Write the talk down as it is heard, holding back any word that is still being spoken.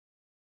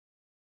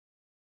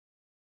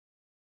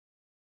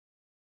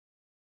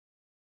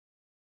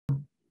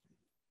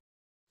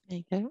There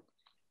you go.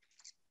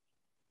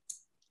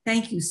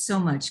 Thank you so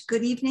much.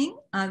 Good evening.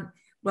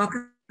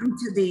 Welcome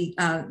to the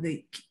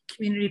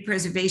Community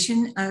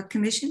Preservation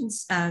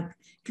Committee's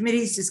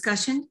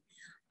discussion.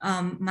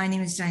 My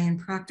name is Diane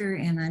Proctor,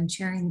 and I'm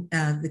chairing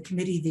the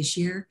committee this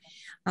year.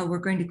 We're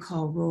going to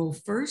call roll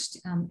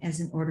first as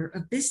an order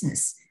of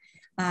business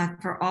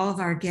for all of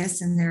our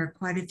guests, and there are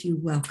quite a few.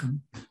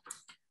 Welcome.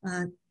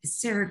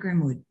 Sarah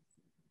Grimwood.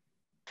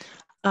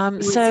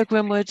 Sarah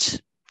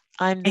Grimwood,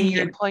 I'm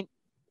the appointee.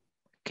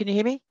 Can you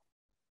hear me?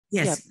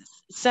 Yes. Yeah.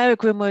 Sarah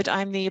Grimwood,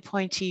 I'm the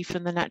appointee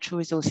from the Natural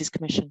Resources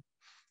Commission.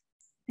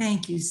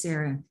 Thank you,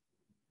 Sarah.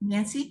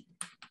 Nancy?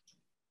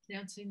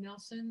 Nancy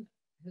Nelson,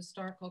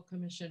 Historical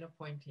Commission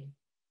appointee.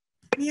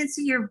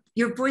 Nancy,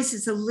 your voice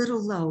is a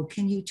little low.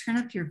 Can you turn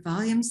up your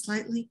volume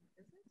slightly?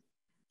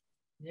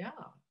 Yeah.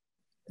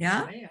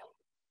 Yeah?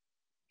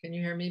 Can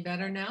you hear me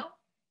better now?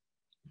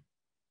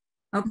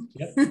 Oh.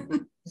 Yep.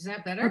 Is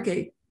that better?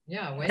 Okay.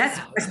 Yeah, wait. That's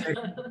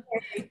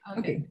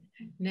okay.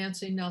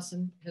 Nancy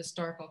Nelson,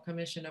 Historical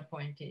Commission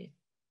appointee.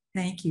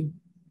 Thank you.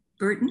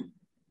 Burton?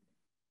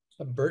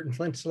 Burton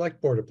Flint,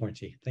 Select Board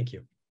appointee. Thank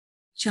you.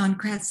 John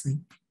Kratsley.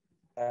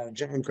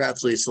 John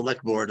Kratsley,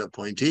 Select Board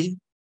appointee.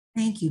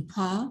 Thank you.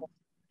 Paul?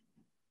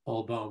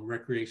 Paul Baum,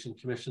 Recreation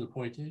Commission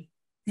appointee.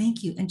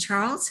 Thank you. And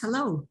Charles,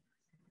 hello.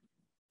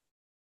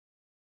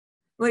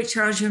 Wait,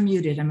 Charles, you're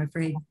muted, I'm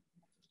afraid.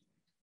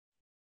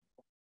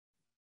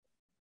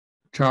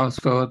 Charles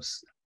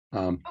Phillips,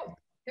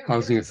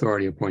 Housing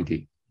Authority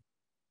appointee.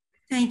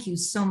 Thank you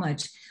so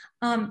much.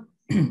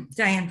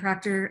 Diane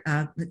Proctor,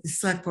 the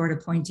Select Board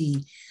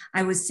appointee.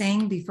 I was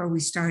saying before we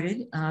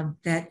started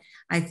that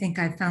I think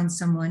I found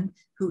someone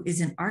who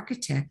is an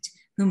architect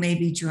who may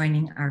be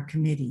joining our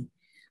committee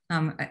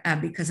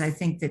because I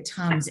think that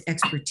Tom's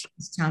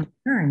expertise, Tom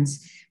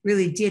Kearns,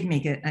 really did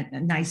make a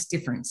nice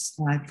difference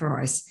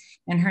for us.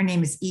 And her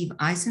name is Eve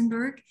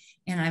Eisenberg,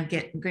 and I'm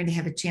going to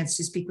have a chance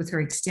to speak with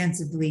her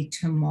extensively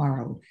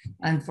tomorrow,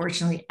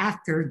 unfortunately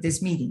after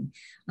this meeting.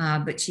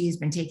 But she has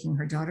been taking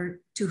her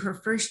daughter to her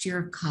first year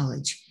of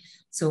college.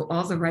 So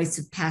all the rites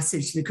of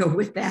passage that go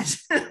with that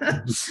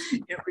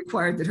it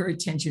required that her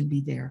attention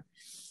be there.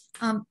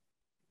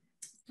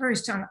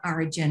 First on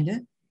our agenda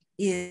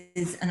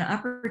is an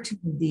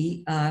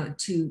opportunity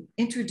to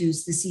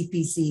introduce the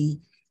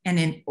CPC and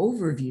an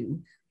overview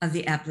of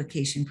the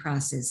application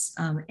process.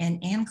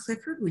 And Ann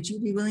Clifford, would you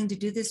be willing to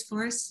do this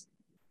for us?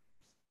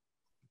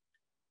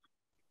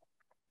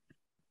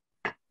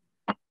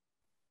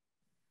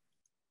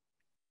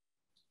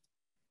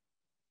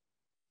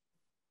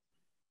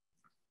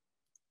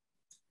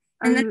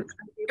 And then,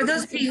 for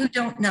those of you who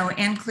don't know,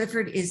 Ann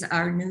Clifford is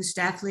our new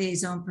staff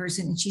liaison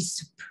person, and she's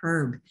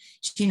superb.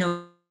 She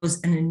knows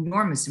an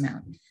enormous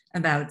amount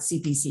about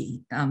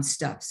CPC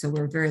stuff, so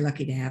we're very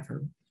lucky to have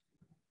her.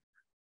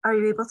 Are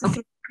you able to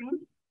see the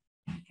screen?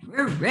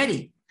 We're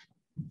ready.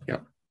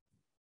 Yep.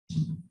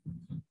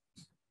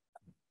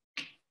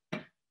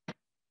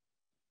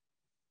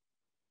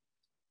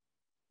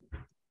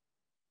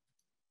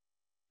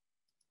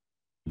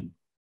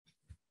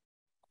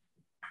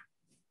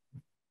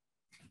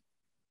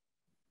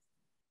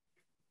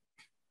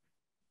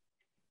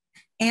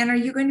 Anne, are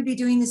you going to be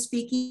doing the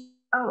speaking?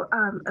 Oh,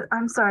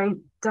 I'm sorry,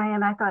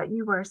 Diane, I thought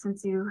you were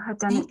since you had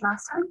done it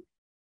last time.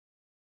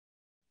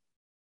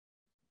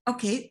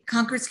 Okay,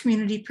 Concord's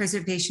Community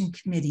Preservation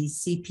Committee,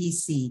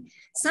 CPC.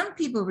 Some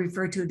people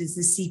refer to it as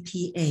the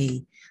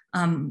CPA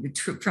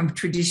from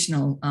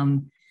traditional,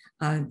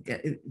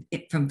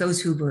 from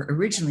those who were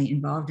originally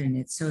involved in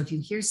it. So if you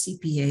hear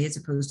CPA as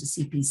opposed to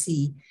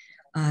CPC,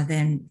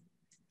 then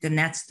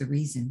that's the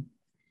reason.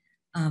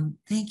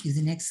 Thank you.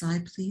 The next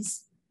slide,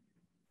 please.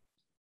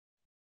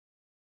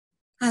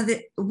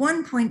 The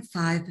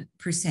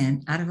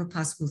 1.5% out of a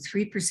possible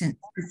 3%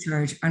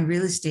 surcharge on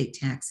real estate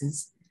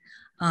taxes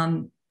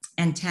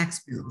and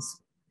tax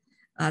bills,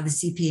 the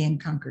CPA in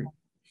Concord.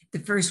 The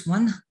first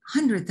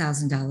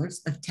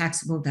 $100,000 of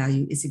taxable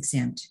value is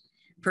exempt.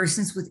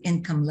 Persons with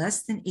income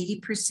less than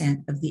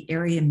 80% of the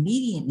area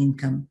median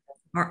income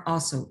are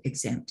also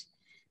exempt.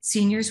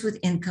 Seniors with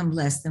income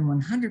less than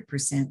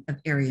 100% of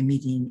area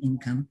median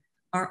income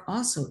are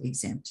also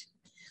exempt.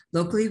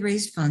 Locally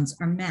raised funds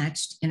are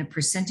matched in a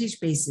percentage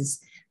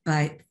basis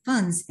by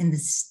funds in the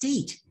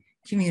state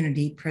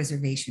Community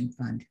Preservation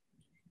Fund.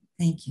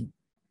 Thank you.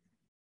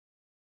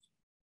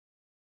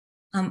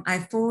 I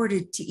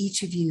forwarded to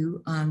each of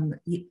you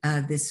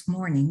this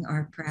morning,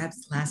 or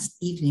perhaps last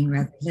evening,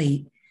 rather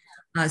late,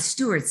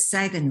 Stuart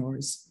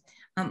Saganor's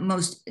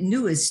most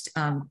newest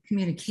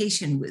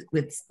communication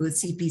with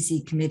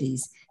CPC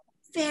committees.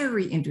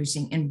 Very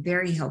interesting and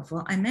very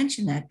helpful. I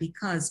mention that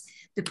because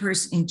the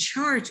person in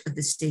charge of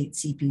the state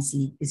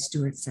CPC is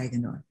Stuart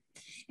Saganor.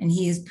 And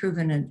he has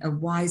proven a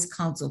wise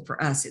counsel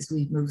for us as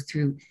we've moved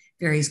through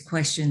various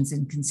questions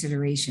and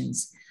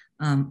considerations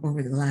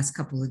over the last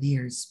couple of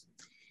years.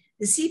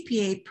 The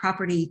CPA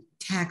property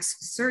tax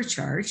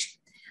surcharge,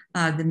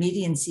 the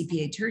median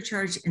CPA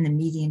surcharge and the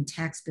median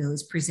tax bill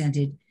is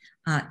presented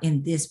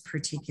in this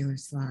particular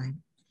slide.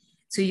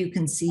 So you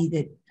can see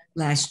that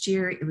Last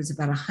year, it was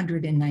about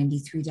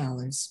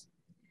 $193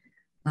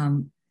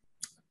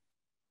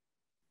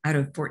 out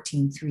of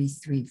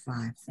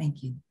 14,335.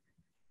 Thank you.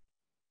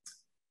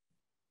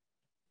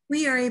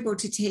 We are able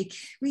to take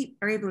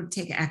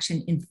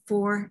action in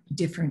 4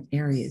 different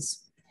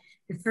areas.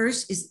 The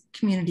first is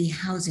community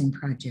housing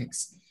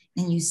projects.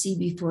 And you see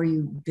before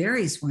you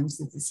various ones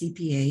that the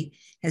CPA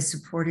has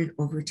supported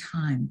over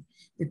time.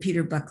 The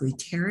Peter Buckley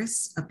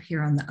Terrace up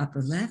here on the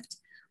upper left,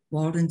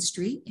 Walden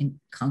Street in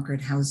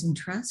Concord Housing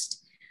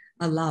Trust,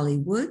 Lolly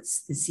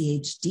Woods, the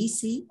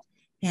CHDC,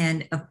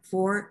 and a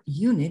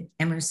 4-unit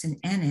Emerson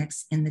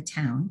Annex in the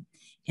town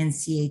and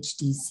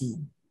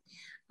CHDC.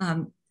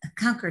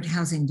 Concord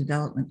Housing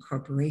Development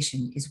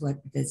Corporation is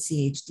what the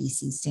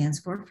CHDC stands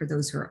for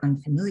those who are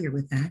unfamiliar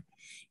with that,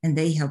 and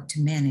they help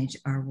to manage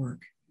our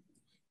work.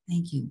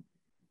 Thank you.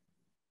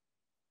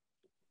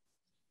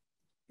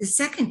 The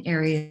second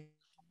area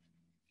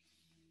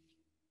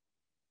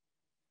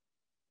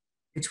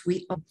which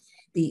we own,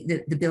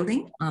 the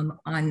building on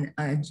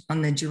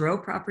the Giroux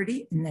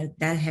property, and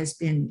that has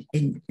been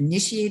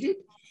initiated.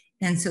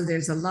 And so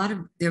there's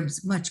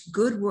much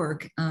good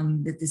work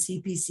that the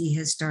CPC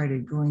has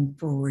started going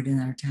forward in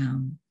our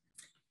town.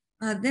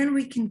 Then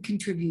we can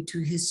contribute to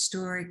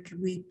historic.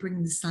 We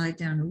bring the slide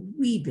down a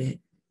wee bit.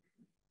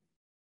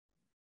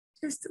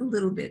 Just a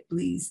little bit,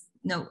 please.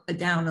 No,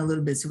 down a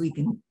little bit so we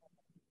can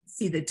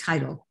see the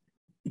title,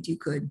 if you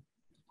could,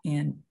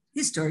 and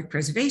historic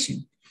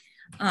preservation.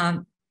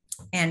 And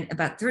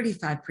about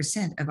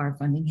 35% of our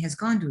funding has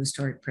gone to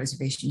historic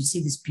preservation. You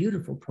see this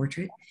beautiful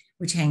portrait,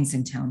 which hangs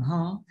in Town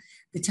Hall,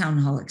 the Town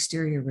Hall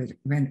exterior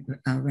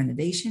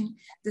renovation,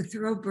 the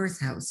Thoreau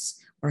Birthhouse,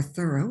 or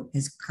Thoreau,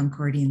 as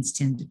Concordians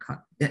tend to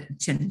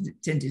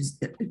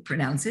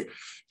pronounce it,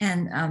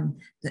 and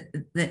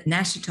the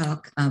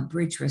Nashotok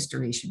Bridge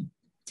restoration,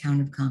 Town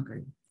of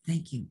Concord.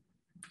 Thank you.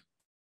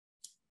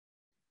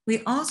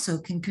 We also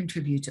can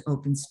contribute to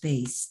open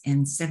space,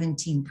 and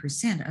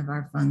 17% of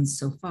our funds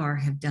so far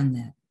have done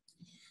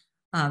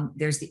that.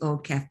 There's the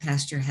Old Calf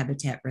Pasture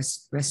Habitat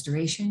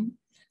Restoration,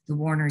 the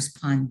Warner's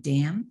Pond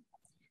Dam,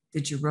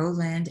 the Giroux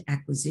Land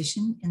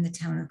Acquisition in the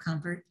town of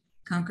Concord,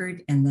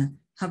 and the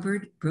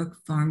Hubbard Brook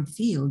Farm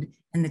Field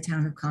in the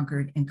town of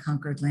Concord and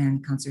Concord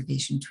Land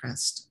Conservation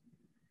Trust.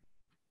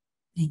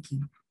 Thank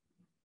you.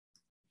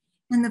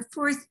 And the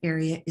fourth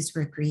area is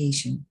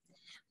recreation.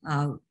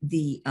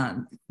 The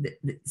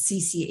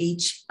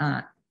CCH,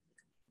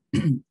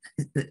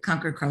 the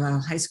Concord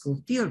Carlisle High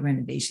School field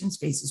renovations,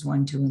 phases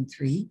 1, 2, and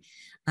 3,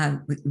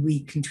 we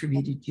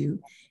contributed to.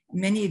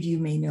 Many of you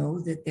may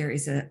know that there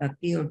is a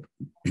field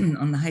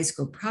on the high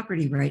school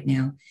property right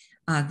now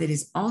that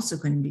is also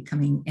going to be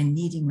coming and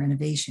needing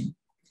renovation.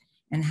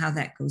 And how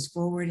that goes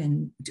forward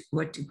and to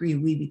what degree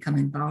we become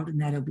involved in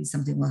that will be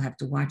something we'll have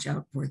to watch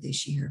out for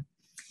this year.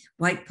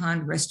 White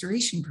Pond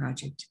Restoration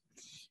Project.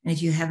 And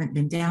if you haven't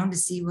been down to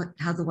see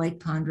how the White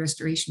Pond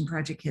Restoration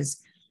Project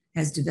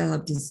has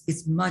developed,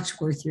 it's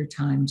much worth your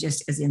time,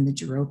 just as in the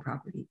Giroux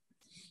property.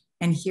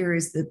 And here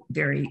is the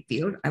very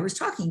field I was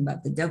talking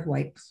about, the Doug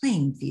White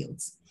playing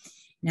fields.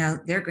 Now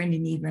they're going to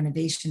need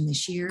renovation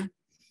this year,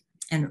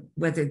 and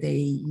whether they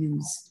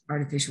use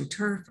artificial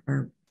turf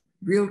or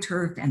real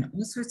turf and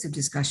all sorts of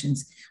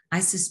discussions,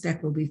 I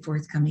suspect will be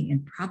forthcoming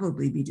and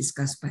probably be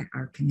discussed by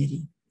our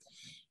committee.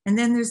 And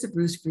then there's the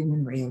Bruce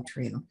Freeman Rail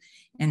Trail.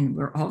 And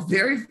we're all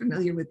very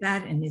familiar with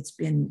that. And it's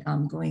been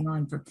going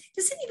on for,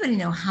 does anybody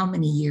know how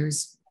many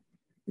years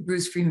the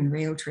Bruce Freeman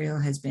Rail Trail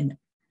has been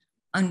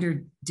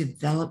under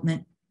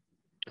development?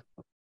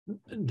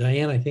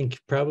 Diane, I think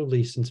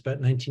probably since about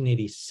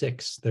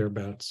 1986,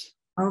 thereabouts.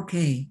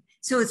 Okay,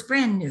 so it's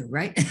brand new,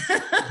 right?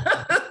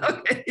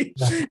 Okay.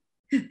 Yeah.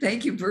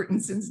 Thank you, Burton,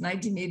 since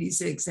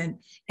 1986. And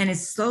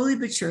it's slowly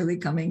but surely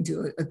coming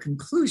to a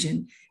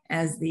conclusion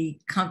as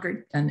the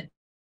Concord and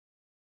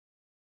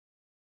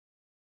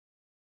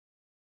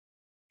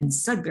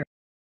Sudbury.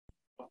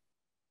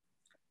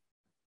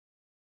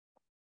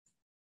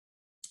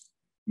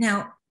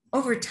 Now,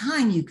 over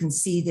time, you can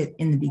see that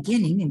in the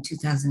beginning, in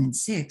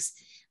 2006,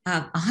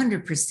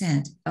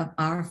 100% of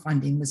our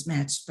funding was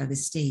matched by the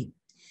state.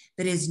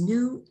 But as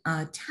new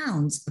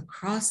towns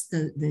across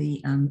the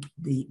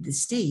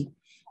state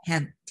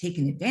have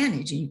taken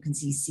advantage, and you can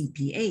see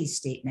CPA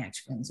state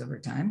match funds over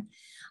time,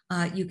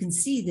 you can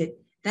see that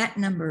that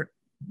number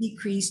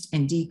decreased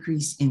and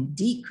decreased and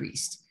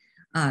decreased.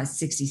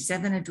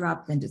 67 a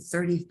drop, then to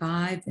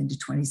 35, then to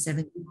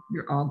 27.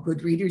 You're all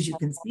good readers, you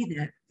can see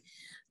that.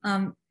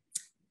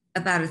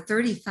 About a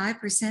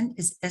 35%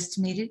 is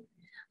estimated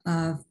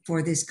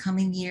for this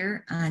coming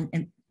year,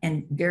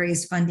 and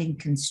various funding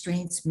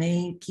constraints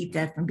may keep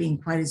that from being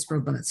quite as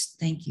robust.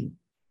 Thank you.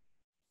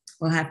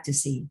 We'll have to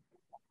see.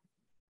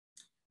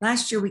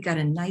 Last year, we got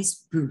a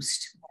nice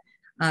boost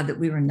that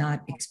we were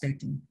not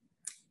expecting.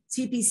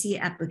 CPC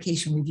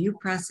application review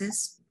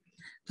process,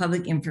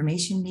 public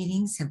information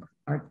meetings have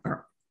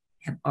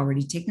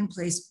already taken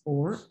place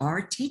or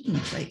are taking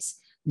place,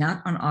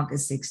 not on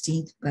August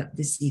 16th, but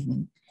this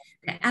evening.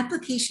 The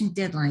application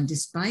deadline,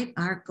 despite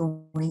our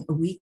going a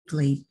week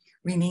late,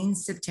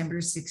 remains September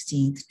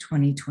 16th,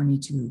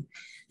 2022.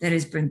 That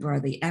has been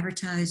broadly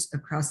advertised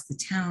across the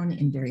town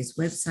in various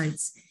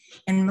websites,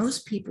 and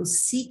most people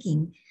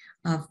seeking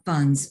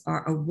funds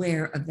are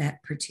aware of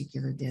that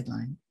particular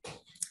deadline.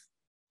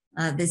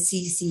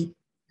 The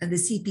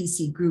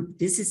CPC group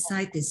visit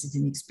site, this is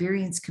an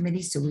experience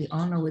committee, so we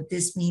all know what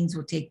this means,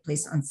 will take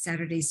place on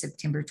Saturday,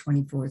 September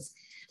 24th,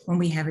 when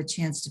we have a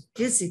chance to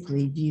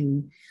physically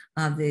view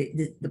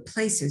the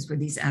places where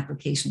these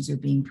applications are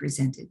being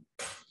presented.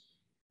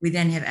 We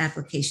then have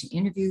application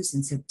interviews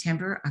in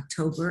September,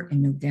 October,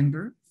 and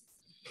November,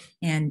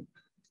 and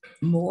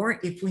more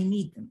if we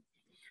need them.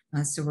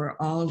 So we're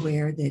all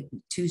aware that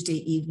Tuesday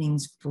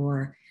evenings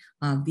for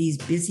these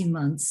busy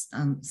months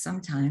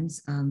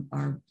sometimes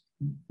are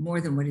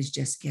more than what is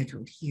just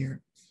scheduled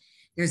here.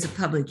 There's a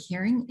public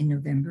hearing in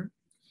November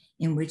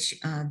in which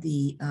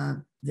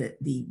our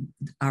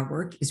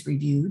work is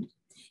reviewed.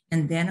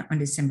 And then on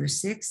December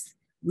 6th,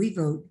 we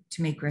vote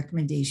to make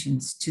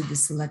recommendations to the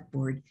select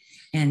board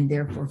and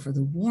therefore for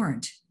the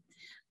warrant,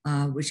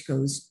 which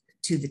goes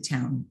to the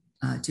town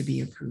to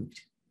be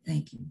approved.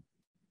 Thank you.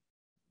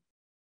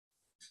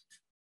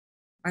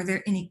 Are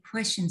there any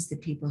questions that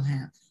people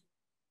have?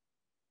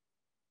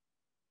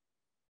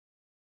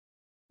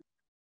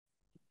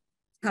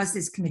 Because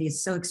this committee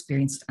is so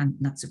experienced, I'm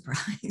not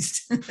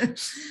surprised.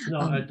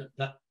 No,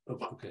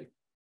 okay.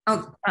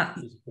 Oh,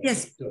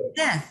 yes,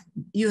 Beth,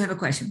 you have a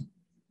question.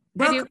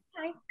 Welcome.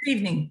 Hi. Good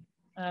evening.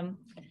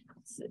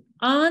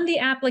 On the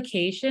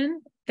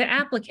application, the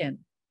applicant.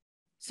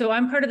 So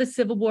I'm part of the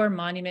Civil War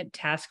Monument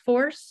Task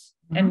Force,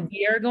 and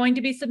we are going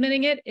to be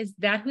submitting it. Is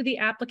that who the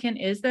applicant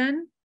is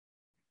then?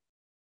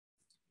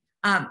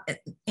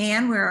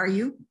 Anne, where are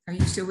you? Are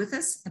you still with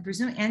us? I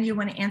presume, Anne, you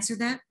want to answer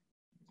that?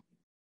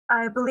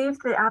 I believe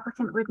the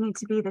applicant would need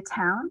to be the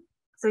town.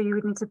 So you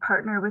would need to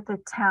partner with the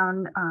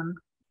town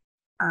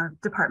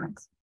department.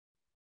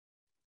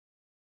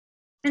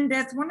 And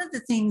that's one of the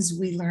things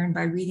we learned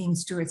by reading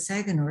Stuart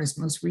Saganor's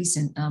most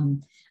recent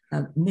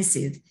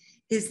missive,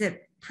 is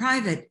that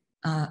private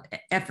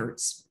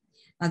efforts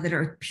that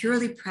are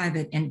purely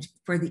private and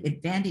for the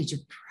advantage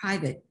of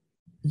private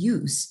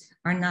use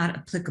are not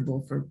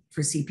applicable for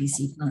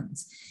CPC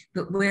funds.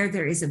 But where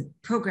there is a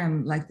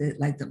program like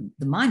the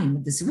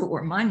monument, the Civil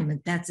War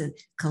Monument, that's a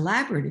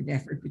collaborative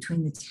effort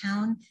between the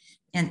town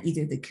and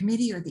either the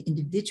committee or the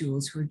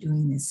individuals who are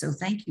doing this. So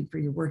thank you for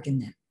your work in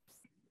that.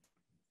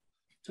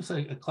 Just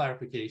a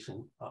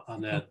clarification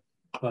on that,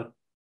 but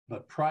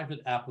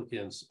private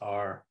applicants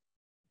are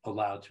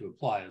allowed to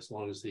apply as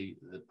long as the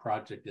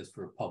project is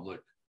for public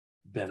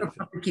benefit,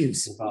 public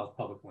use, involves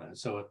public land.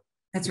 So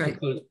that's right.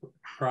 Includes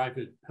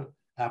private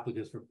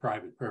applicants for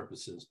private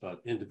purposes,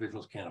 but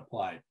individuals can't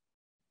apply.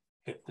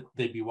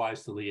 They'd be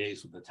wise to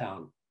liaise with the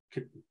town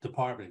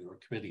department or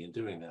committee in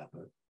doing that,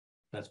 but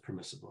that's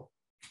permissible.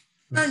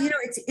 Well, you know,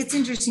 it's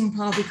interesting,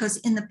 Paul, because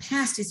in the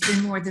past, it's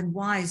been more than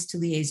wise to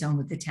liaison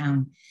with the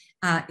town.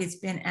 It's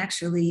been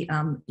actually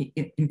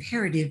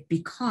imperative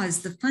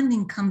because the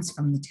funding comes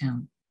from the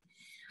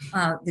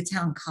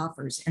town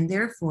coffers, and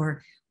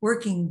therefore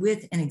working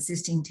with an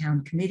existing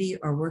town committee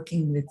or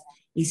working with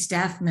a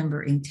staff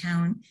member in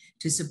town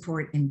to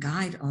support and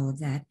guide all of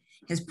that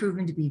has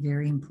proven to be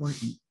very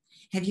important.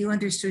 Have you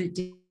understood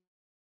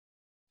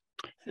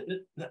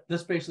it?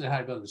 That's basically how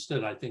I've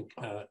understood. I think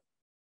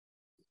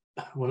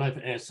when I've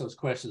asked those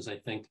questions, I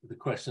think the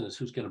question is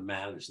who's going to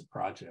manage the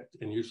project,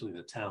 and usually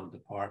the town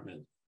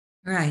department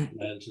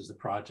manages the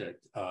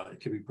project. It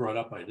can be brought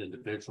up by an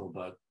individual,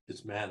 but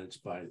it's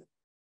managed by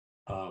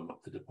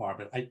the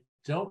department. I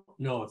don't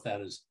know if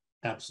that is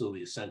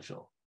absolutely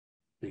essential,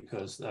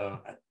 because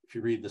if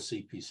you read the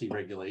CPC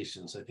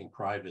regulations, I think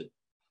private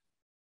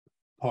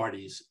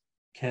parties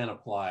can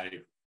apply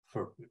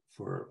for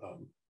a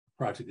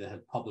project that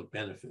had public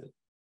benefit,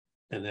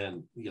 and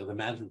then the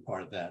management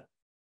part of that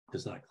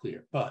is not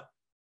clear. But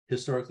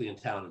historically in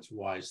town, it's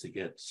wise to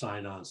get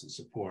sign-ons and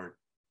support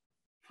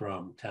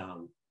from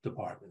town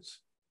departments.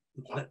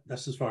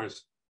 That's as far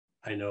as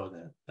I know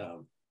that.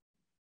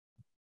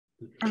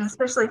 And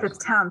especially if it's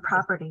town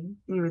property,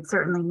 you would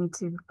certainly need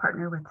to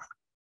partner with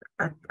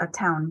a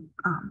town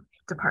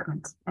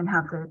department and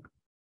have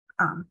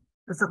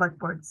the select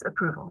board's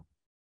approval.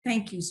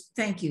 Thank you,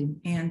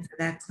 Anne, for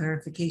that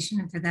clarification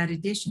and for that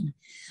addition.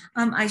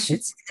 I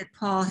should say that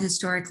Paul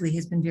historically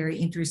has been very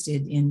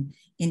interested in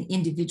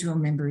individual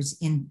members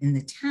in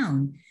the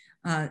town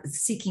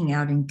seeking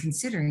out and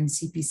considering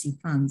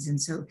CPC funds.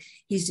 And so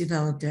he's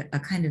developed a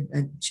kind of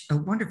a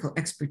wonderful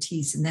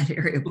expertise in that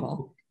area,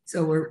 Paul.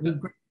 So we're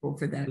grateful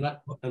for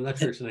that. I'm not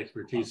sure it's an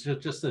expertise.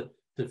 Just to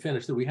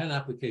finish, that we had an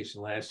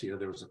application last year.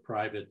 There was a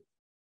private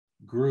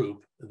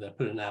group that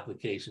put an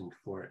application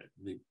for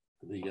the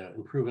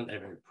improvement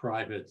of a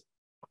private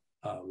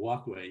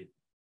walkway,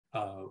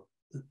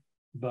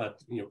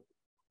 but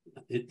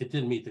it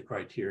didn't meet the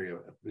criteria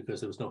because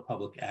there was no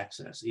public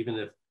access. Even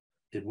if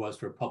it was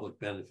for public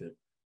benefit,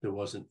 there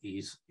wasn't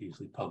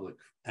easily public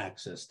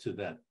access to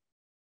that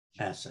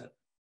asset.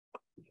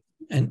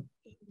 And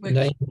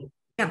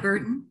yeah,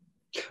 Burton.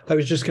 I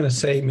was just going to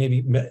say,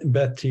 maybe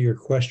Beth, to your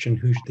question,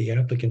 who the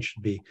applicant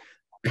should be.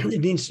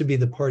 It needs to be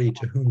the party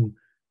to whom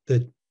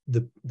the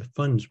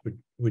funds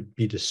would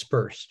be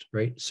dispersed,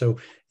 right? So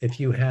if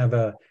you have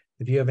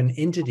an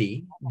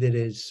entity that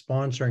is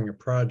sponsoring a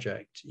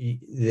project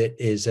that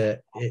is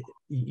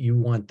you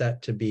want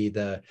that to be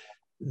the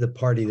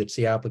party that's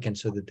the applicant,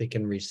 so that they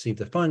can receive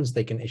the funds,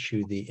 they can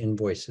issue the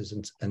invoices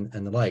and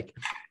the like.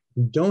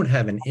 You don't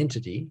have an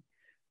entity,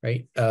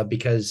 right?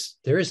 Because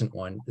there isn't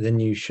one, then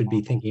you should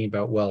be thinking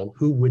about, well,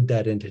 who would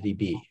that entity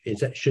be?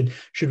 Should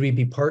we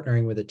be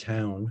partnering with a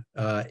town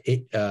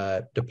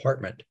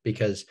department?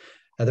 Because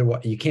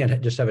otherwise you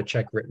can't just have a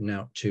check written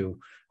out to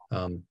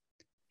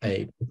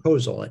a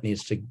proposal. It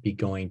needs to be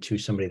going to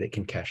somebody that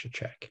can cash a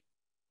check.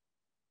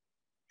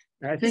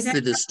 I think the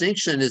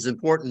distinction is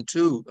important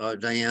too,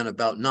 Diane,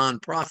 about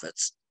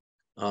nonprofits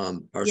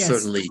are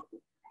certainly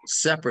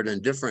separate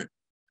and different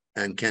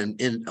and can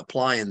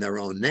apply in their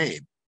own name.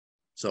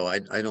 So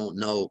I don't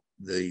know,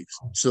 the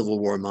Civil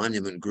War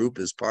Monument Group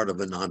is part of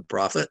a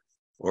nonprofit,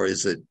 or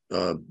is it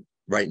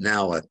right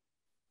now a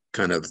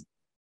kind of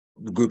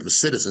group of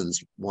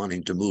citizens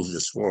wanting to move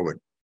this forward?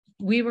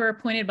 We were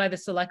appointed by the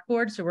select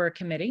board, so we're a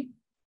committee.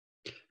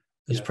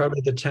 It's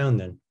probably the town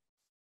then.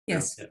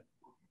 Yes.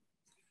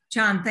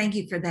 John, thank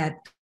you for that.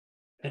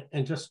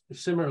 And just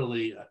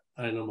similarly,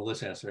 I know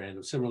Melissa asked her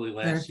hand, similarly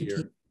last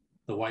year,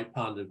 the White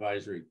Pond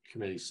Advisory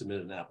Committee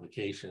submitted an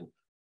application.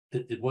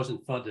 It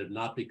wasn't funded,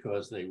 not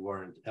because they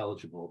weren't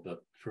eligible,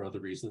 but for other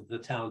reasons. The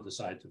town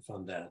decided to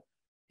fund that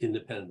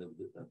independent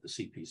of the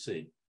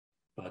CPC.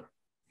 But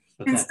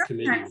that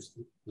committee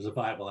was a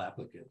viable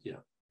applicant,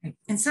 yeah.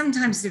 And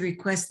sometimes the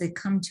requests that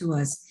come to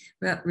us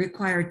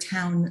require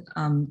town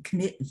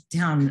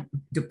town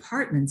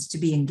departments to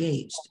be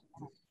engaged.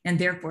 And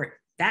therefore,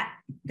 that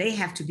they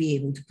have to be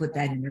able to put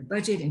that in their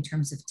budget in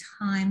terms of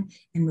time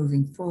and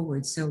moving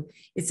forward. So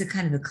it's a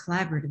kind of a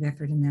collaborative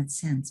effort in that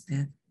sense,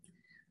 Beth.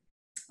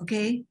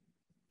 Okay.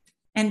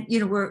 And you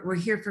know, we're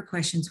here for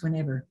questions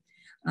whenever.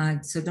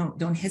 So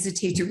don't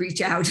hesitate to reach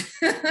out.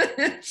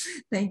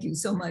 Thank you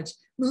so much.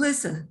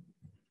 Melissa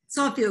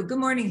Sawfield, good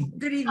morning.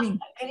 Good evening.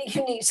 Good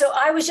evening. So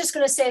I was just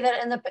going to say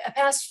that in the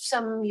past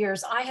some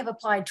years, I have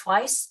applied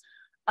twice.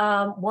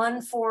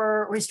 One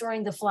for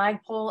restoring the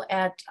flagpole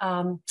at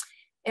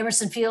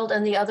Emerson Field,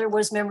 and the other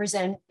was Memories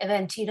of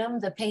Antietam,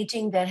 the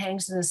painting that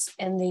hangs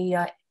in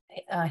the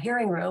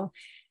hearing room.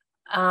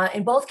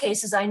 In both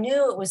cases, I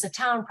knew it was a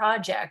town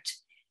project,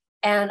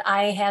 and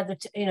I had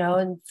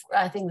and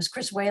I think it was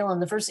Chris Whale in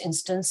the first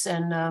instance,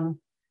 and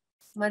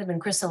might have been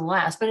Chris in the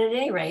last, but at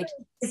any rate,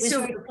 it's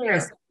so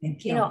clear.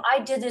 You know, I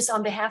did this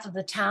on behalf of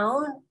the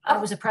town. I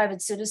was a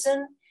private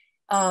citizen.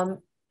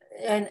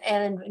 And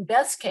in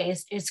Beth's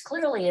case, it's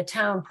clearly a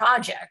town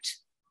project.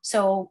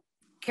 So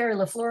Carrie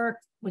LaFleur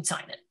would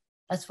sign it.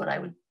 That's what I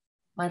would,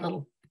 my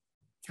little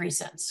 3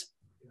 cents.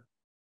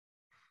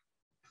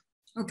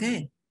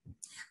 Okay.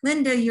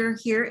 Linda, you're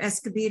here,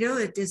 Escobedo.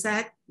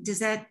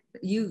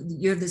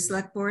 You're the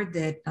select board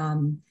that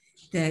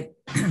that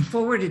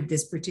forwarded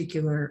this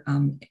particular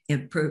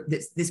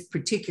this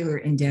particular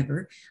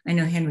endeavor. I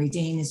know Henry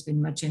Dane has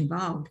been much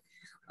involved.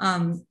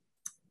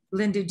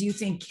 Linda, do you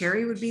think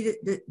Carrie would be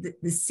the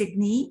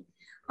signee,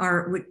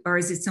 or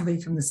is it somebody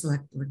from the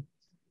select board?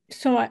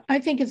 So I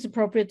think it's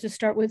appropriate to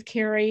start with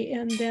Carrie,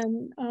 and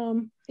then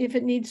if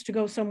it needs to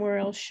go somewhere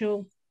else,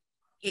 she'll.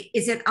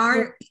 Is it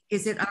our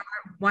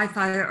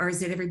Wi-Fi, or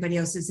is it everybody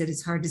else's that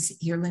it's hard to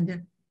hear,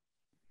 Linda?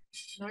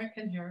 No, I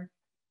can hear.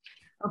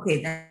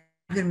 Okay,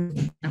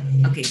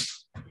 okay.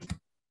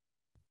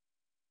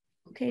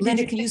 Okay,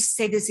 Linda, can you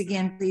say this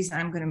again, please?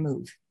 I'm going to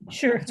move.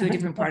 Sure. To a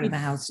different part of the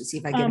house to see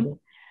if I get it.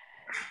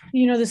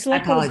 You know, the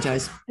select I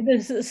apologize.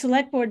 The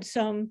select board's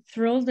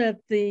thrilled that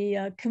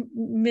the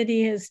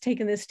committee has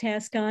taken this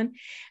task on,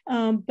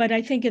 but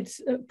I think it's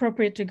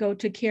appropriate to go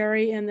to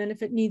Carrie, and then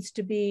if it needs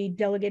to be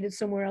delegated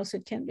somewhere else,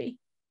 it can be.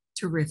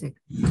 Terrific.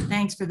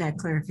 Thanks for that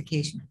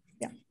clarification.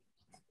 Yeah.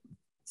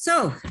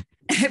 So,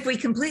 if we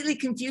completely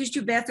confused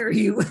you, Beth, or are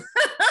you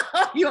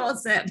you all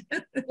set?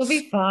 We'll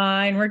be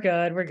fine. We're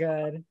good. We're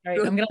good. All right.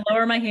 I'm going to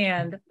lower my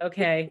hand.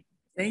 Okay.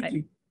 Thank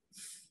you.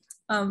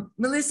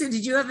 Melissa,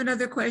 did you have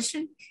another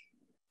question?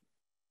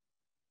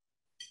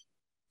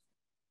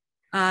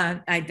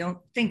 I don't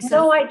think so.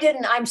 No, I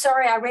didn't. I'm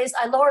sorry. I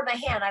lowered my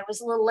hand. I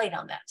was a little late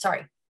on that.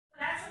 Sorry.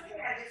 That's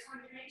okay. I just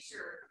wanted to make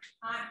sure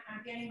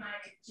I'm getting my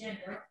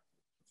agenda.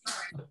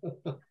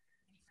 Sorry.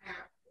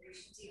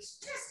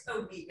 Just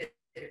a wee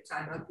bit of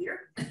time up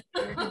here.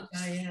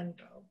 Diane,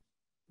 go.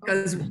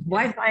 Because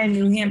Wi-Fi in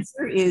New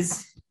Hampshire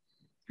is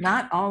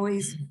not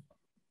always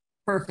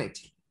perfect.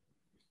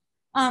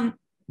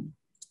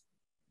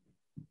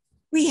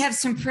 We have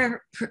some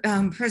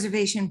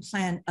preservation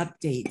plan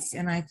updates,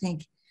 and I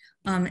think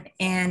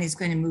Anne is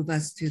going to move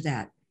us through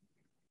that.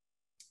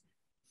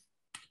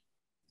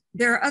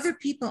 There are other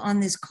people on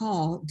this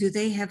call. Do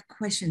they have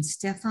questions?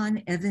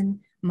 Stefan,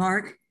 Evan,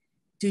 Mark,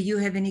 do you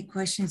have any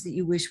questions that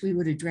you wish we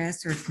would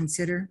address or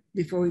consider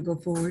before we go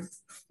forward?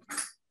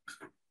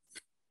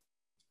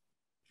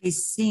 Okay,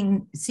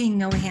 seeing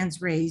no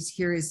hands raised,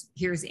 here's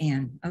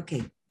Anne.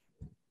 Okay.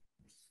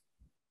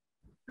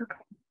 Okay,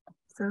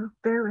 so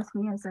bear with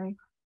me as I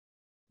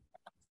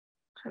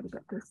try to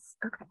get this.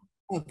 Okay.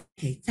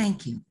 Okay,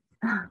 thank you.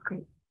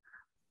 Great.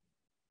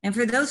 And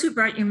for those who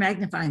brought your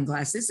magnifying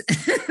glasses,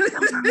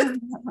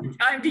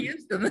 time to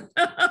use them.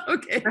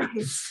 Okay.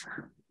 Right.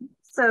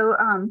 So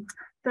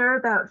there are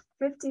about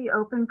 50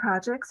 open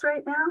projects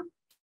right now.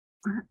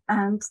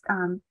 And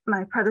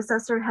my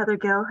predecessor, Heather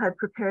Gill, had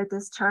prepared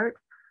this chart.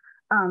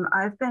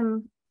 I've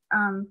been,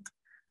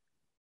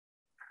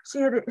 she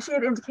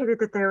had indicated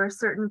that there were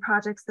certain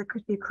projects that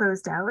could be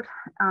closed out,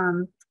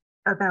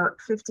 about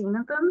 15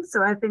 of them.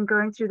 So I've been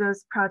going through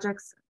those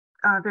projects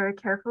very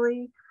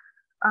carefully.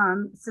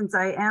 Since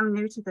I am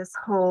new to this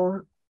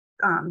whole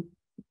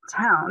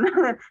town,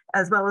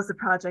 as well as the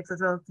projects,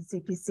 as well as the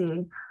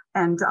CPC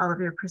and all of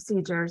your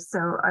procedures.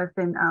 So I've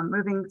been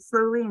moving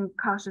slowly and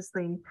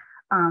cautiously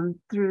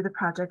through the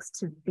projects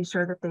to be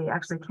sure that they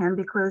actually can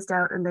be closed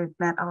out and they've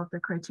met all of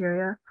the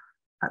criteria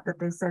that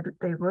they said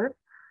they would,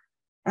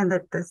 and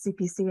that the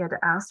CPC had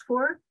asked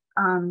for.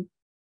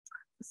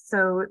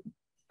 So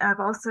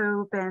I've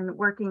also been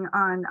working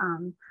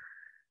on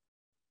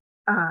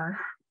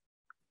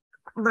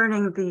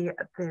learning the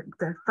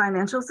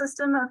financial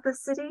system of the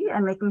city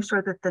and making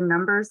sure that the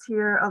numbers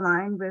here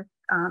align with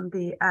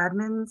the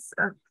admins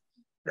of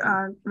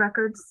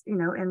records, you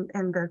know,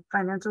 in the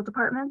financial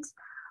department.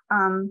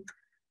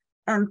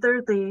 And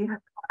thirdly,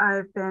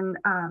 I've been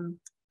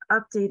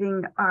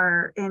updating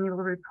our annual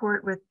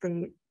report with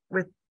the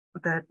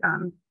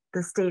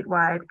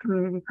statewide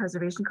Community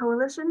Preservation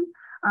Coalition.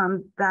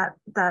 That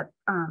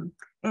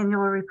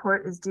annual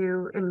report is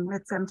due in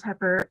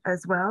mid-September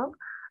as well.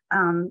 They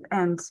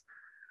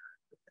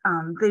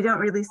don't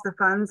release the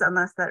funds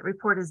unless that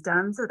report is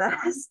done. So that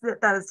has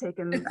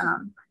taken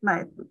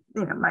my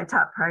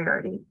top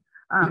priority.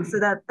 So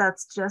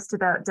that's just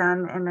about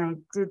done. And I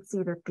did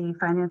see that the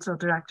financial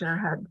director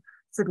had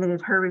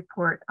submitted her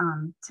report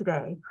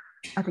today.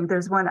 I think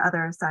there's one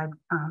other aside.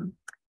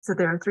 So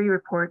there are 3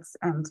 reports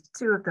and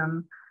 2 of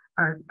them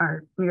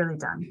are nearly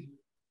done.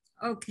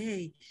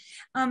 Okay.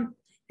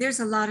 There's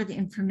a lot of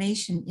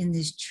information in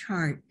this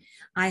chart.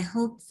 I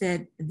hope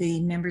that the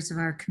members of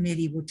our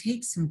committee will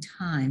take some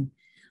time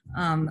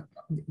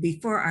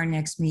before our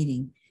next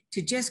meeting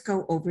to just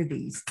go over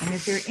these. And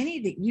if there are any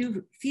that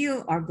you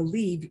feel or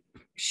believe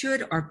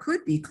should or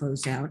could be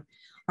closed out,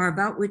 or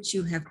about which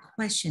you have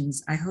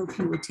questions, I hope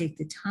you will take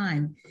the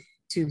time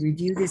to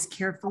review this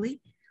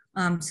carefully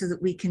so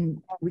that we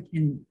can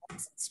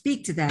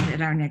speak to that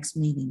at our next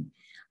meeting.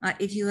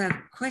 If you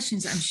have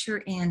questions, I'm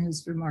sure Anne,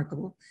 who's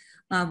remarkable,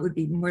 would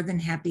be more than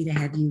happy to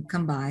have you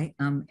come by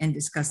and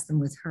discuss them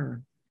with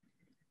her.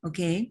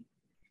 Okay.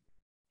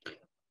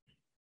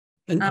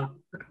 And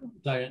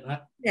Diane,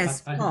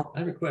 yes, I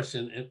have a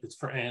question. It's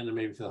for Anne and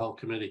maybe for the whole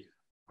committee.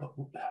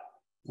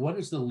 What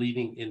is the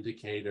leading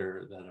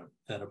indicator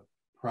that a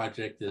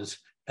project is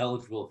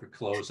eligible for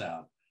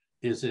closeout?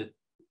 Is it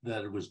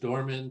that it was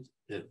dormant,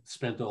 it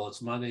spent all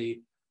its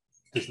money?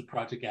 Does the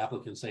project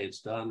applicant say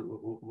it's done?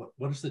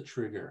 What is the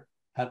trigger?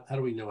 How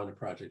do we know when a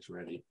project's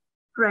ready?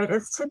 Right,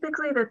 it's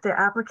typically that the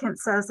applicant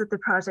says that the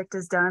project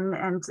is done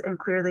and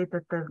clearly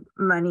that the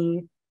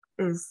money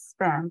is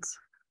spent.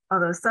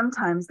 Although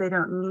sometimes they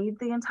don't need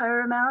the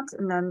entire amount,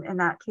 and then in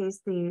that case,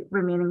 the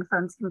remaining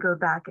funds can go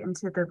back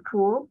into the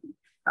pool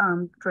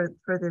for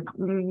the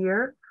new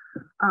year.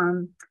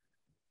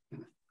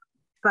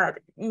 But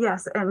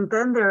yes, and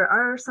then there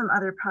are some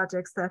other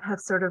projects that have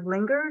sort of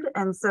lingered,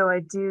 and so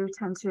I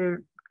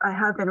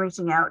have been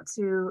reaching out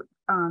to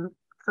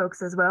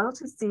folks as well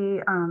to see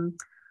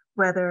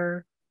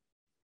whether,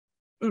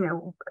 you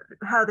know,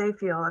 how they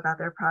feel about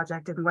their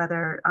project and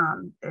whether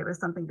it was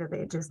something that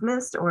they just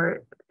missed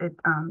or it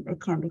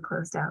can be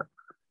closed out.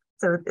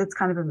 So it's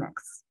kind of a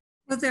mix.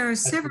 Well, there are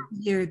several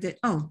here that,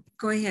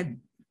 go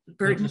ahead,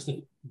 Burton.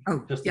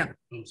 I'm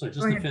sorry,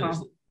 just to finish.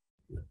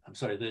 I'm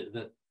sorry,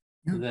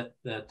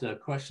 that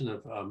question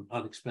of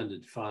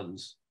unexpended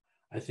funds,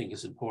 I think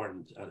is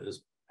important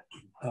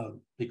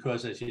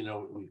because, as you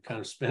know, we kind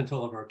of spent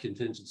all of our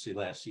contingency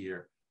last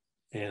year.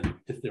 And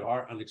if there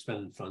are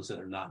unexpended funds that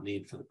are not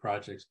needed for the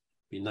projects,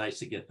 it'd be nice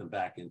to get them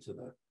back into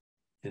the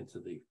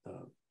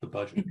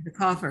budget. Into the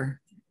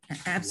coffer,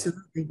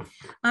 absolutely.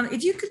 Yeah.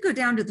 If you could go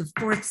down to the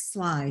 4th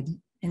slide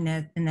in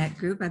that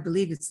group, I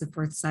believe it's the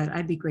 4th slide.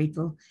 I'd be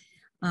grateful.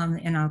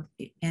 And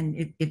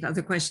if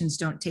other questions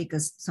don't take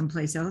us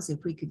someplace else,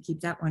 if we could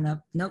keep that one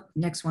up. Nope,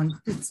 next one,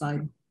 5th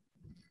slide.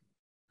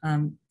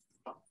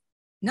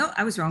 No,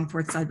 I was wrong.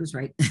 4th slide was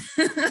right.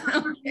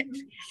 Okay.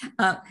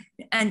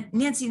 And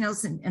Nancy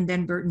Nelson and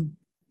then Burton.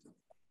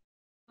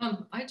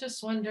 I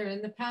just wonder,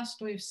 in the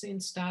past, we've seen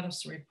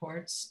status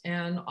reports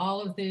and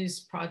all of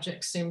these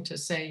projects seem to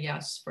say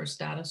yes for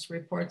status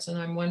reports. And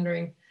I'm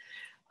wondering,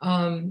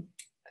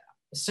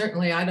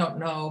 certainly I don't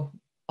know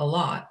a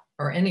lot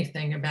or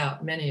anything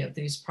about many of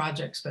these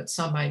projects, but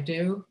some I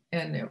do.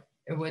 And it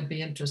would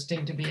be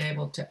interesting to be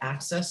able to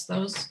access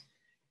those.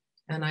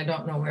 And I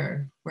don't know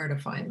where to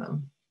find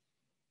them.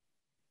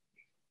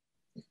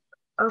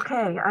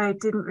 Okay, I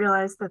didn't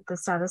realize that the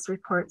status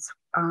reports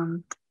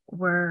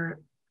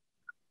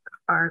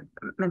are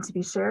meant to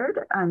be shared.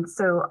 And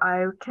so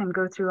I can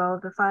go through all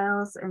of the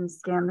files and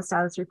scan the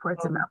status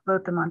reports and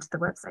upload them onto the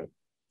website.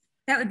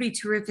 That would be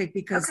terrific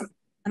because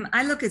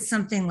I look at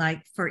something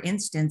like, for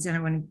instance, and I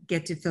want to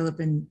get to Philip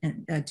and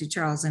to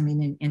Charles,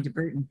 and to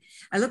Burton.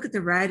 I look at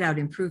the Ride Out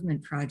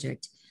Improvement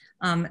Project.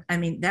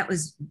 That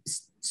was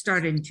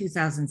started in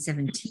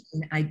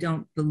 2017. I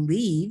don't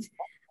believe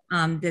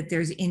that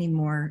there's any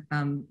more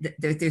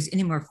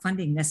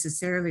funding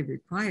necessarily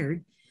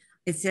required.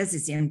 It says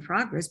it's in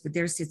progress, but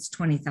there sits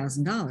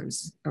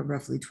 $20,000, or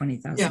roughly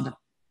 $20,000. Yeah,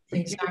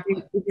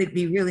 exactly. It'd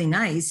be really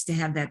nice to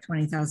have that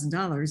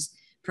 $20,000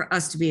 for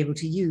us to be able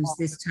to use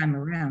this time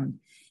around.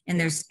 And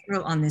there's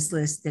several on this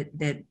list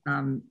that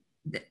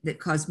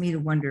caused me to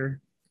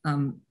wonder.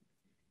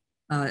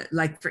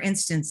 Like, for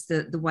instance,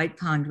 the White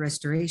Pond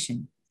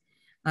restoration.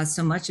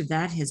 So much of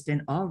that has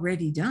been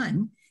already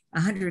done.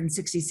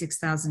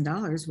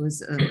 $166,000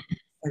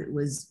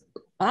 was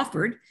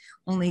offered.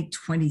 Only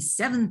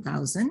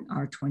 27,000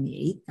 or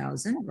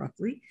 28,000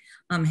 roughly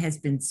has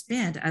been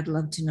spent. I'd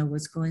love to know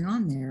what's going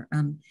on there.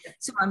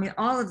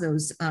 All of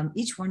those,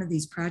 each one of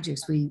these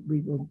projects, it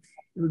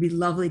would be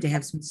lovely to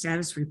have some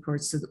status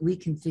reports so that we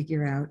can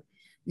figure out,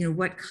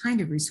 what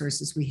kind of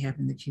resources we have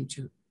in the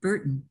future.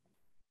 Burton.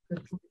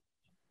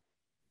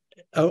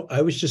 Oh,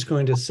 I was just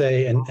going to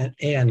say, and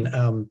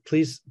Anne,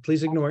 please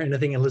ignore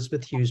anything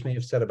Elizabeth Hughes may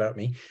have said about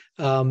me.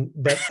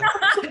 But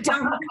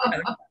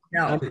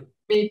no.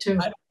 Me too.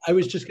 I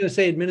was just going to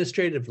say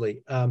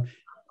administratively,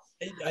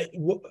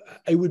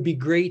 it would be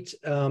great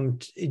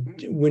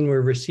when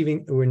we're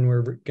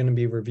going to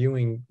be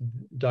reviewing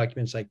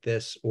documents like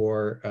this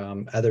or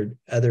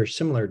other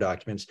similar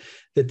documents,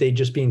 that they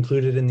just be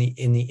included in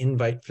the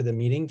invite for the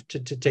meeting to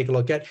take a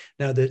look at.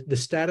 Now the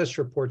status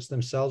reports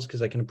themselves,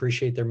 because I can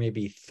appreciate there may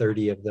be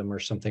 30 of them or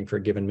something for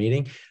a given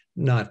meeting.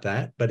 Not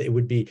that, but it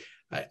would be.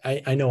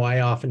 I know I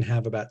often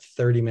have about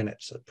 30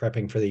 minutes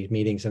prepping for these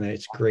meetings, and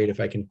it's great if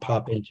I can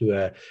pop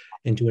into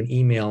an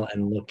email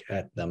and look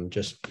at them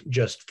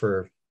just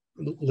for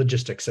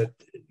logistics of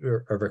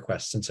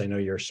requests, since I know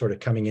you're sort of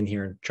coming in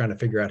here and trying to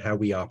figure out how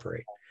we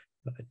operate.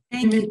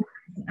 Thank you.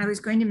 I was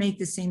going to make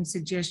the same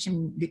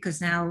suggestion,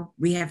 because now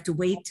we have to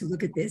wait to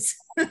look at this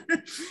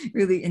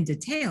really in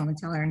detail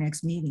until our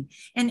next meeting.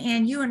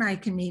 And you and I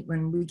can meet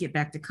when we get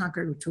back to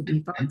Concord, which will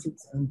be far too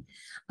soon.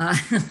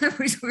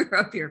 We're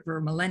up here for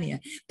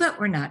millennia, but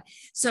we're not.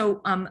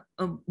 So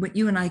what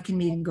you and I can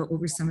meet and go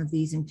over some of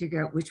these and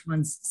figure out which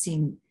ones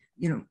seem,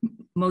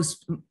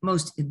 most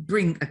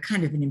bring a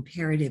kind of an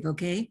imperative.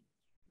 Okay.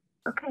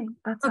 Okay,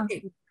 that sounds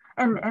good.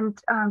 And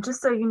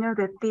just so you know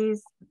that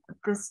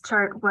this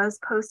chart was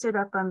posted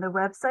up on the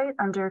website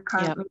under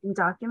current meeting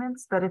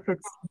documents, but if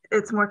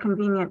it's more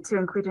convenient to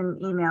include an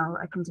email,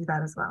 I can do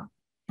that as well.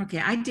 Okay,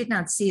 I did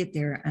not see it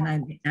there, and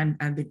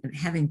I've been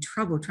having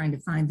trouble trying to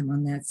find them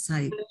on that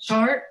site.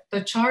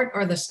 The chart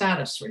or the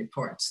status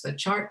reports? The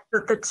chart.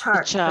 The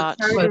chart. The chart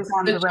is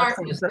on the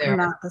website, but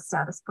not the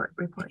status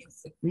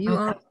reports. You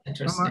are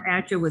more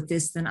accurate with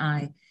this than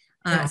I.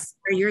 So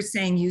you're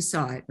saying you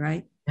saw it,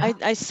 right?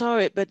 I saw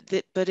it,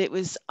 but it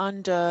was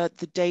under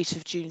the date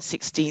of June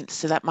 16th,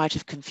 so that might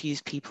have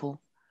confused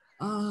people.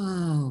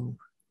 Oh,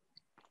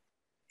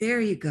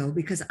 there you go.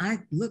 Because I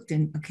looked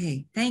and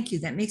okay, thank you.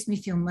 That makes me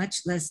feel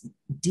much less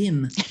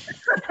dim.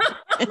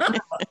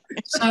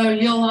 So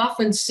you'll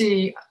often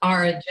see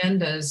our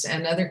agendas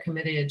and other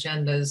committee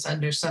agendas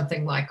under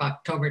something like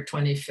October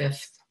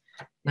 25th.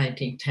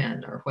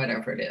 1910 or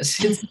whatever it is.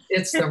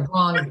 It's the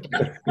wrong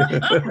date.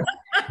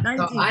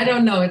 So I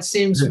don't know. It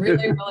seems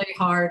really, really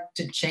hard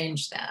to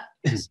change that.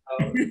 So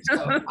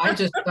I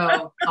just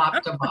go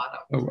top to bottom.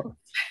 Oh, well.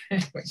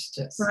 It was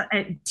just. Well,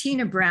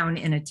 Tina Brown,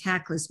 in a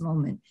tactless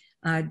moment,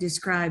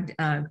 described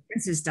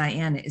Princess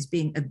Diana as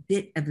being a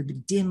bit of a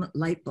dim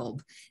light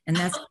bulb. And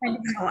that's kind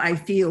of how I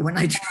feel when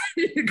I try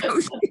to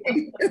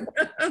negotiate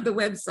the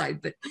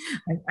website. But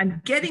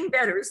I'm getting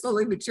better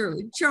slowly but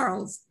surely.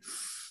 Charles.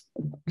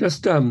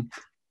 Just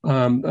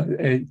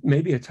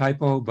maybe a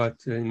typo, but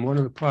in one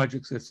of the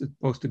projects that's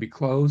supposed to be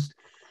closed,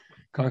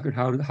 Concord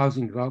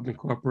Housing Development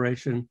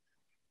Corporation,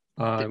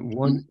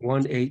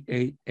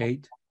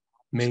 1888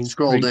 Main Street.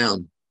 Scroll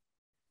down.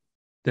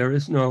 There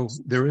is no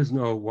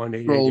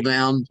 1888. Scroll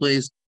down,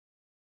 please.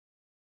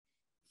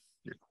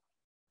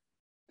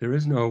 There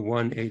is no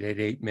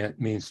 1888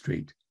 Main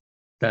Street.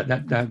 That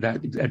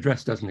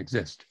address doesn't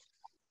exist.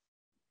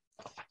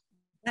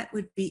 That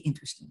would be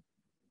interesting.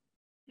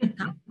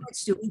 How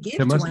much do we give?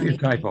 There must be a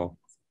typo.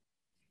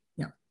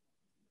 Yeah.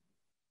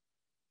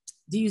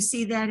 Do you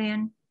see that,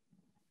 Ann?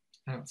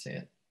 I don't see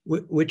it.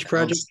 Which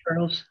project,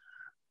 Charles?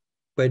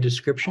 By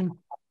description?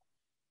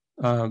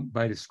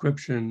 By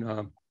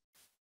description,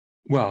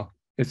 well,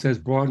 it says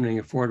broadening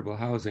affordable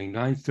housing,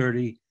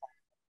 930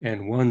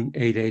 and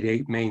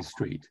 1888 Main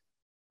Street.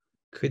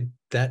 Could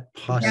that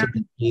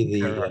possibly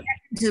be the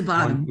to the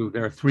bottom?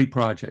 There are 3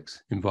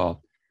 projects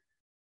involved.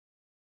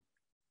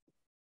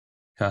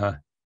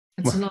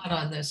 It's not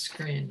on this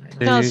screen.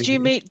 Charles, do you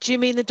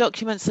mean the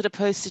documents that are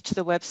posted to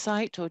the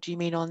website, or do you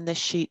mean on this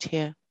sheet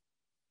here?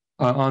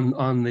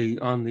 On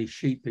the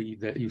sheet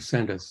that you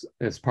sent us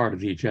as part of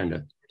the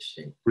agenda.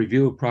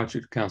 Review of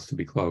project accounts to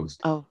be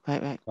closed. Oh,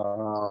 right.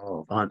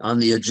 Oh, on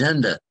the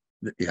agenda.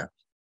 Yeah.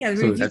 Yeah, the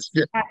So review that's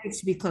package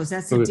to be closed.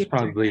 That's so there's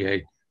probably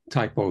a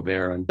typo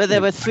there. But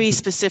there were 3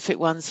 specific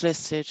ones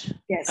listed.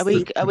 Yes. Are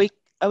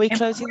we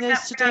closing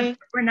those today?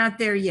 We're not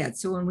there yet.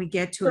 So when we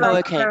get to it. Oh,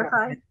 okay.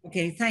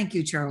 Okay, thank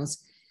you,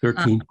 Charles.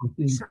 13.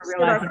 Should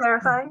I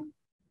clarify?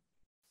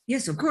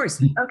 Yes, of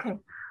course. Okay.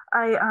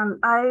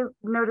 I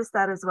noticed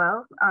that as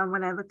well.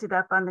 When I looked it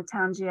up on the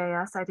town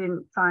GIS, I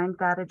didn't find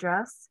that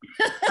address,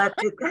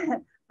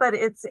 but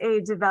it's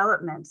a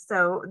development.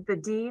 So the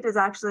deed is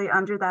actually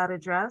under that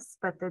address,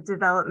 but the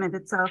development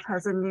itself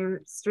has a new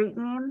street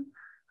name.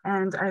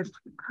 And I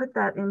put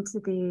that into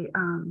the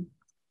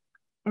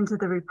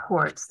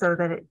report so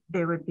that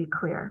it would be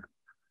clear.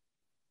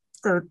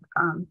 So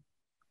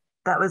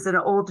that was an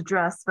old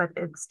address, but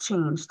it's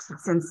changed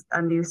since a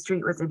new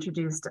street was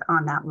introduced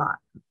on that lot.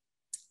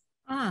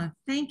 Ah,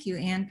 thank you,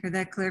 Anne, for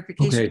that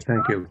clarification. Okay,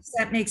 thank you. Does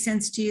that make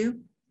sense to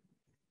you?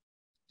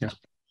 Yeah.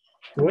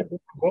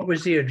 What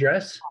was the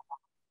address?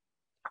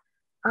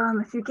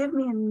 If you give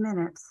me a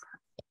minute,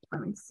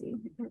 let me see.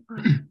 It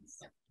was,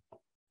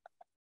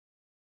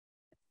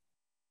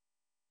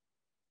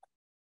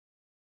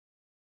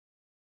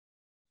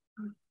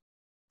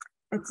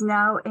 it's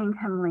now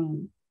Ingham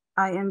Lane,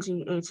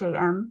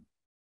 I-N-G-H-A-M.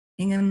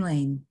 Ingham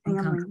Lane.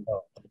 Ingham Lane.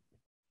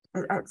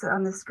 It's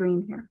on the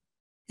screen here.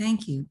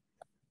 Thank you.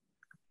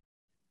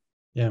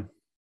 Yeah,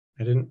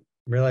 I didn't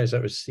realize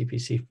that was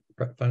CPC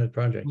funded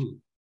project.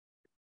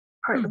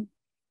 Partly.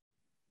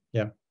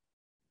 Yeah.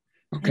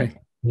 Okay.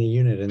 The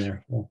unit in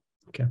there. Oh,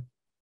 okay.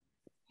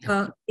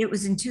 Well, it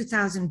was in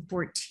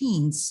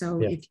 2014.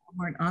 So Yeah. if you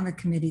weren't on the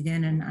committee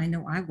then, and I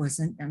know I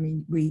wasn't, I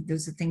mean,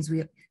 those are things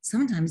we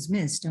sometimes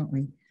miss, don't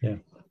we? Yeah.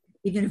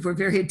 Even if we're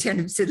very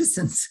attentive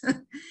citizens.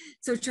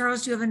 So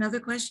Charles, do you have another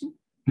question?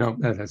 No,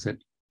 that's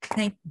it.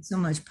 Thank you so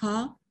much.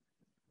 Paul?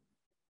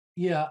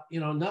 Yeah,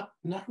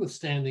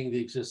 notwithstanding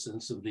the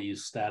existence of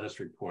these status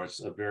reports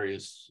of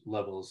various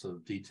levels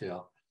of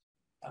detail,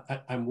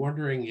 I'm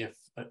wondering if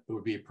it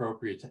would be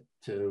appropriate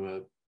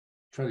to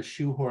try to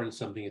shoehorn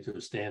something into a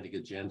standing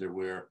agenda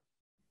where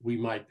we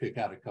might pick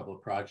out a couple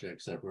of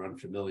projects that we're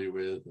unfamiliar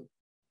with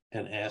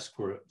and ask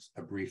for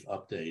a brief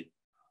update.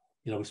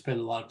 We spend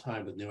a lot of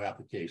time with new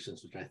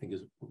applications, which I think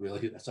is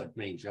really, that's our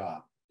main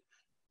job.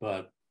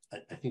 But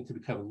I think to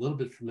become a little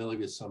bit familiar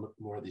with some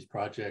more of these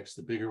projects,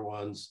 the bigger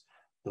ones,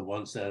 the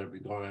ones that have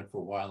been going on for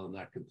a while and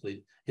not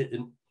complete.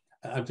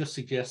 I'm just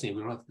suggesting,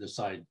 we don't have to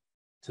decide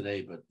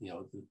today, but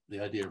the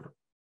idea of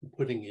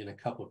putting in a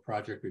couple of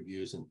project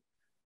reviews and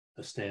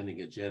a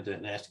standing agenda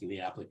and asking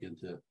the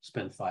applicant to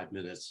spend 5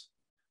 minutes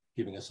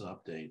giving us an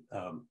update.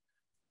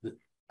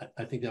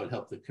 I think that would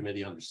help the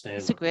committee understand.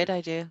 That's a great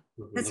idea.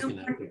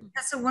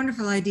 That's a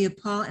wonderful idea,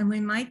 Paul. And we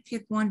might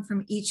pick one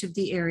from each of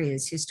the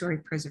areas: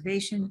 historic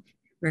preservation,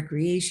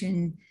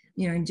 recreation,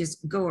 and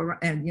just go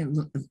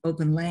around,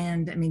 open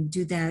land. I mean,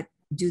 do that,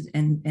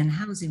 and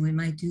housing, we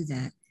might do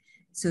that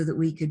so that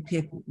we could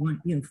pick one,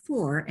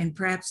 4. And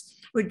perhaps,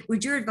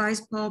 would your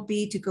advice, Paul,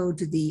 be to go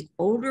to the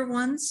older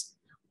ones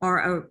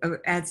or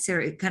add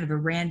Sarah kind of a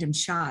random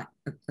shot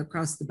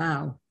across the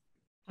bow?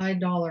 High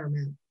dollar,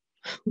 man.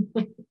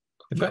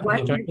 If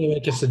I can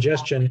make a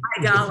suggestion,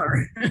 high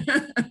dollar.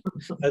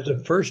 As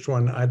a first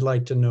one, I'd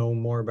like to know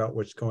more about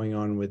what's going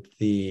on with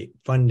the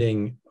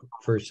funding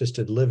for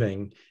assisted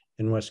living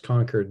in West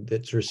Concord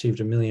that's received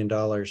 $1 million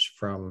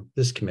from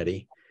this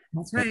committee.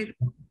 That's right.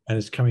 And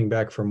it's coming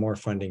back for more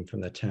funding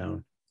from the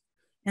town.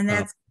 And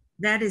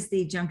that is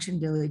the Junction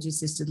Village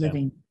Assisted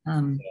Living.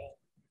 And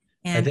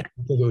I think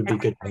it would be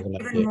good to have an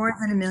even update. more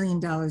than $1 million,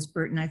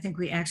 Burton. I think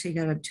we actually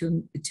got up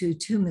to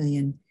 2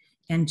 million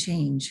and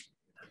change.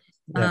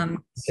 Yeah. Okay.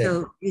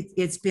 So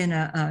it's been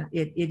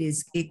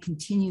it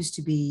continues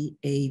to be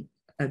a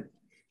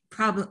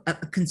problem, a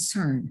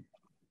concern.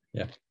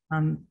 Yeah.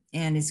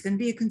 And it's going to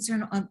be a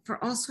concern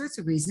for all sorts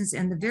of reasons.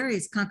 And the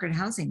various Concord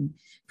housing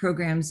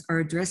programs are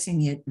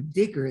addressing it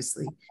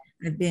vigorously.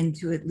 I've been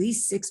to at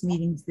least 6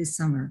 meetings this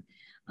summer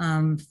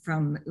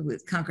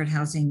with Concord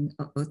housing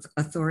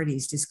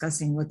authorities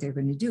discussing what they're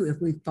going to do if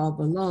we fall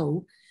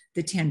below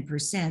the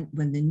 10%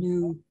 when the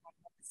new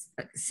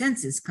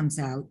census comes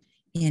out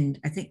in,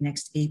 I think,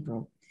 next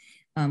April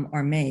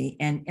or May.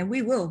 And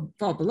we will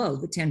fall below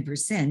the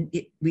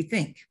 10%, we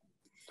think.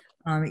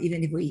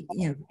 Even if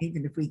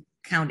we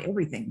count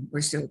everything,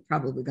 we're still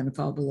probably going to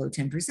fall below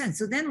 10%.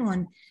 So then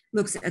one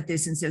looks at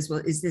this and says,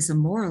 well, is this a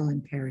moral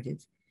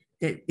imperative?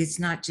 That it's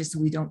not just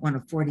we don't want a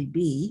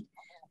 40B.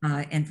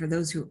 And for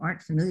those who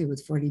aren't familiar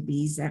with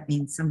 40Bs, that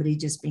means somebody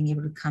just being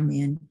able to come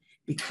in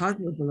because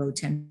we're below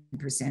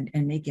 10%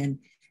 and make an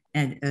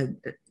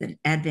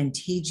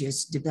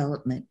advantageous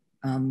development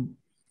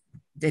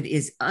that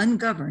is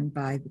ungoverned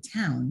by the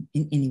town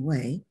in any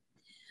way,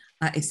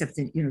 except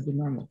that, the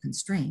normal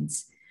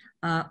constraints.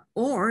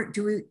 Or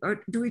do we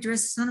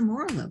address this on a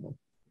moral level?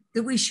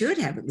 that we should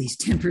have at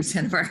least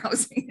 10% of our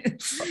housing,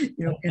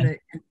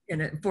 in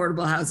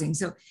affordable housing.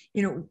 So,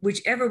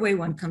 whichever way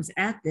one comes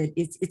at it,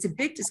 it's a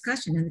big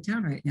discussion in the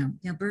town right now.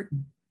 Yeah,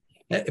 Burton.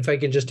 If I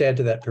could just add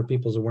to that for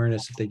people's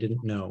awareness, if they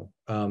didn't know,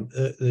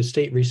 the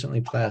state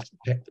recently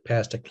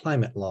passed a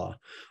climate law,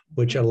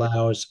 which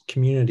allows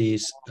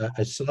communities,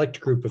 a select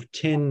group of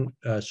 10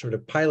 sort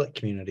of pilot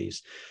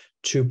communities,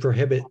 to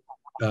prohibit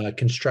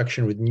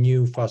construction with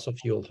new fossil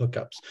fuel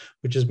hookups,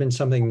 which has been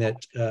something that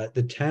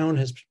the town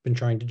has been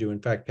trying to do. In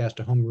fact,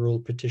 passed a home rule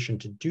petition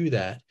to do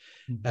that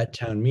at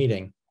town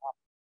meeting.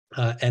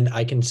 And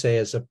I can say,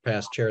 as a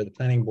past chair of the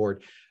planning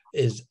board,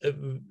 is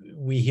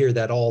we hear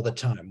that all the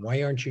time.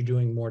 Why aren't you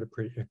doing more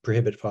to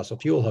prohibit fossil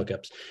fuel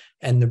hookups?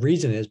 And the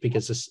reason is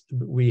because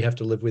we have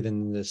to live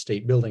within the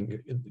state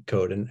building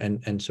code,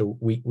 and so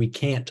we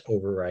can't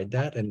override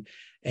that.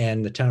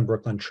 And the town of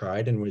Brooklyn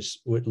tried and was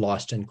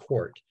lost in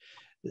court.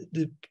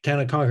 The town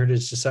of Concord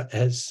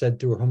has said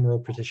through a home rule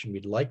petition,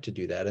 we'd like to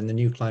do that. And the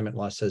new climate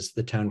law says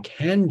the town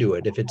can do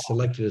it if it's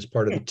selected as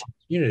part of the 10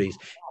 communities,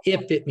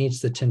 if it meets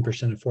the 10%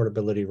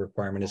 affordability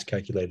requirement as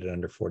calculated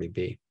under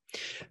 40B,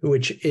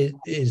 which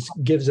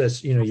gives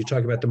us, you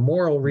talk about the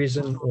moral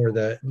reason or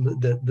the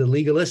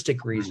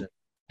legalistic reason.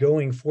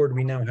 Going forward,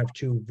 we now have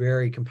two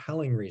very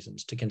compelling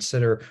reasons to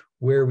consider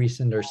where we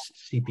send our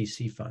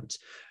CPC funds.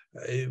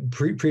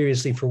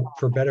 Previously,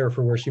 for better or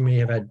for worse, you may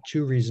have had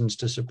two reasons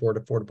to support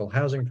affordable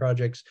housing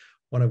projects,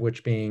 one of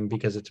which being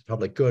because it's a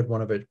public good,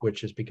 one of it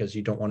which is because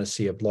you don't want to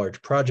see a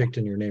large project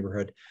in your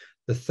neighborhood.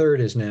 The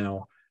third is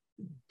now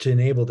to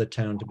enable the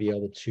town to be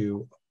able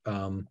to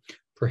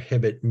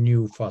prohibit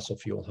new fossil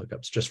fuel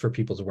hookups, just for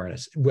people's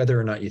awareness, whether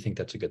or not you think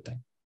that's a good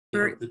thing.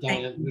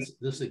 Diane,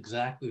 this is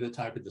exactly the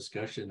type of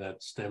discussion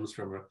that stems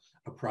from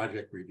a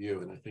project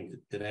review, and I think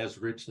it adds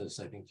richness,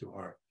 I think, to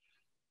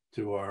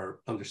our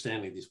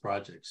understanding of these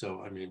projects.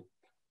 So, I mean,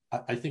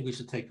 I think we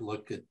should take a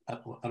look at, I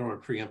don't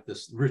want to preempt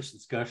this rich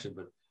discussion,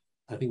 but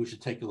I think we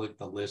should take a look at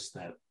the list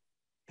that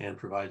Anne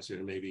provides here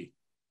and maybe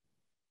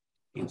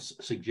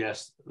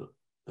suggest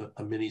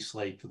a mini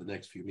slate for the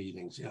next few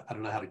meetings. Yeah, I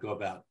don't know how to go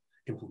about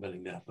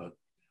implementing that, but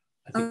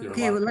I think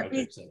there are a lot of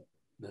projects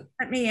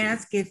let me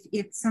ask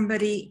if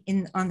somebody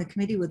on the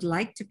committee would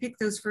like to pick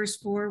those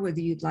first four, whether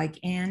you'd like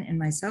Anne and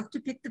myself to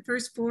pick the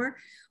first four,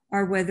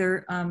 or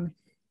whether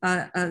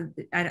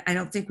I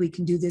don't think we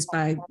can do this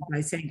by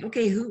saying,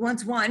 okay, who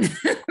wants one?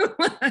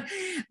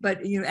 But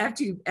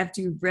after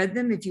you've read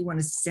them, if you want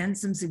to send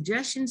some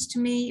suggestions to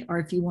me, or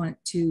if you want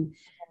to,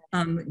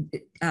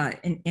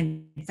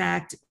 in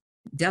fact,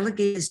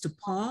 delegate this to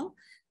Paul,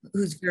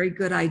 whose very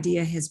good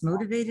idea has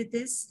motivated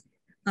this.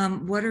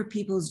 What are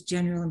people's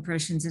general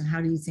impressions, and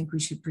how do you think we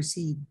should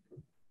proceed?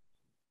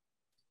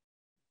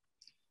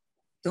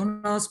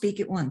 Don't all speak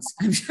at once.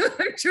 I'm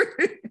sure.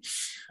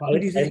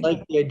 I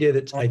like the idea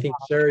that I think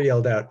Sarah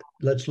yelled out,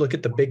 let's look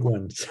at the big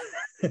ones.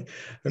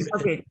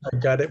 Okay. I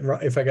got it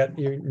wrong. If I got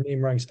your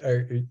name wrong,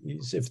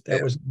 if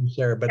that was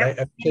Sarah, but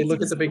I say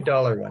look at the big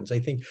dollar ones. I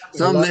think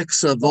some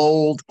mix of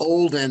old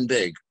and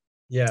big.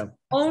 Yeah.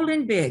 Old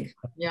and big.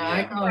 Yeah,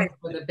 I go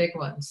for the big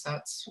ones.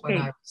 That's what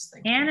I was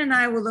thinking. Anne and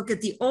I will look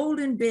at the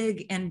old and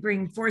big and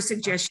bring 4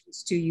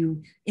 suggestions to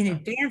you in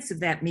advance of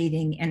that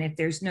meeting. And if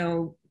there's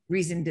no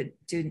reason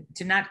to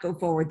not go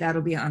forward,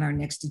 that'll be on our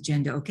next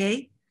agenda.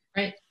 Okay.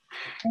 Right.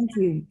 Thank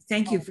you.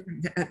 Thank you for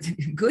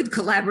good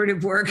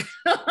collaborative work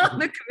on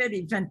the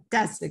committee.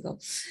 Fantastical.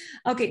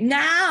 Okay.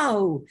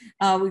 Now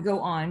we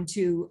go on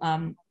to,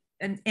 and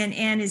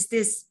Anne, has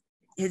this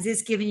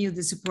given you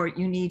the support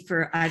you need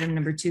for item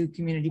number 2,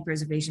 community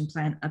preservation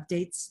plan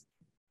updates?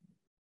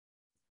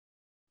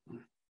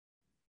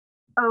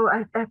 Oh,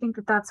 I think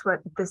that's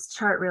what this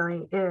chart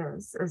really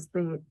is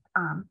the,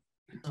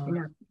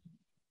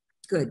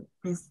 good.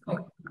 These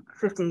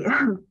 50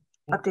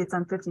 updates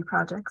on 50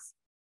 projects.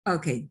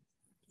 Okay.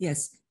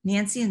 Yes.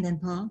 Nancy and then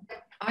Paul.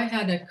 I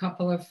had a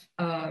couple of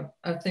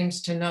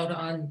things to note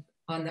on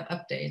the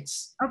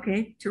updates.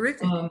 Okay.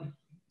 Terrific.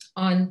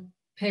 On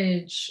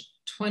page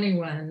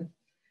 21,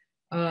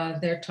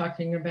 they're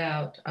talking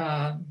about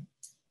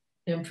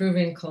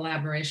improving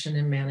collaboration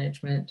and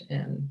management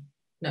and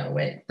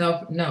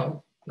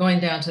going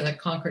down to the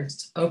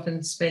Concord's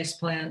open space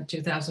plan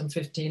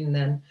 2015 and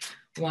then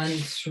 1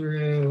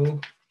 through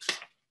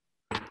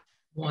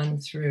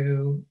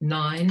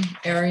 9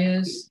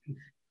 areas.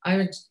 I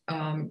would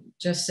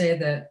just say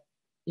that,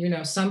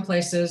 some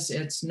places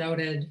it's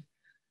noted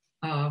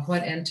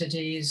what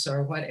entities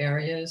or what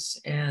areas,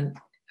 and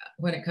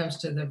when it comes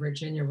to the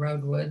Virginia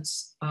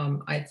Roadwoods,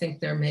 I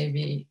think they may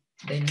be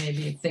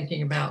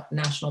thinking about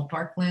national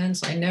park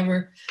plans. I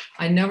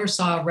never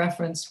saw a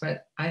reference,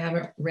 but I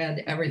haven't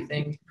read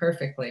everything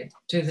perfectly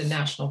to the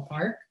national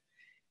park.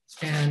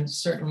 And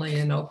certainly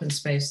in open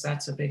space,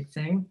 that's a big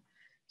thing.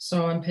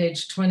 So on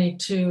page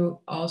 22,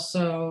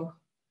 also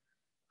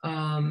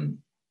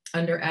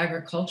under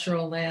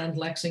agricultural land,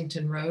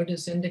 Lexington Road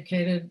is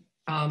indicated.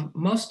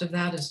 Most of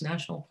that is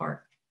national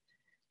park.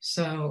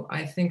 So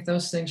I think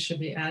those things should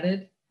be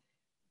added.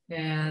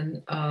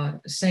 And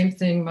same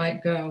thing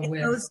might go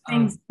with- Those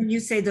things, when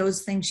you say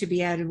those things should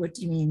be added, what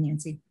do you mean,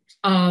 Nancy?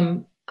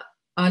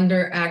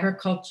 Under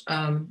agriculture,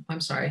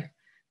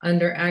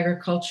 under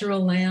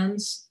agricultural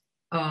lands,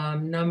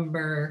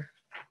 number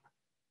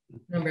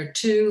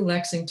 2,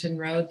 Lexington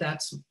Road,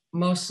 that's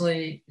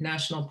mostly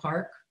national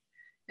park.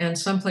 And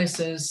some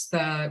places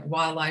the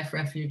wildlife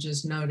refuge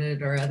is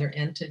noted or other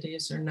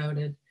entities are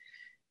noted.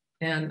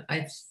 And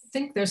I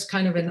think there's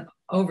kind of an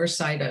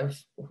oversight of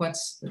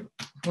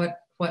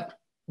what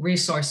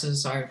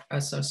resources are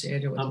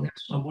associated with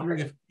I'm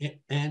wondering if,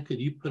 Anne, could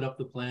you put up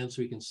the plan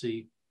so we can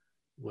see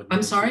what?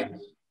 I'm sorry?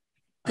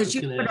 Could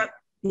you put up,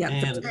 yeah,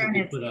 Anne,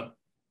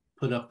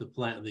 put up the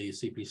plan, the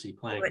CPC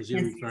plan, because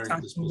you're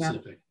referring to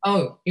specific.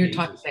 Oh, you're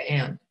talking to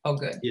Anne. Oh,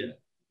 good. Yeah.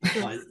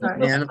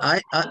 And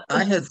I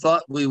had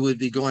thought we would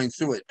be going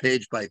through it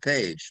page by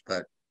page,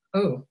 but.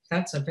 Oh,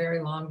 that's a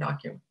very long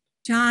document.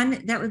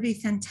 John, that would be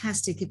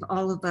fantastic if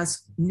all of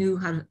us knew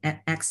how to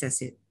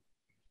access it.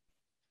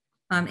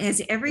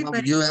 As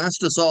everybody, well, you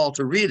asked us all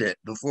to read it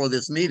before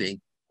this meeting.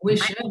 We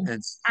should.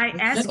 I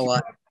asked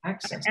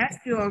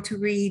you all to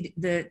read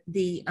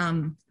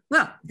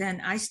well,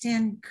 then I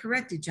stand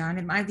corrected, John.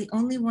 Am I the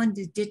only one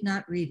that did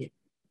not read it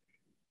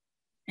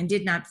and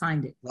did not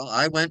find it? Well,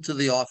 I went to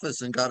the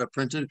office and got a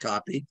printed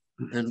copy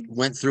and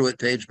went through it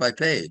page by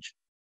page.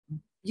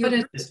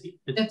 But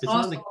it's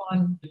also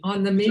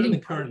on the meeting. The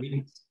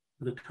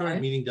current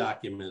meeting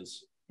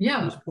documents.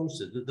 Yeah. It's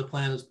posted. The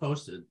plan is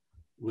posted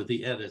with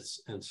the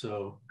edits, and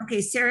so.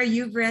 Okay, Sarah,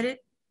 you've read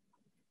it.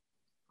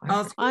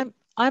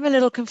 I'm a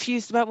little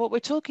confused about what we're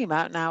talking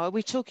about now. Are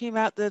we talking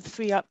about the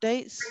 3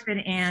 updates that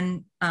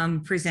Anne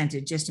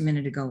presented just a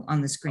minute ago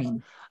on the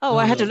screen? Oh,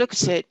 I had to look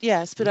at it,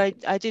 yes, but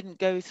I didn't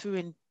go through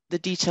in the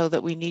detail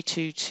that we need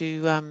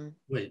to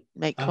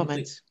make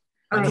comments.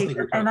 Okay,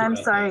 and I'm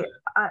sorry,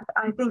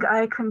 I think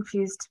I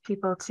confused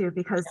people too,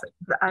 because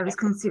I was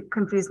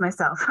confused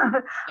myself.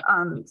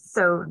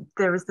 So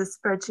there was this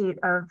spreadsheet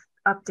of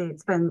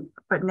updates,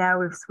 but now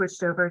we've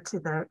switched over to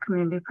the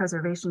community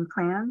preservation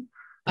plan.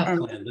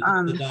 And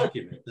the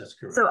document, that's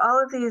correct. So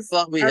all of these. I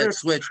thought we had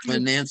switched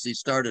when Nancy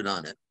started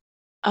on it.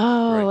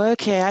 Oh, right.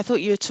 Okay. I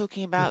thought you were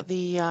talking about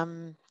the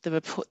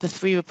report, the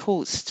 3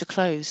 reports to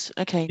close.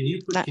 Okay.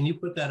 Can you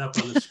put that up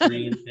on the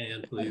screen,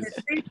 Anne, please?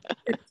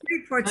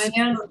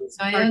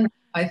 Diane,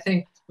 I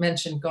think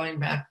mentioned going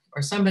back,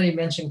 or somebody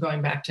mentioned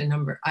going back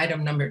to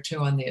item number 2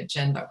 on the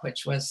agenda,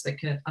 which was the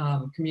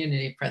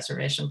community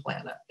preservation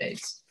plan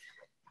updates.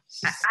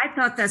 I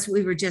thought that's what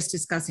we were just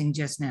discussing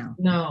just now.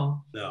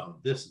 No,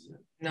 this is it.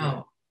 No.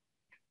 Right.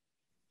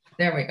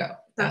 There we go.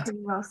 Can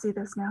you all see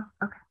this now?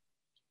 Okay.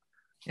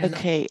 And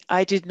okay,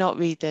 I did not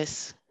read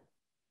this.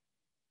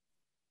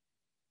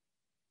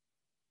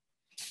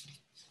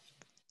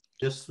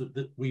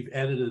 We've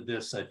edited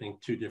this, I think,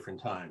 2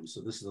 different times.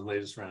 So this is the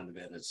latest round of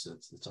edits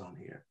that's on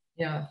here.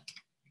 Yeah,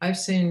 I've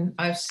seen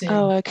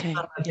oh, okay.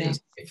 some of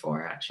these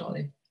before,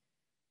 actually.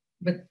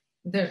 But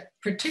they're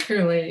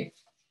particularly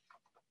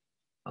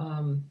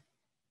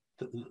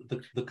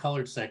the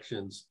colored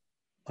sections.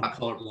 I'm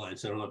colorblind,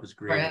 so I don't know if it's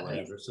green or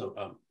whatever. So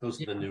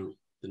those are the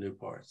new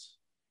parts.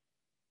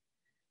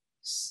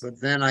 But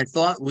then I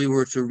thought we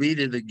were to read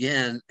it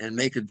again and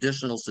make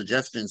additional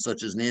suggestions,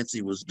 such as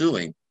Nancy was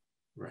doing.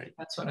 Right.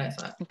 That's what I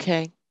thought.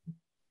 Okay.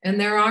 And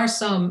there are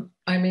some,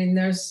 I mean,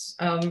 there's,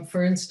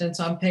 for instance,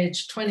 on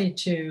page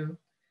 22,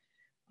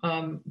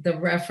 the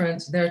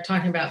reference, they're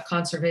talking about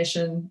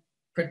conservation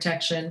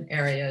protection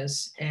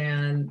areas,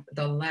 and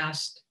the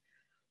last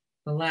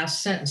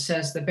sentence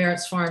says the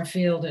Barrett's Farm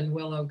Field and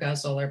Willow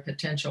Guzzle are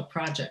potential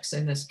projects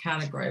in this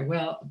category.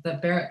 Well, the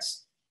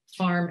Barrett's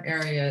Farm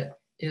area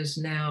is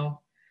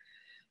now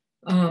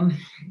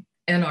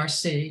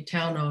NRC,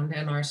 town-owned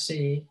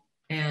NRC,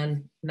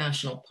 and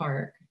National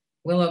Park.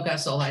 Willow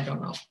Guzzle, I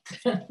don't know.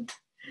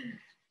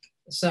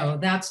 So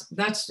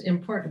that's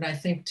important, I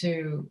think,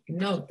 to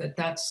note that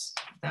that's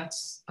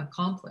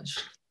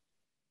accomplished.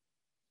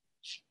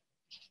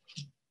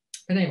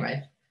 But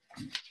anyway,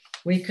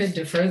 we could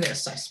defer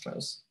this, I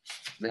suppose.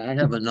 I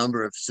have a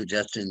number of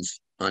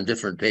suggestions on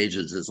different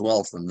pages as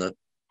well from the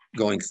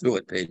going through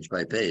it page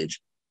by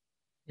page.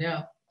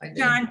 Yeah, I do.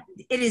 John,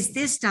 it is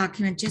this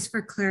document, just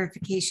for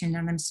clarification,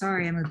 and I'm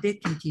sorry, I'm a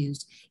bit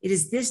confused. It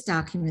is this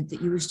document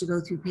that you wish to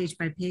go through page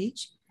by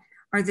page?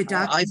 Are the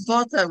documents?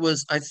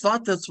 I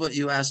thought that's what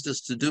you asked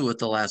us to do at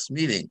the last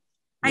meeting.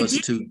 I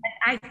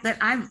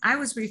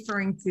was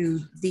referring to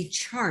the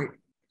chart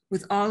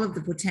with all of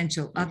the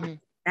potential up.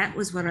 That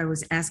was what I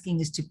was asking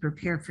us to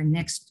prepare for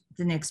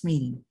the next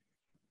meeting.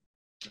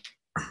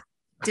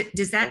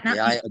 Does that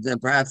not? Then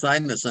perhaps I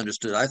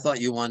misunderstood. I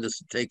thought you wanted us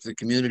to take the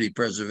Community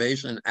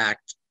Preservation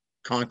Act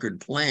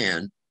Concord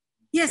plan.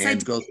 Yes,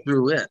 and go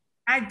through it.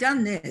 I've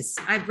done this.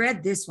 I've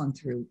read this one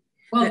through.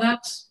 Well,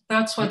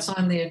 that's what's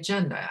on the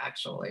agenda,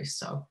 actually.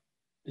 So.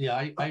 Yeah,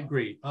 I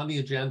agree. On the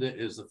agenda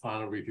is the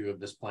final review of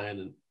this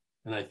plan,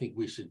 and I think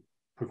we should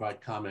provide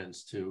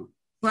comments to.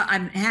 Well,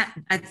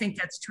 I think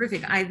that's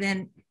terrific. I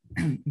then,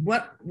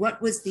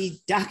 what was the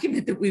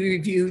document that we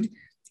reviewed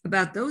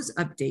about those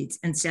updates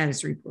and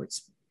status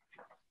reports?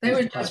 They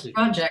were just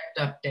project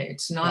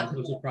updates, not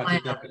those are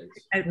project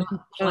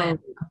plan updates.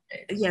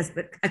 Yes,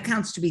 but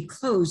accounts to be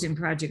closed in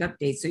project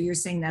updates. So you're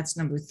saying that's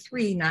number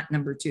 3, not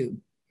number 2.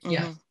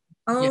 Yeah.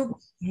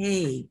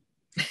 Okay.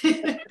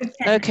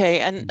 Okay,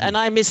 and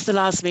I missed the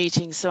last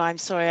meeting, so I'm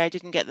sorry I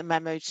didn't get the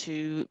memo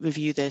to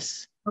review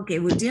this. Okay,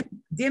 well,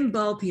 Dim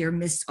Bulb here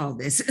missed all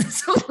this.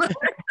 So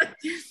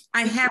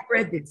I have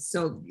read this,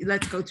 so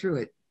let's go through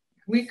it.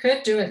 We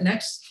could do it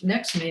next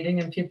meeting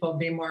and people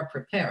be more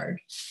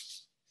prepared.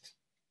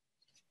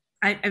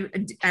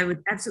 I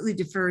would absolutely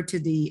defer to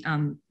the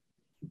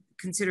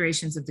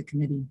considerations of the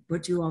committee.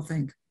 What do you all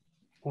think?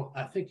 Well,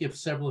 I think if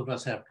several of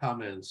us have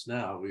comments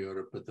now, we ought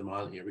to put them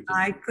on here.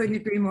 I couldn't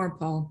agree more,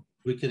 Paul.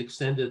 We could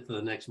extend it to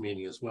the next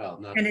meeting as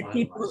well. And if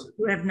people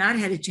who have not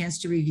had a chance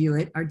to review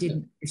it or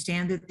didn't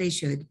understand that they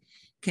should,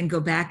 can go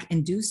back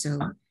and do so.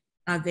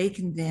 They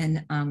can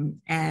then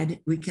add,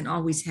 we can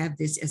always have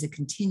this as a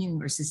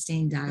continuing or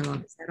sustained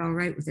dialogue. Is that all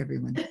right with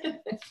everyone?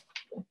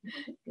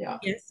 Yeah.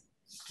 Yes.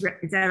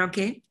 Is that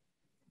okay?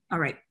 All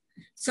right.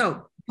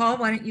 So Paul,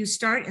 why don't you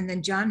start, and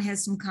then John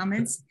has some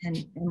comments,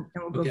 and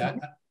we'll go.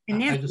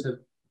 Okay,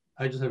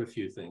 I just have a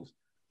few things.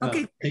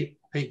 Okay.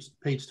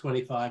 Page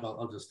 25.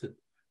 I'll just hit.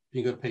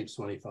 You can go to page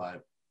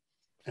 25.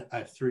 I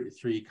have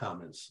three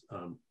comments.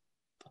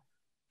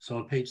 So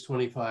on page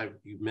 25,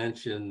 you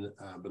mentioned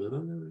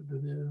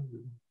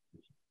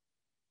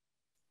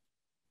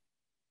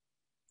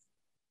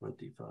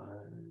 25.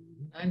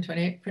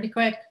 928, pretty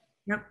quick.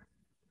 Yep.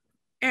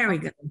 There we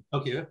go.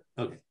 Okay.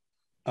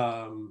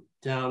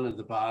 Down at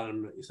the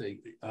bottom, you say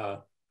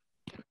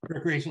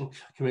Recreation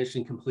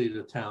Commission completed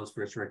the town's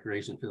first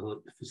recreation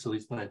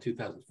facilities plan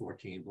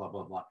 2014, blah,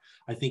 blah, blah.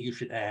 I think you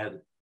should add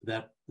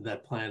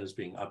that plan is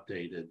being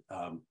updated,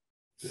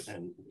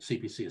 and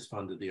CPC has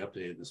funded the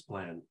update of this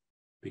plan,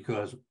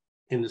 because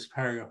in this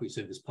paragraph, we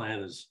say this plan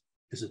is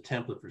a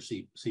template for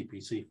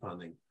CPC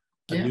funding.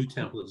 A new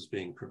template is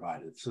being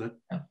provided. So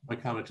that, my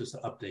comment is to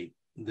update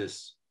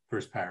this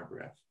first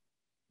paragraph.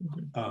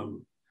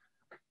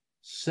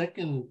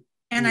 Second,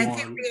 and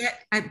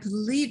I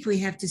believe we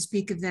have to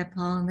speak of that,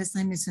 Paul, unless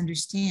I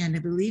misunderstand. I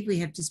believe we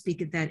have to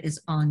speak of that as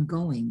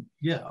ongoing.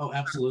 Yeah. Oh,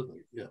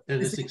 absolutely. Yeah,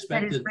 and it's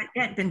expected. That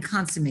had been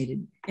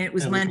consummated, and it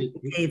was money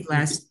gave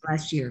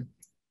last year.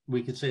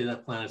 We could say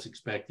that plan is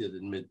expected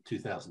in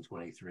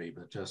mid-2023,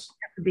 but just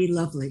that would be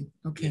lovely.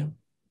 Okay.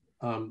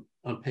 Yeah.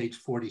 On page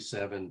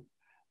 47,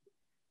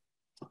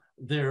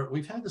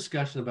 we've had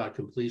discussion about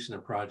completion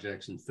of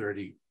projects in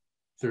 30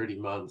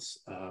 months.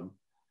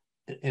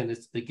 And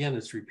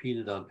it's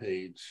repeated on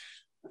page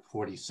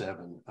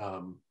 47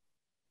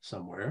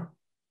 somewhere.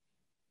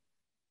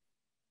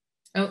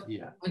 Oh,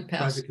 yeah,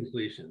 project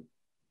completion.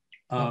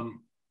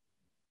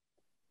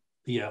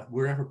 Yeah,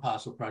 wherever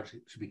possible,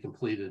 project should be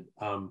completed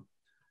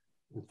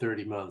in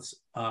 30 months.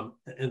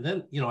 And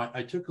then,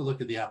 I took a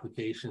look at the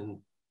application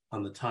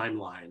on the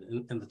timeline,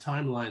 and the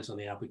timelines on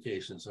the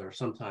applications are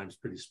sometimes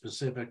pretty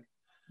specific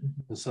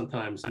and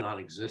sometimes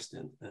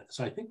non-existent.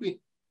 So I think we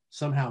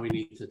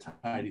need to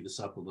tidy this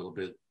up a little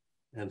bit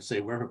and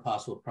say wherever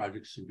possible,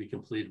 projects should be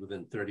completed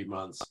within 30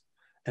 months.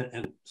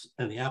 And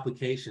the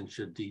application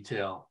should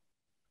detail,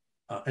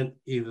 and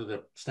either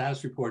the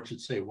status report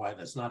should say why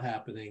that's not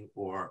happening,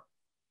 or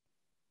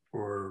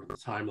the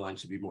timeline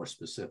should be more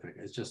specific.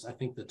 It's just, I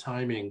think the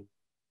timing,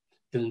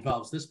 it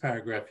involves this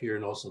paragraph here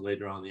and also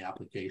later on the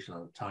application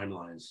on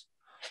timelines.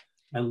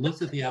 I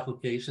looked at the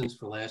applications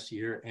for last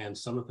year, and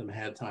some of them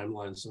had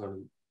timelines, some of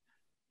them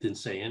didn't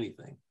say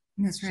anything.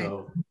 That's right.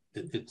 So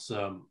it's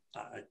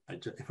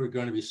if we're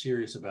going to be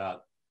serious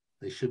about,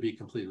 they should be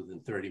completed within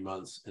 30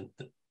 months, and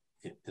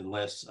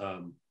unless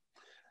I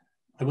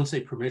wouldn't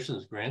say permission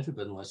is granted,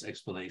 but unless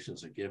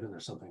explanations are given or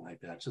something like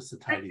that, just to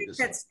tidy this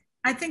up.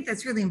 I think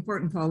that's really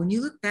important, Paul. When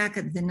you look back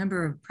at the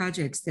number of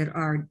projects that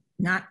are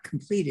not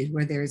completed,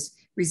 where there's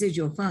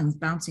residual funds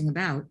bouncing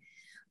about,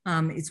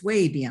 it's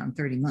way beyond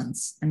 30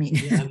 months. I mean,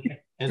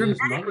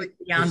 dramatically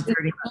beyond 30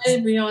 months. Way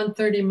beyond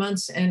 30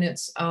 months, and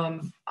it's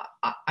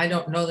I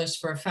don't know this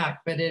for a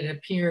fact, but it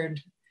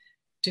appeared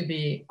to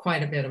be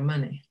quite a bit of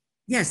money.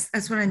 Yes,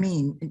 that's what I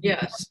mean.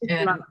 Yes,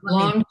 and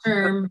long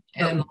term,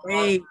 and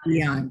way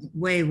beyond,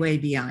 way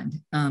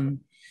beyond.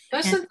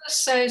 Doesn't this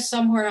say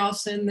somewhere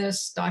else in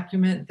this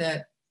document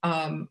that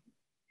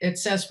it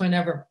says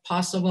whenever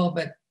possible,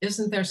 but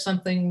isn't there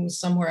something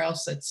somewhere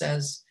else that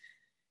says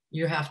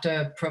you have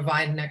to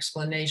provide an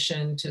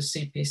explanation to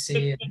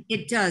CPC?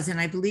 It does,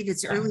 and I believe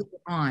it's early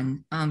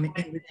on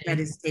that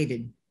is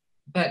stated.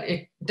 But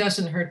it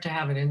doesn't hurt to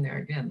have it in there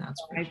again.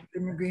 That's right. I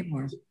couldn't agree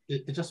more.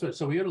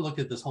 So we ought to look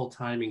at this whole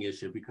timing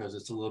issue because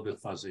it's a little bit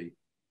fuzzy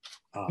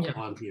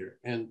on here.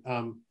 And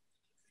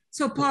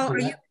so, Paul,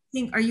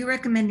 are you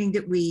recommending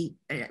that we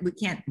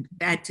can't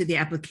add to the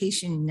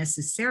application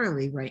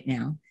necessarily right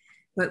now,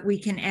 but we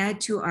can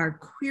add to our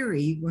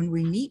query when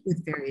we meet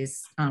with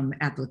various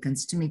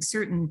applicants to make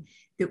certain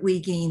that we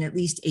gain at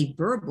least a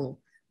verbal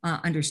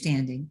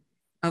understanding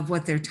of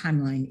what their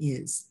timeline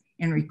is,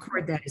 and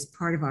record that as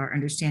part of our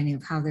understanding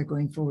of how they're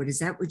going forward? Is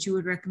that what you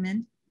would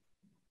recommend?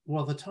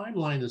 Well, the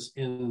timeline is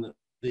in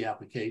the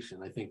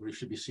application. I think we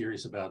should be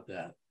serious about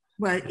that.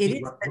 Well, it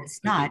is, but it's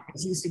not.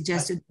 As you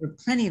suggested, there were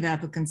plenty of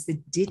applicants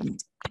that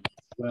didn't.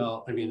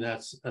 Well, I mean,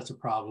 that's a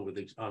problem with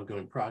these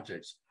ongoing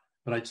projects.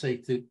 But I'd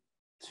say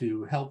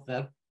to help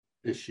that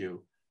issue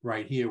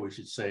right here, we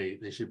should say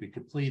they should be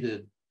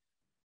completed.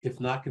 If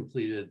not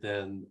completed,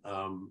 then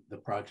the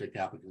project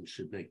applicant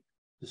should make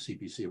the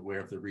CPC aware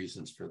of the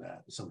reasons for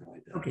that, something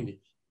like that. Okay.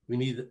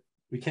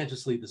 We can't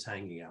just leave this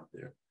hanging out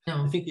there.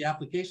 No. I think the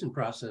application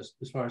process,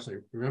 as far as I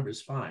remember,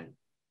 is fine.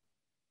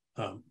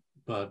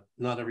 But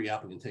not every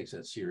applicant takes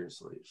that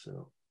seriously.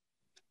 So,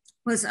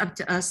 well, it's up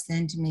to us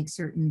then to make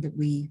certain that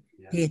we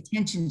pay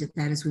attention to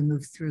that as we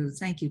move through.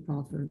 Thank you,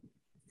 Paul, for.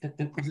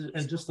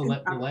 And just the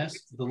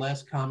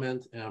last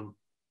comment,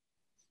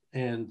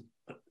 and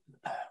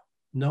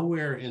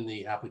nowhere in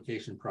the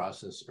application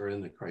process or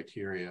in the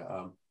criteria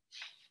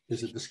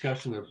is a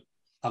discussion of,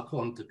 I'll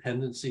call them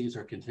dependencies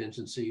or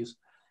contingencies.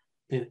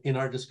 In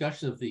our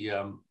discussion of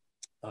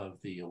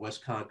the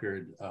West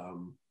Concord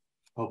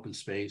open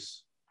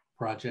space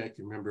project,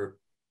 remember,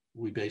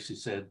 we basically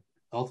said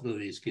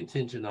ultimately it's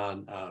contingent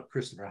on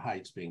Christopher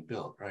Heights being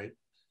built, right?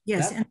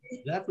 Yes.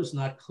 That was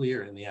not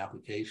clear in the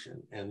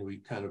application, and we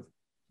kind of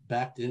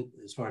backed in,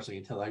 as far as I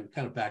can tell, I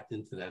kind of backed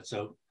into that.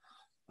 So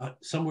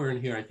somewhere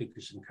in here, I think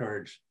we should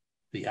encourage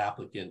the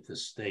applicant to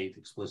state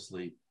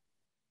explicitly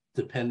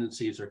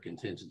dependencies or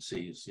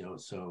contingencies, you know,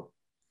 so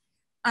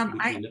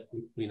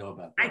we know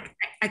about that.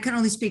 I can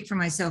only speak for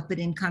myself, but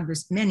in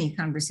many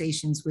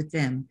conversations with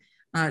them,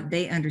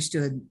 they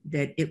understood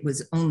that it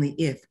was only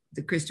if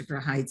the Christopher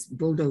Heights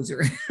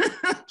bulldozer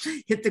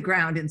hit the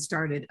ground and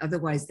started.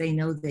 Otherwise, they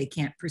know they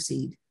can't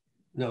proceed.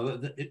 No,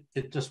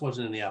 it just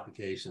wasn't in the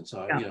application.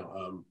 So, yeah. You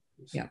know,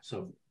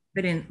 so.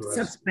 But in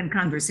subsequent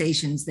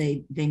conversations,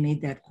 they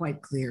made that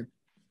quite clear.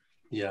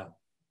 Yeah.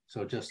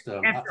 So just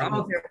after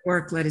all their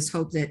work, let us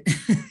hope that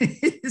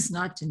it is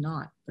not to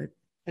naught. But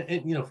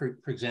and you know, for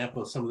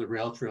example, some of the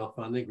rail trail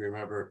funding,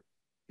 remember,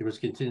 it was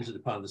contingent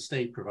upon the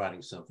state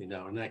providing something.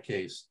 Now, in that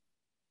case,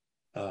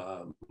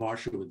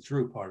 Marcia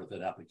withdrew part of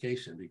that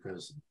application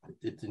because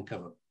it didn't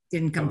come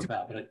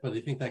about. But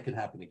I think that could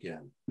happen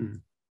again.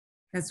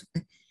 Mm-hmm.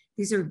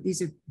 These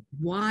are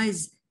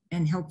wise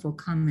and helpful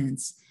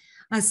comments.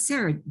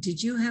 Sarah,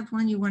 did you have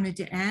one you wanted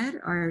to add,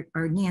 or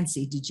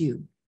Nancy, did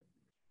you?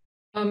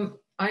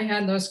 I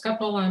had those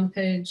couple on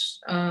page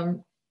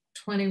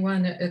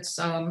 21. It's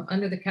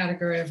under the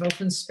category of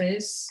open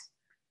space.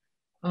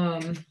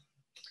 And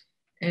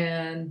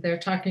they're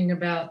talking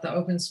about the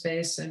open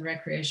space and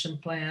recreation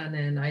plan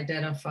and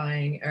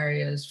identifying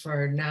areas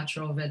for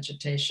natural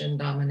vegetation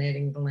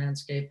dominating the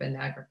landscape and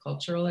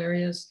agricultural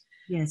areas.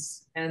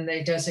 Yes. And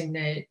they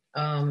designate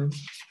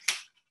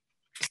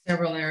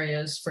several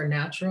areas for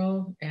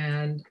natural.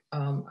 And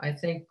I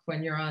think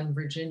when you're on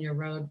Virginia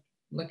Road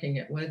looking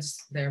at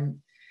woods there,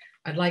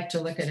 I'd like to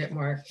look at it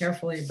more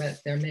carefully, but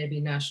there may be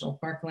national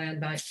park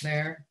land back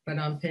there. But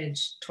on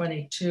page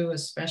 22,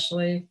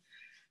 especially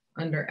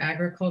under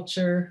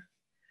agriculture,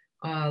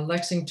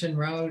 Lexington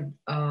Road,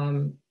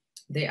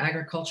 the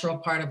agricultural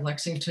part of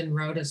Lexington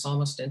Road is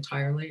almost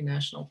entirely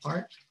national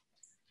park.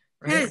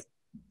 Right?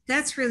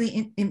 That's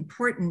really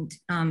important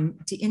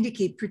to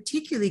indicate,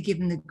 particularly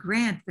given the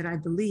grant that I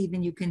believe,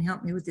 and you can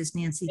help me with this,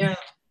 Nancy,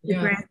 the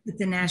grant that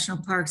the national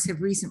parks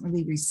have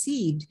recently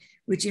received,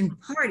 which in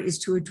part is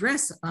to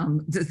address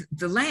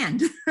the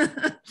land.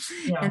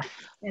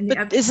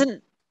 But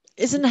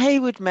isn't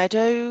Haywood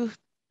Meadow,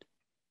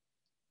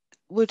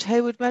 would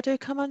Haywood Meadow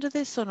come under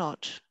this or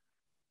not?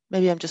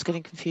 Maybe I'm just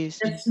getting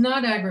confused. It's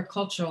not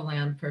agricultural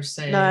land per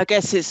se. No, I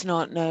guess it's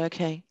not. No,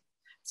 okay.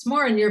 It's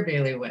more in your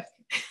bailiwick.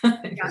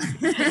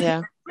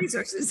 Yeah.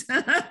 Resources.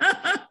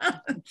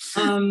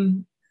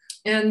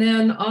 And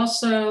then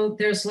also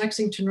there's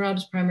Lexington Road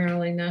is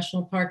primarily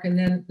national park. And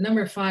then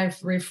number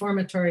 5,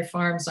 Reformatory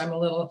Farms, I'm a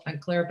little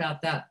unclear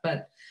about that,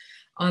 but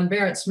on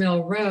Barrett's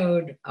Mill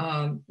Road,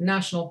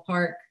 national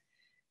park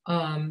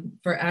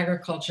for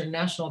agriculture,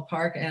 national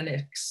park, and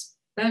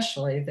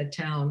especially the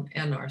town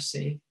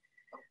NRC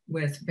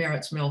with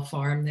Barrett's Mill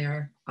Farm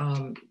there.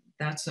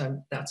 That's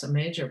a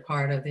major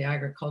part of the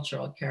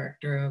agricultural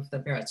character of the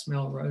Barrett's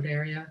Mill Road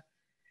area.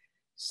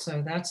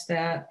 So that's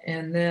that.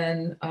 And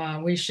then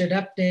we should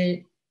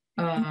update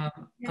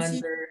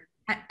under.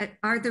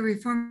 Are the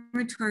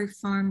reformatory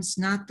farms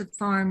not the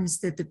farms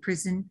that the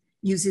prison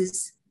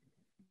uses?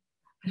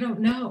 I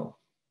don't know.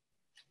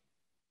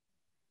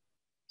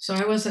 So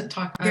I wasn't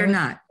talking. They're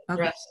not.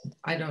 Okay.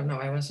 I don't know.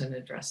 I wasn't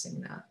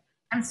addressing that.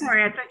 I'm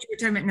sorry. I thought you were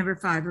talking about number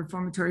 5,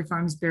 Reformatory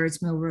Farms,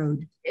 Barrett's Mill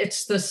Road.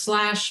 It's the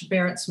 /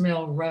 Barrett's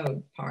Mill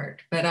Road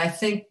part, but I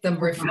think the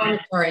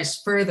reformatory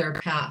is further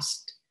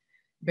past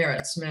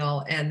Barrett's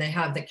Mill, and they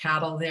have the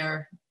cattle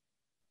there.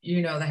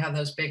 You know, they have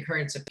those big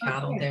herds of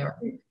cattle there.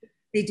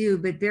 They do,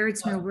 but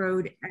Barrett's Mill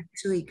Road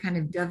actually kind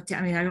of dovetail.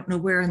 I mean, I don't know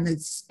where in the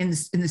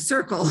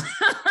circle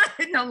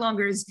it no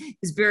longer is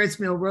Barrett's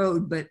Mill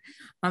Road, but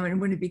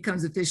when it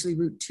becomes officially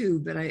Route 2.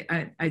 But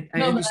I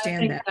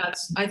understand that.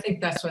 I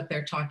think that's what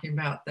they're talking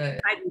about.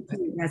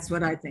 That's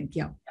what I think.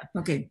 Yeah.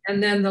 Okay.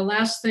 And then the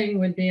last thing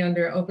would be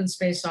under open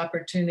space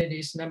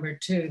opportunities, number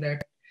 2.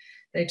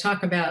 They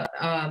talk about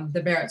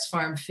the Barrett's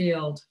Farm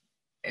Field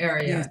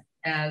area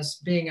as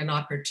being an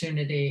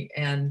opportunity,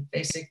 and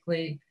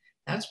basically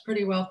that's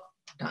pretty well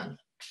done.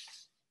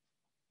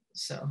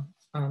 So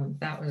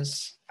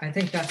I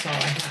think that's all I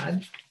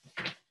had.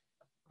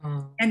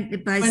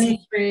 And by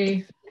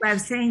 23, by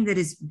saying that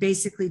it's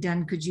basically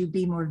done, could you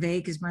be more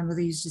vague, as my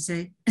mother used to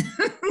say?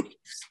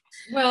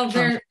 Well,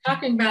 they're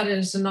talking about it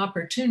as an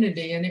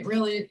opportunity, and it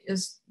really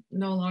is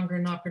no longer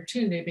an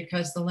opportunity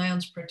because the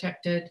land's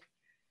protected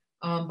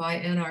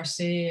by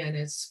NRC and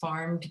it's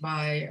farmed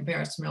by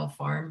Barrett's Mill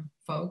Farm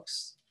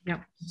folks.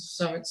 Yep.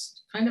 So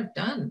it's kind of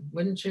done.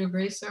 Wouldn't you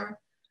agree, Sarah?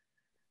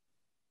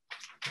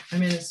 I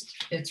mean,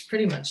 it's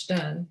pretty much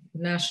done.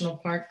 National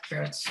Park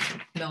Barrett's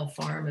Mill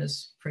Farm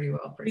is pretty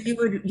well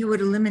protected. You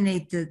would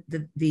eliminate the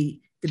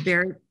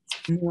Barrett's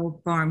Mill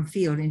Farm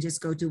Field and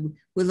just go to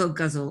Willow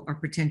Guzzle or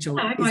potential.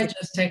 I might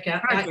just take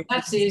out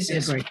that's the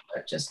easiest.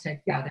 Just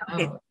take that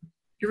out.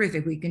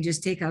 Terrific. We can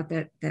just take out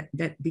that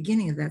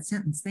beginning of that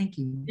sentence. Thank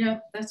you.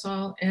 Yep, that's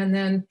all. And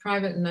then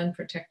private and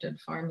unprotected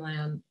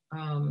farmland.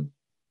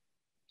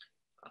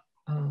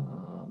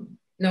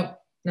 No,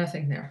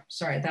 nothing there.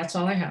 Sorry, that's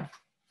all I have.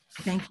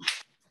 Thank you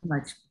so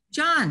much.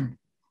 John.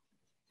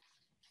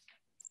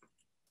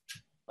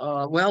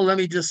 Well,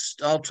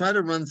 I'll try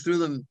to run through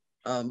them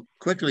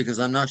quickly because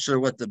I'm not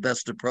sure what the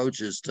best approach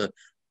is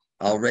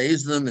I'll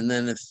raise them, and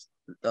then if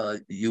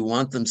you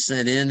want them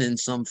sent in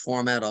some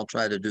format, I'll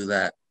try to do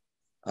that.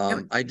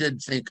 I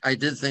did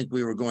think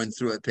we were going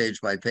through it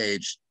page by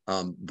page,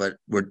 but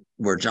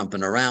we're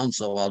jumping around,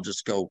 so I'll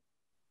just go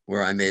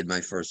where I made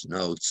my first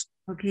notes.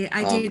 Okay,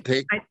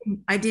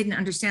 I didn't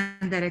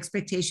understand that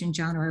expectation,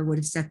 John, or I would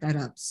have set that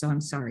up. So I'm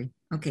sorry.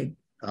 Okay.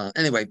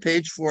 Anyway,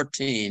 page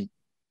 14.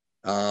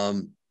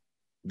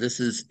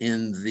 This is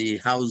in the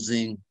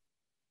housing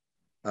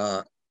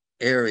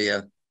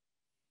area.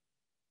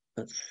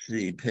 Let's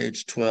see,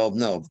 page 12.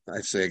 No,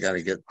 actually, I got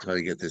to try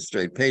to get this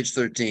straight. Page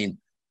 13.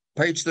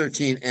 Page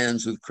 13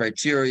 ends with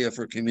criteria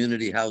for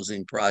community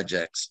housing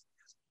projects.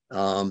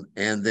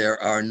 And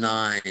there are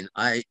 9.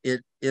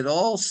 It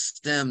all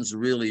stems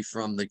really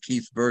from the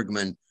Keith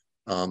Bergman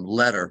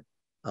letter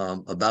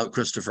about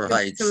Christopher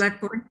Heights.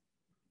 Select board?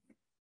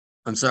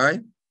 I'm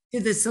sorry? To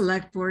the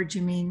select board,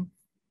 you mean?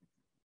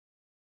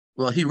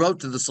 Well, he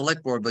wrote to the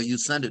select board, but you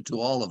sent it to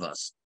all of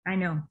us. I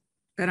know,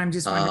 but I'm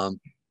just wondering.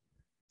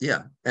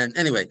 Yeah, and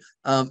anyway,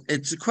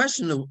 it's a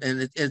question of,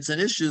 and it's an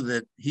issue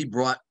that he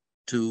brought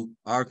to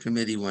our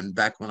committee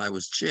back when I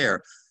was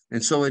chair.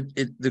 And so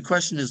the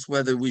question is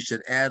whether we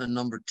should add a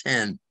number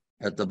 10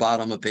 at the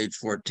bottom of page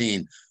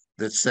 14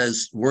 that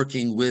says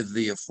working with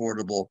the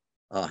Affordable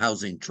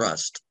Housing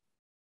Trust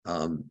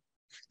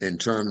in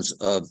terms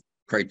of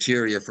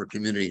criteria for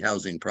community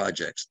housing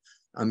projects.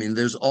 I mean,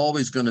 there's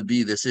always going to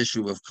be this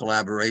issue of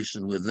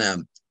collaboration with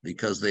them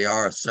because they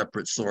are a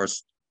separate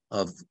source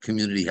of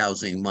community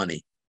housing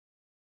money.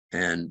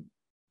 And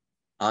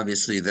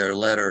obviously their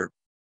letter,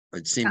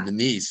 it seemed to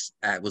me,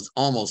 was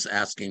almost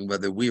asking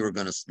whether we were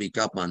going to speak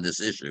up on this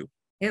issue.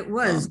 It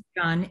was,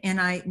 John, and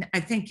I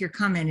think your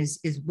comment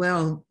is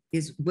well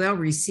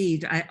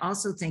received. I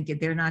also think that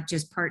they're not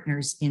just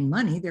partners in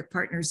money; they're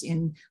partners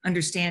in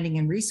understanding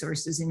and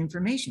resources and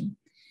information.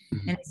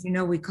 Mm-hmm. And as you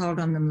know, we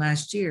called on them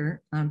last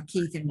year,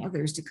 Keith and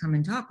others, to come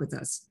and talk with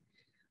us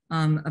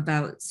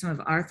about some of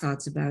our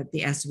thoughts about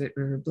the Assabet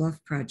River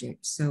Bluff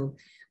project. So,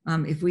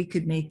 if we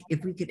could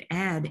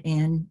add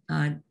a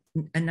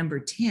number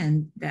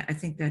 10, that I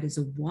think that is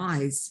a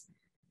wise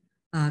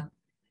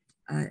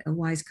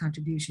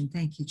contribution.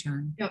 Thank you,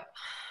 John. Yep.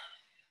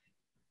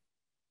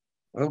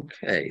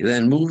 Okay,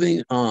 then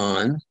moving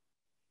on.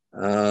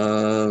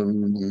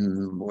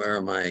 Where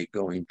am I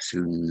going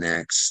to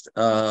next?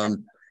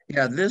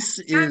 Yeah, this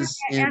is.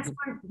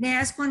 May I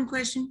ask one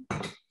question?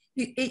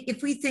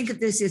 If we think of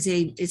this as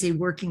a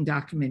working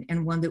document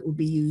and one that will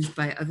be used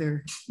by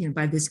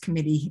by this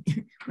committee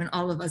when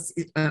all of us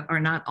are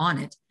not on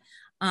it,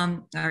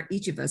 or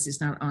each of us is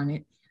not on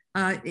it,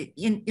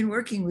 in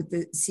working with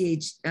the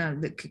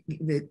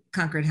the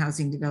Concord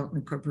Housing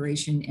Development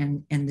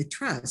Corporation and the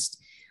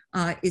trust,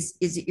 is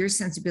it your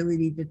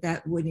sensibility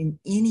that would in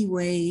any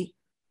way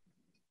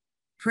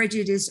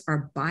prejudice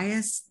or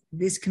bias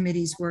this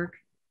committee's work?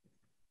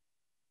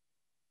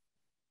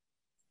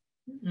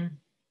 Mm-hmm.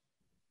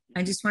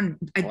 I just want.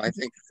 I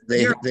think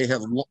they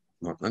have.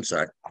 I'm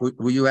sorry.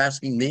 Were you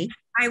asking me?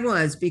 I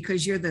was,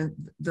 because you're the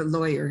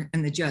lawyer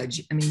and the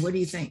judge. I mean, what do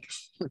you think?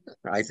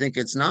 I think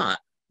it's not,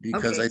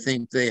 because I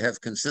think they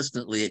have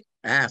consistently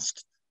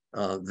asked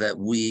that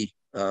we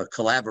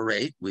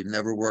collaborate. We've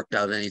never worked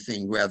out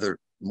anything rather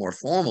more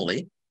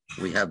formally.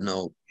 We have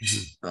no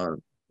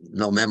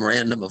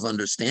memorandum of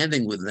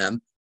understanding with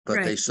them,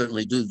 but they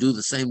certainly do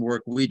the same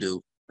work we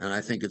do. And I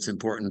think it's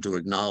important to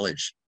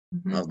acknowledge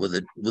with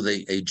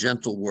a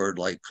gentle word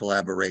like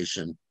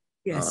collaboration.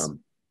 Yes.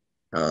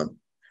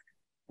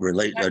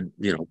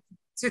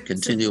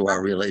 continue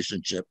our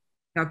relationship.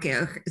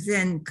 Okay,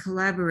 then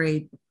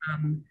collaborate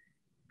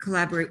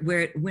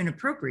when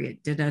appropriate.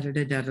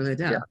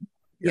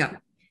 Yeah,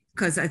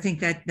 because I think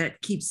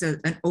that keeps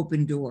an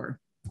open door.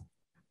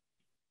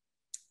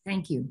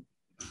 Thank you.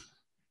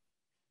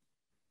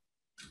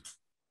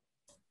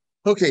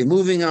 Okay,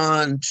 moving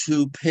on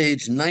to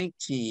page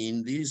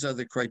 19. These are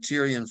the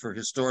criterion for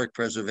historic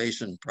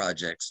preservation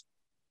projects.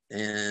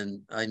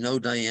 And I know,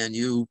 Diane,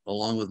 you,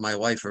 along with my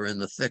wife, are in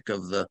the thick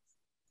of the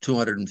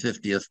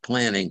 250th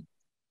planning.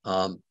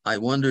 I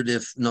wondered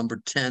if number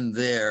 10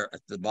 there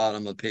at the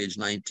bottom of page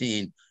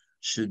 19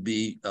 should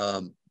be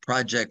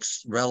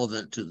projects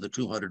relevant to the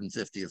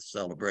 250th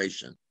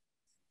celebration.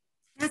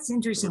 That's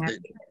interesting.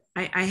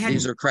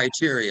 These are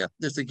criteria.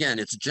 This, again,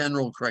 it's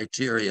general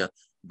criteria,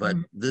 but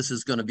this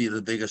is going to be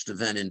the biggest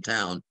event in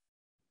town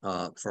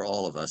for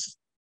all of us.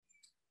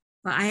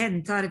 Well, I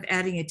hadn't thought of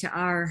adding it to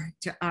our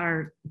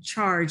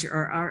charge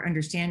or our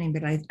understanding,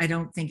 but I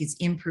don't think it's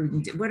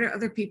imprudent. What are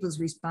other people's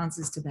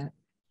responses to that?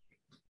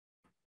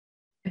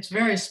 It's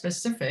very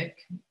specific,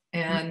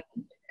 and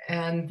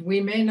we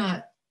may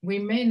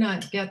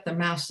not get the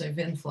massive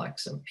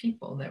influx of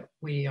people that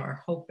we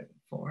are hoping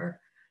for.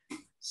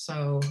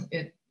 So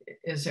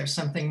is there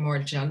something more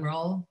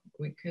general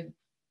we could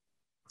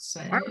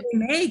say? Or we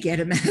may get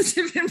a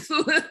massive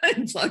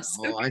influx.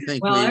 Oh, I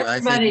think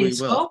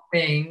everybody's we will.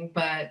 hoping,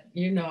 but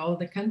you know,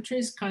 the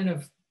country's kind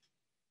of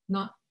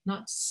not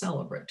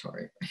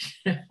celebratory.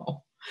 You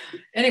know?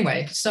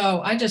 Anyway,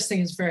 so I just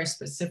think it's very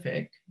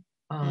specific,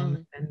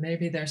 and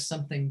maybe there's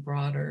something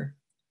broader.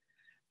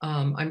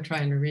 I'm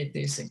trying to read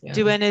these again.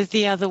 Do any of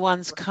the other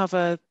ones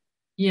cover?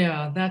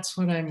 Yeah, that's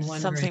what I'm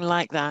wondering. Something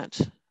like that.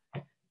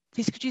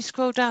 Please, could you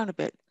scroll down a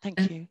bit?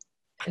 Thank you.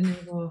 And you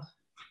will.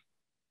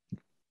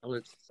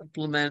 Let's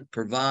supplement,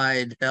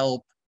 provide,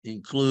 help,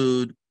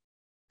 include,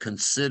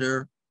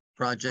 consider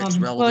projects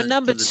relevant. Well,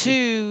 number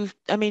two,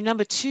 I mean,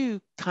 number two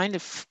kind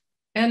of.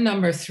 And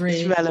number 3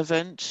 is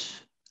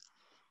relevant.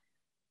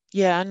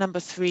 Yeah, and number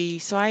 3.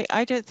 So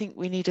I don't think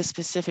we need a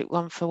specific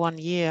one for 1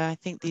 year. I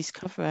think these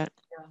cover it.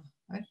 Yeah,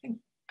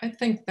 I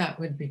think that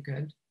would be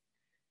good.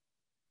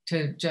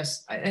 To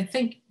just, I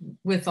think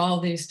with all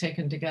these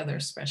taken together,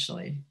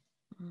 especially,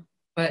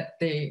 but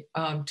the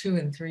 2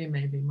 and 3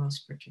 maybe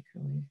most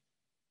particularly.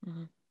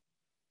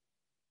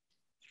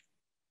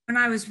 When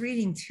I was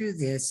reading through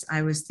this,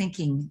 I was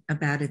thinking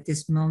about at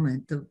this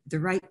moment the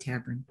Wright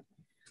Tavern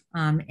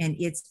and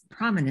its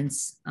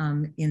prominence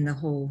in the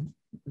whole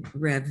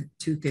Rev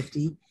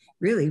 250,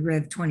 really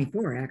Rev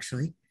 24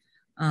 actually,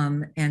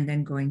 and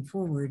then going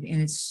forward.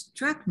 And it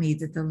struck me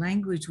that the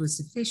language was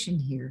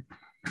sufficient here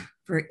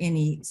for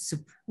any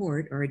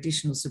support or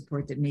additional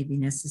support that may be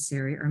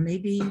necessary or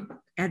maybe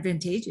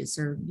advantageous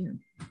or, you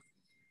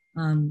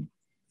know.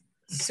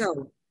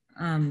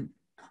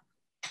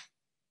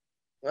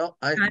 Well,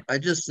 I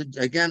just,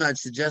 again, I'd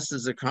suggest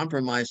as a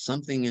compromise,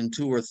 something in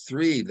 2 or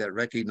 3 that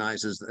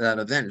recognizes that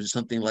event,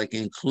 something like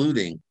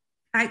including.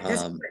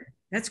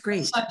 That's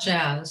great. Such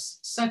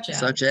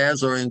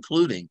as or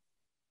including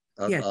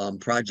yes.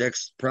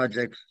 projects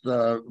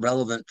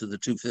relevant to the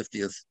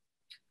 250th.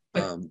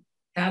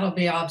 That'll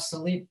be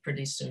obsolete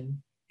pretty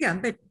soon. Yeah,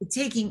 but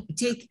taking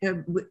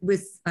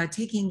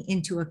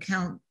into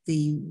account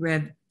the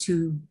Rev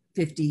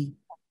 250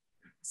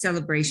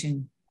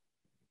 celebration.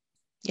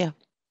 Yeah.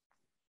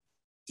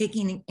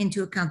 Taking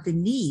into account the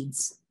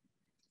needs.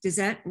 Does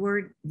that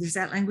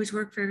language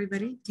work for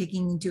everybody?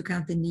 Taking into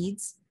account the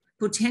needs,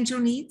 potential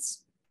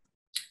needs?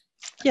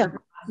 Yeah.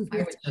 I would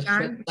just put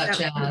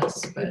such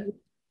as, but,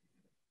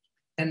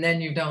 and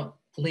then you don't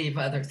leave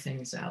other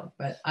things out,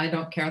 but I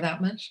don't care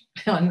that much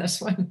on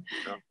this one.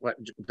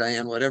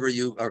 Diane, whatever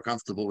you are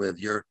comfortable with,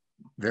 you're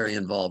very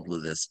involved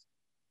with this.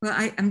 Well,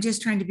 I'm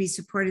just trying to be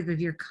supportive of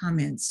your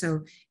comments.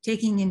 So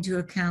taking into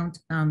account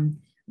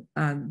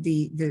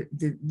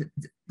the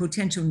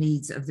potential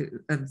needs of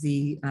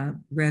the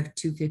Rev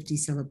 250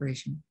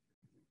 celebration.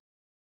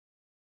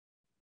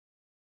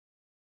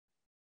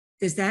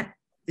 Does that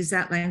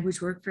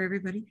language work for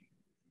everybody?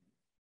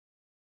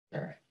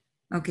 Sure.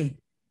 Okay,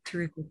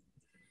 terrific.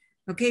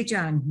 Okay,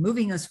 John,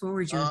 moving us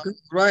forward. You're good.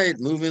 Right,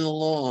 moving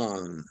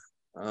along.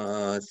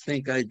 I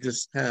think I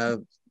just have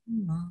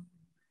a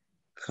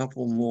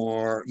couple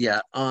more.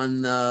 Yeah,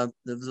 on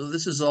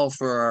this is all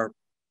for our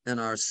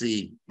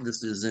NRC.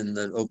 This is in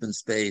the open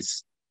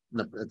space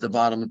at the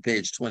bottom of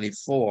page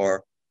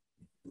 24.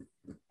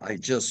 I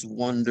just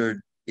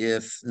wondered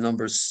if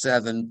number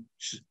 7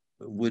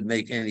 would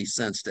make any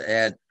sense to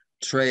add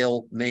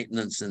trail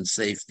maintenance and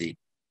safety.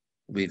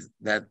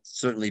 That's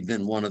certainly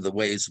been one of the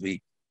ways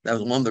that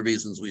was one of the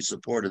reasons we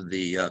supported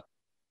the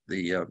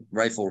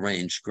rifle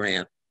range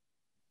grant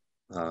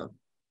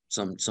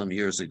some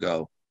years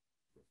ago.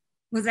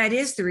 Well, that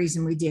is the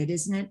reason we did,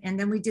 isn't it? And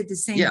then we did the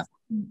same. Yeah.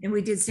 And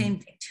we did the same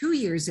thing 2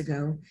 years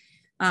ago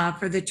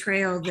for the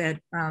trail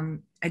that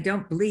I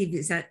don't believe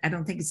I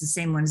don't think it's the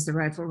same one as the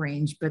rifle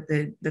range, but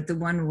the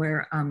one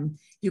where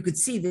you could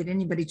see that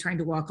anybody trying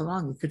to walk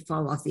along it could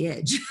fall off the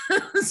edge.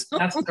 So,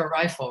 that's the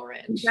rifle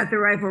range. At the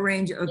rifle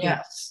range, okay.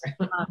 Yes.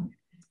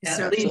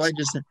 So,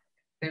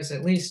 There's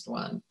at least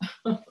one.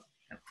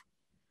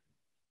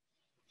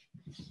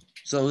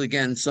 So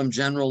again, some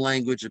general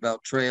language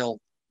about trail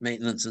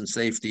maintenance and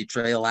safety,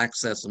 trail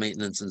access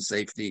maintenance and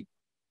safety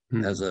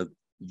as a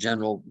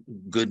general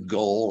good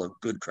goal or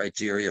good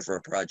criteria for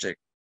a project.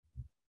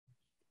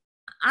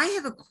 I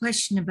have a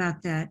question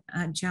about that,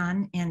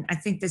 John, and I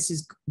think this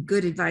is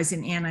good advice.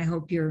 And Anne, I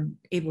hope you're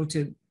able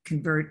to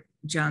convert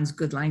John's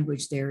good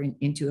language there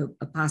into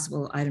a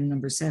possible item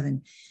number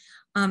 7.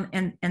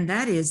 And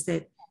that is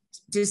that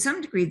to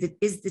some degree, that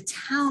is the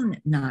town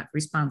not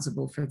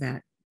responsible for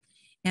that?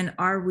 And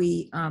are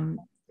we,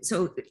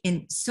 so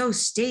in so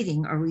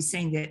stating, are we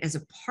saying that as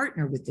a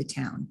partner with the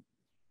town,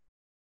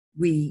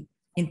 we,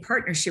 in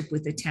partnership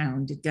with the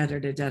town, da da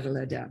da da da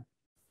da da?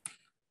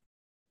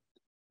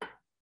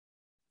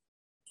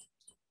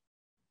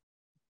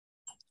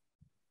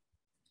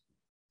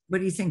 What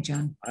do you think,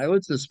 John? I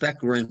would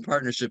suspect we're in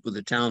partnership with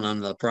the town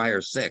on the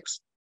prior 6.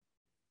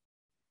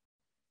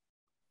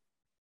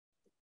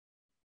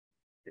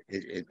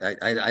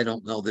 I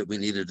don't know that we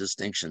need a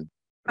distinction.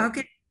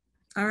 Okay,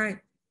 all right.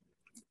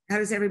 How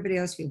does everybody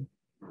else feel?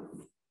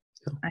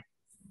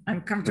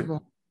 I'm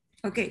comfortable.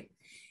 Okay,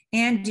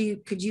 and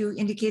could you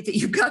indicate that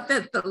you got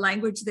the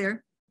language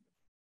there?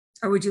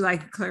 Or would you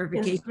like a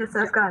clarification? Yes,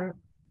 I've got it.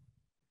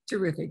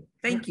 Terrific,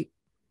 thank you.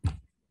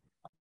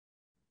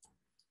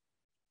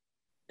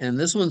 And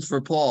this one's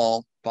for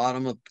Paul,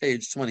 bottom of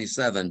page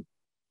 27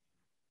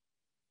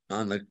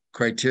 on the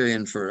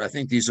criterion for, I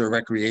think these are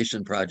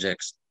recreation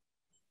projects.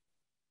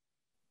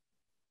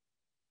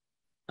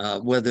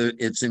 Whether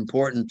it's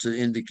important to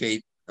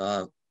indicate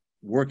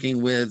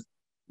working with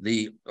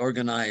the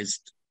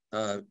organized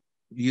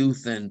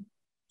youth and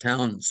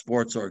town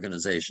sports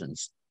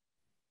organizations.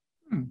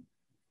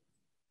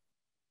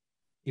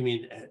 You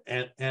mean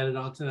added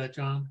on to that,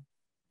 John?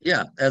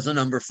 Yeah, as a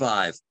number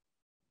 5.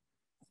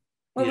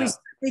 Well, yeah.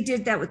 We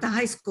did that with the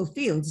high school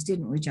fields,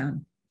 didn't we,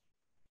 John?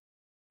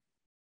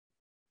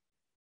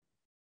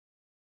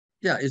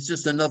 Yeah, it's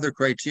just another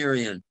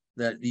criterion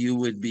that you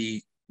would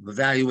be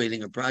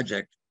evaluating a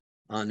project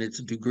on its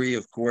degree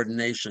of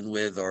coordination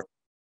with or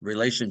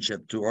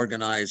relationship to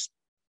organized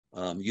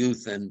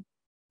youth and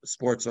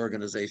sports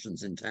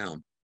organizations in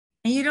town.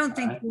 And you don't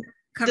think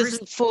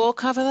doesn't 4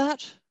 cover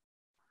that?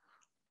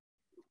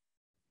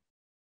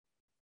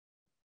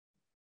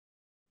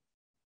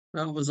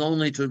 Well, it was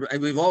only to,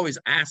 we've always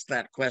asked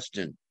that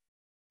question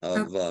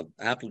of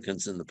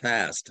applicants in the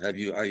past. Are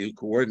you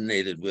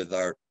coordinated with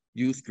our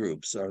youth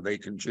groups? Are they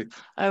contribute?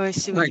 Oh, I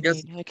see what you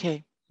mean.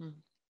 Okay.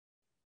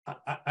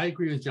 I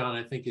agree with John.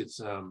 I think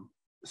it's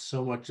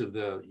so much of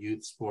the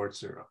youth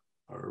sports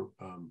are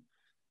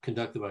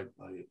conducted by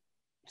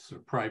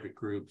sort of private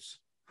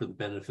groups for the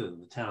benefit of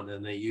the town,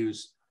 and they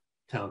use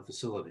town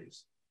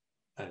facilities.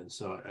 And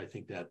so I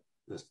think that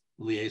this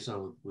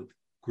liaison with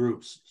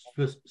groups,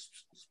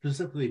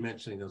 specifically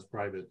mentioning those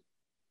private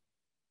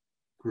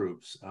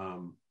groups,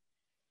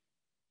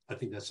 I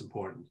think that's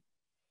important.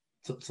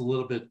 So it's a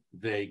little bit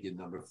vague in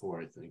number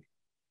 4, I think.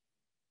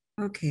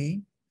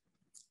 Okay.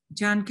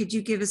 John, could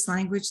you give us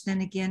language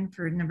then again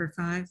for number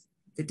 5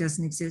 that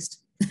doesn't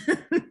exist?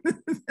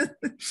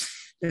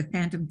 The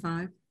Phantom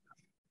 5.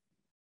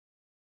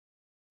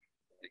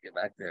 Get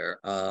back there.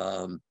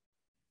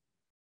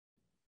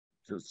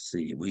 Let's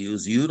see. We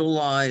use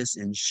utilize,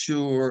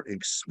 ensure,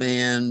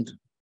 expand,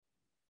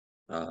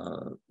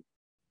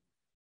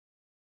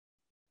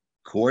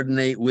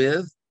 coordinate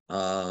with,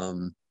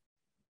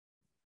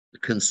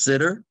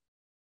 consider,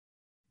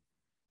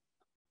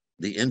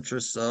 the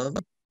interests of.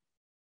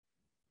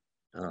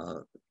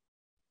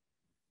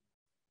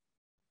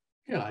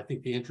 Yeah, I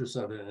think the interests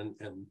of it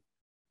and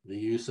the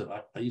use of,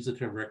 I use the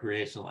term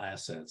recreational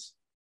assets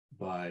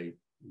by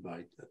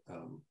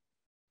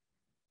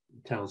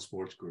town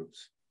sports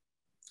groups.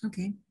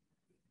 Okay.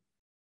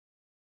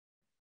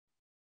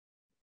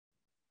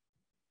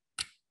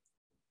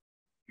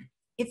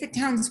 If a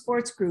town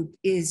sports group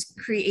is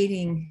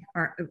creating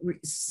or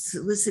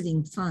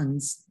soliciting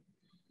funds,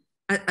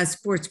 a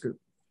sports group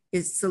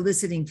is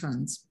soliciting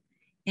funds,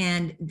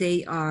 and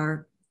they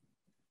are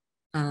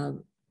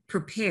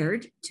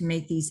prepared to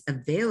make these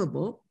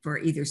available for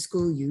either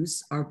school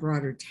use or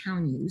broader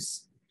town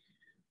use,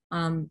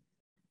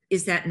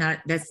 is that not,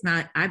 that's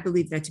not, I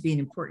believe that to be an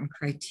important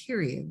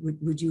criteria.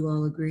 Would you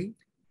all agree?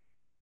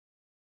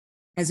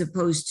 As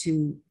opposed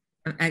to,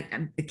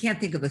 I can't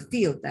think of a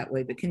field that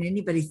way, but can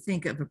anybody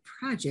think of a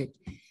project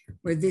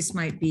where this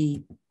might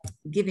be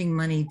giving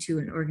money to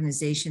an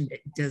organization that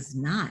does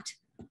not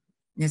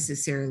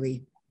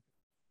necessarily,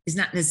 is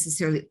not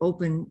necessarily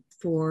open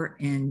for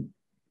and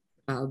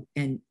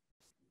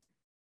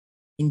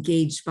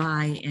engaged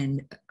by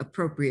and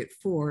appropriate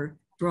for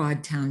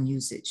broad town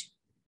usage?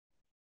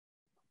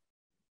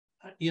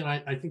 You know,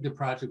 I think the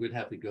project would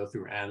have to go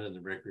through Anna and the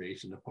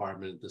recreation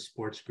department. The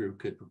sports group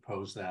could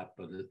propose that,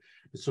 but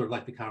it's sort of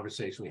like the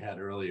conversation we had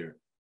earlier.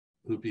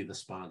 Who'd be the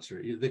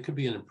sponsor? There could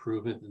be an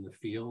improvement in the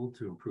field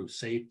to improve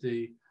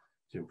safety,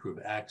 to improve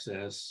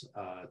access,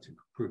 to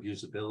improve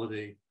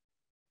usability.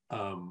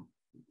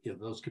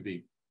 Those could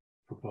be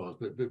proposed,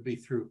 but it'd be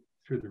through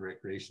the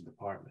recreation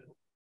department.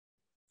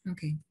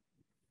 Okay.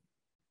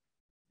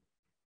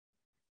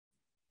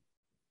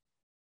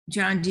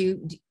 John,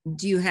 do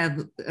you have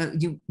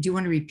do you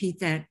want to repeat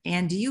that?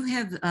 And do you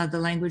have the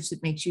language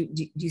that makes you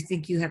do you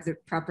think you have the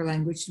proper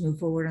language to move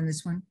forward on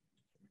this one?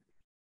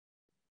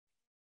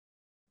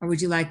 Or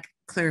would you like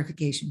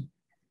clarification?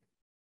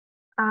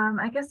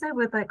 I guess I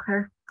would like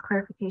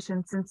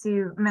clarification, since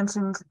you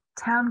mentioned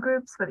town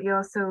groups, but you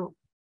also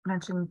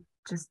mentioned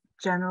just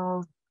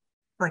general,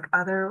 like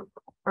other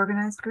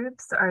organized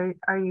groups.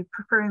 Are you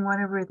preferring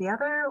one over the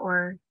other,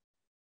 or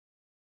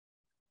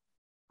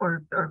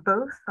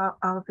both,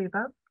 all of the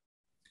above?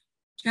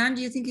 John,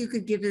 do you think you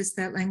could give us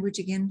that language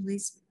again,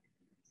 please?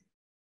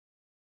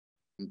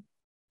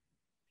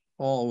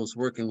 Paul was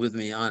working with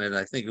me on it.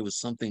 I think it was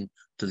something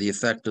to the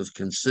effect of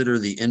consider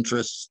the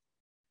interests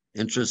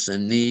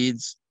and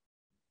needs.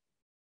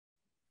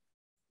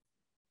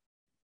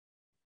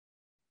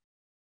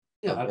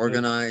 Yeah,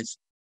 organized.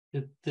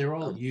 They're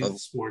all youth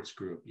sports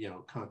group,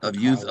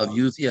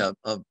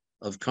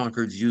 of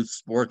Concord's youth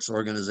sports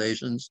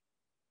organizations.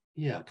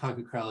 Yeah,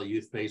 Concord Crowley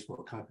Youth Baseball,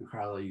 Concord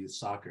Crowley Youth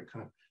Soccer.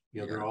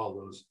 They're all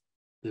those.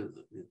 The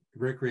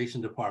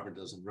recreation department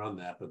doesn't run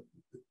that, but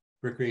the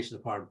recreation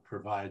department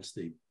provides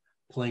the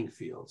playing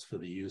fields for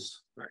the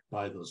use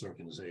by those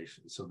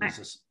organizations. So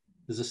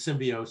there's a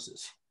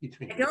symbiosis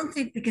between. I don't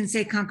think we can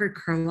say Concord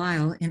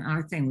Carlisle in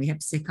our thing. We have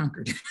to say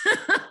Concord.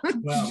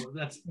 Well,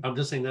 I'm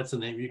just saying that's the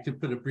name. You could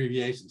put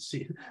abbreviation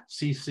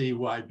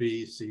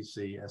CCYB,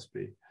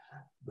 CCSB.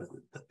 But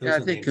I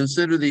think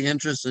consider the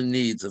interests and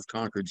needs of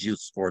Concord's youth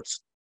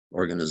sports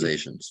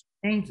organizations.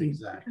 Thank you.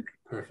 Exactly.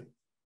 Perfect.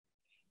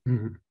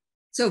 Mm-hmm.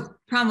 So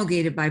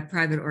promulgated by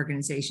private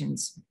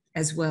organizations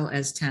as well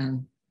as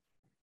town.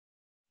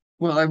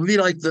 Well,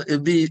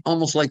 it'd be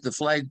almost like the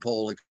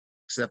flagpole,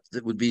 except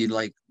it would be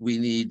like we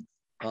need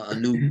a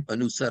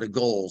new set of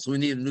goals. We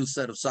need a new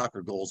set of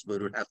soccer goals, but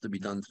it would have to be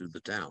done through the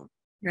town.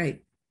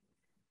 Right.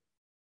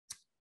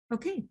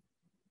 Okay.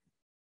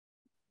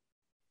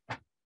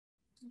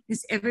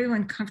 Is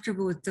everyone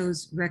comfortable with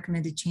those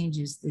recommended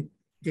changes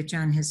that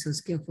John has so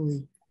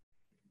skillfully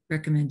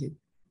recommended?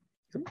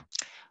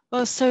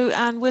 Well, so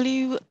Anne, will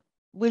you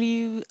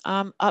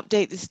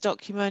update this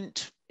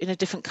document in a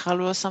different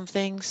color or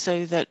something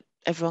so that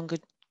everyone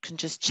can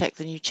just check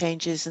the new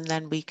changes, and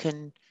then we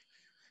can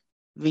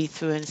read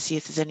through and see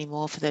if there's any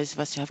more for those of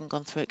us who haven't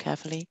gone through it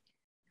carefully?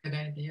 Good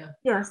idea.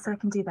 Yes, I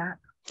can do that.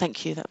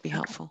 Thank you. That'd be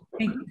helpful.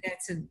 Thank you.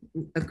 That's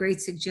a great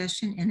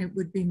suggestion, and it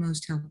would be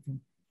most helpful.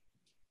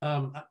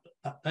 I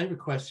have a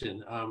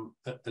question.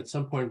 At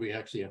some point, we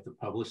actually have to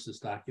publish this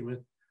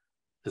document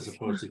as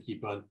opposed to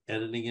keep on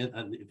editing it.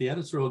 And the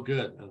edits are all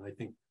good. And I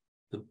think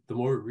the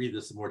more we read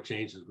this, the more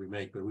changes we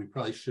make. But we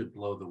probably should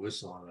blow the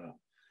whistle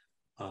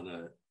on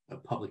a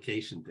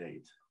publication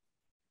date.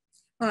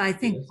 Well, I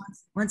think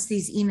once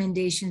these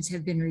emendations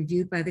have been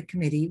reviewed by the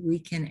committee, we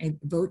can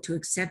vote to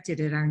accept it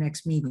at our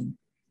next meeting.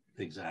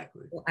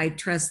 Exactly. I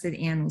trust that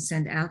Anne will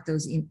send out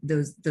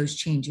those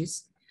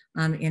changes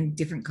in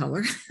different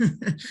color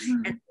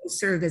and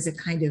serve as a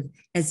kind of,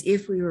 as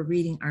if we were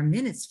reading our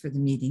minutes for the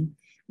meeting,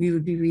 we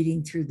would be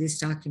reading through this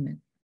document.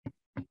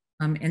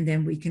 And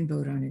then we can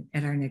vote on it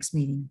at our next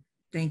meeting.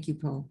 Thank you,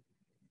 Paul.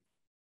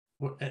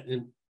 Well,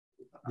 and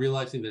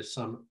realizing there's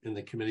some in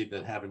the committee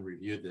that haven't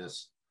reviewed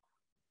this,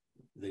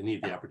 they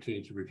need the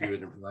opportunity to review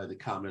it and provide the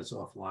comments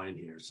offline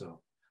here. So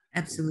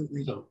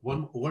absolutely. So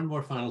one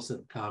more final set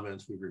of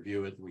comments, we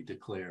review it and we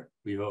declare,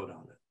 we vote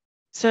on it.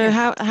 So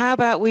how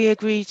about I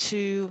agree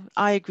to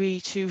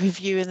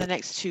review in the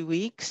next 2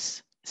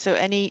 weeks. So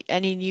any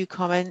new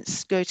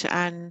comments go to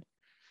Anne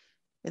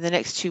in the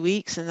next 2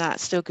 weeks, and that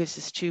still gives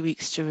us 2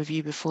 weeks to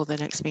review before the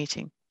next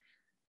meeting.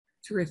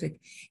 Terrific.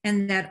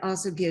 And that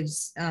also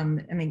gives, I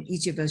mean,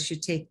 each of us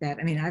should take that.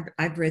 I mean,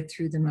 I've read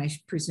through them. I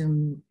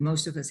presume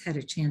most of us had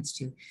a chance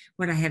to.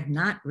 What I have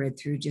not read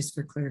through, just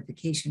for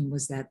clarification,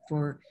 was that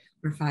 4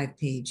 or 5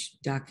 page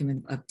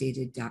document of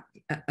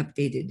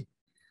updated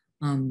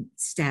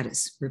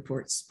status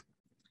reports.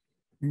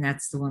 And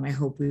that's the one I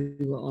hope we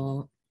will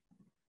all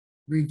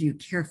review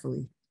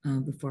carefully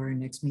before our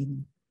next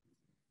meeting.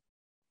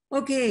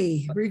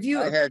 Okay,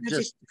 review.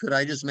 Could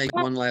I just make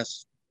one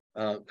last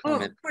comment? Oh,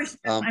 of course.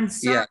 I'm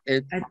sorry.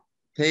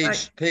 Yeah,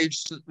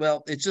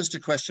 well, it's just a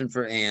question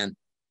for Anne,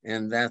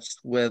 and that's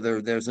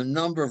whether there's a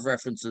number of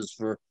references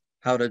for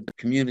how to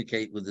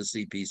communicate with the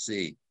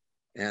CPC.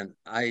 And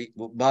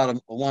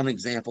one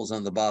example is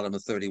on the bottom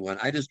of 31.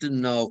 I just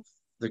didn't know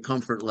the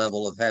comfort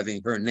level of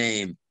having her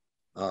name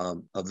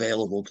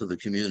available to the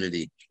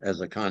community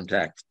as a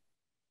contact,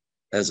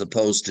 as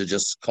opposed to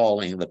just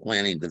calling the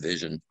planning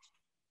division.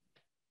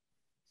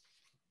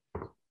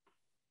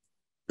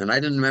 And I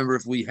didn't remember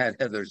if we had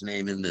Heather's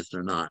name in this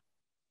or not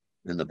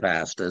in the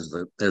past as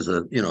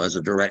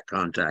a direct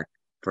contact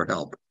for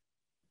help.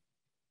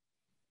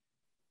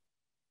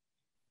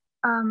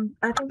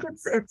 I think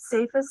it's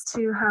safest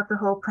to have the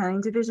whole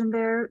planning division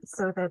there,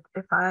 so that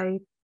if I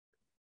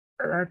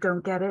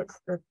don't get it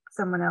that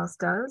someone else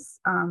does.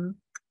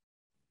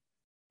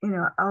 You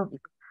know,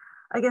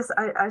 I guess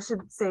I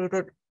should say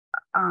that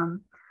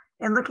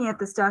in looking at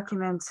this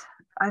document,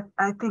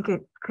 I think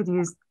it could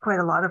use quite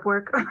a lot of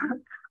work,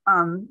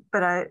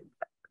 but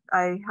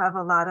I have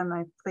a lot on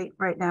my plate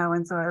right now,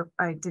 and so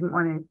I didn't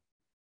want to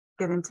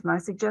get into my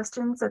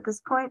suggestions at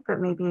this point, but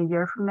maybe a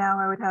year from now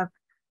I would have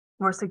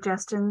more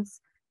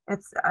suggestions.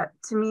 It's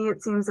to me,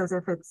 it seems as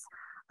if it's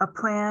a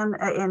plan,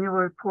 an annual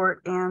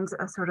report, and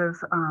a sort of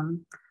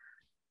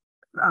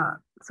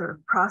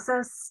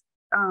process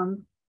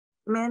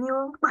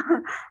manual.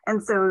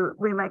 And so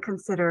we might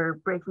consider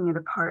breaking it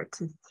apart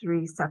to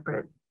 3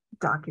 separate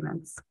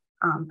documents.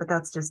 But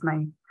that's just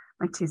my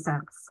 2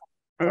 cents.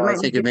 I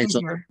think it makes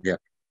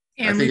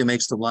I think it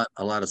makes a lot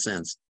of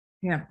sense.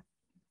 Yeah.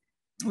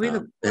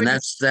 And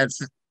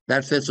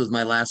that fits with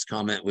my last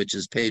comment, which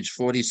is page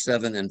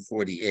 47 and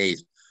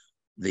 48.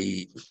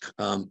 The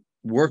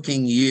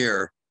working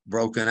year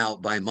broken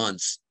out by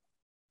months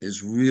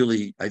is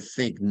really, I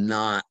think,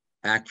 not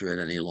accurate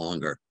any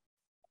longer.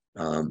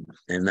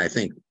 And I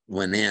think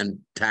when Ann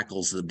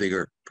tackles the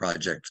bigger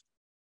project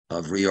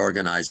of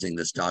reorganizing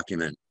this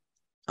document,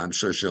 I'm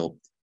sure she'll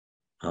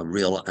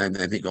realize,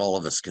 I think all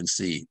of us can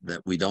see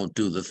that we don't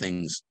do the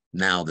things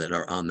now that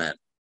are on that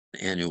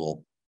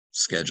annual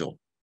schedule.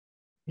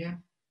 Yeah.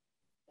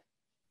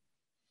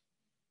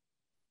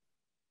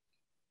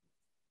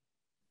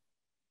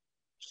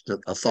 Just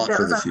a thought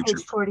for the future.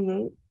 Page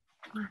 48.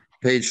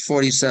 Page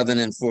 47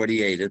 and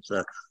 48.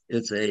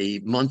 It's a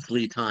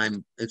monthly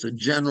time. It's a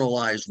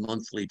generalized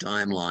monthly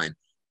timeline,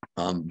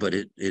 but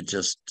it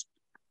just,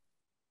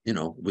 you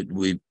know,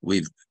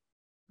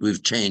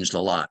 we've changed a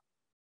lot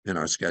in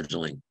our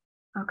scheduling.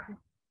 Okay.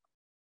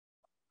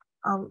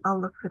 I'll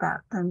look for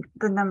that. Then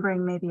the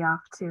numbering may be off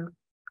too.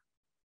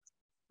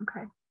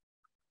 Okay.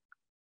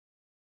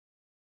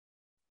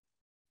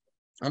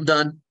 I'm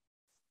done.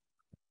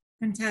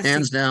 Fantastic.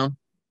 Hands down.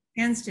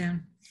 Hands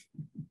down.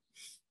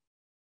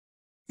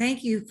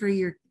 Thank you for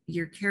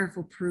your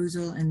careful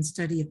perusal and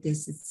study of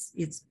this.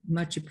 It's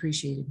much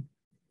appreciated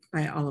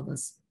by all of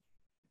us.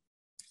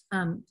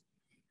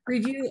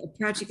 Review of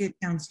project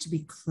accounts to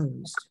be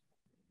closed.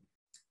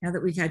 Now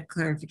that we've had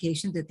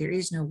clarification that there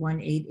is no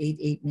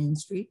 1888 Main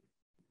Street.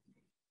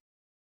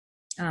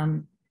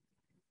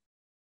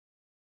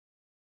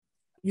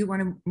 You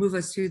want to move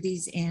us through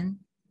these, Ann?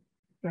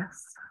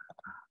 Yes.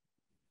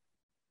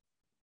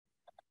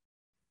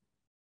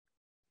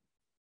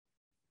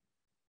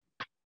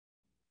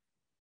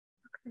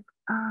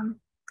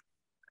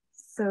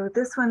 So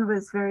this one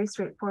was very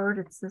straightforward.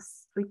 It's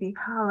this Sleepy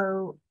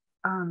Hollow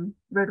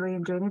roadway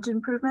and drainage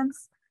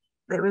improvements.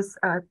 It was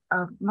a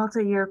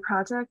multi-year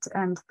project,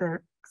 and the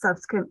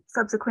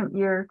subsequent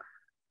year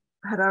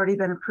had already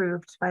been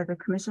approved by the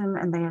commission,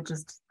 and they had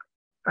just,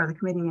 or the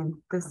committee, and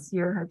this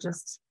year had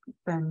just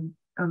been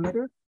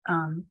omitted.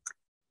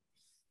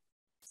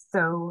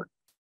 So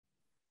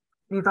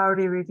we've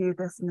already reviewed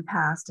this in the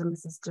past, and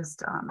this is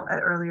just an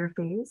earlier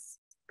phase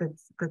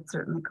that's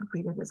certainly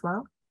completed as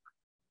well.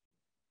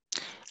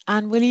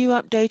 And will you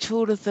update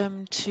all of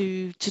them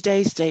to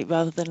today's date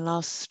rather than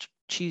last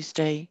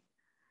Tuesday,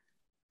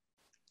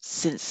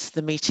 since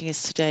the meeting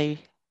is today?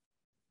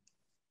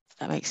 If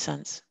that makes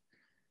sense.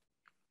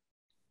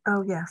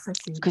 Oh yes, I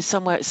see. Because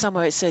somewhere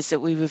it says that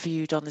we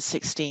reviewed on the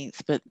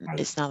 16th, but right.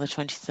 It's now the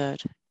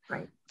 23rd.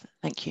 Right.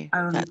 Thank you.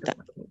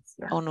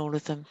 Yeah. On all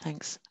of them,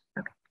 thanks.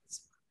 Okay.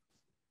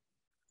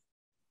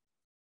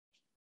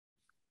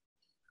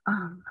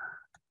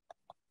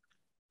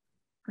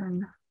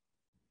 Then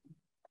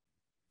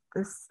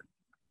this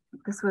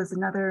was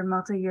another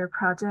multi-year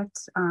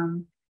project,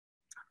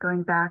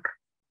 going back.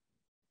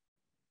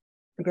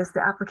 I guess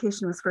the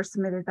application was first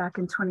submitted back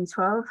in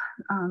 2012,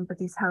 but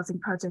these housing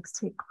projects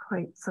take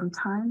quite some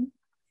time.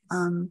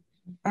 And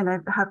I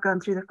have gone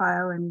through the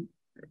file and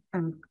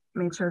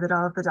made sure that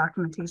all of the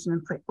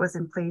documentation was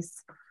in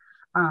place.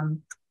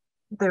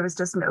 There was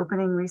just an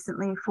opening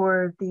recently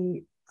for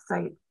the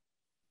site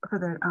for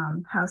the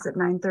house at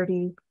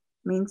 930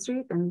 Main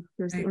Street, and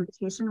here's the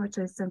invitation which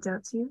I sent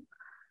out to you.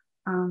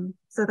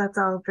 So that's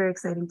all very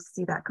exciting to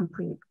see that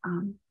complete.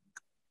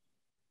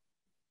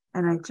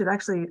 And I should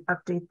actually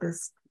update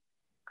this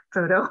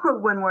photo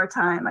one more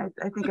time. I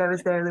think I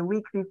was there the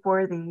week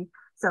before the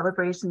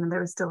celebration, and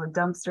there was still a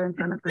dumpster in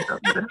front of the building,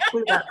 but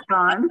hopefully that's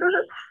gone.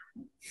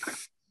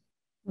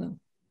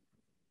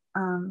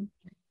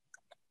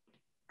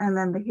 And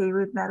then the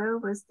Haywood Meadow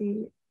was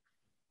the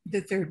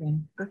third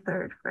one. The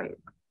third, right.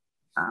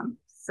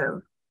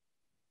 So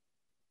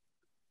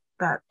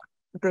that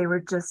they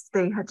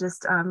had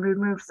just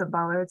removed some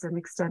bollards and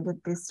extended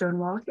the stone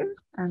wall here.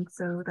 And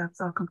so that's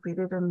all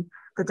completed. And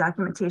the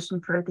documentation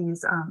for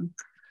these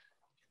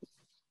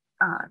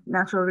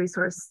natural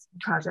resource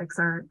projects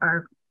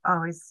are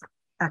always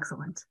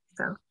excellent.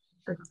 So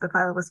the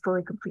file was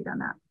fully complete on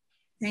that.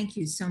 Thank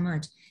you so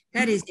much.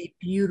 That is a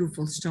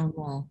beautiful stone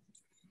wall.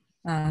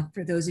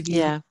 For those of you,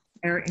 yeah,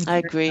 I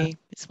agree.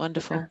 It's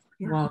wonderful.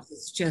 Well,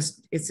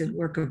 it's a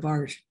work of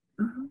art.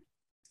 Mm-hmm.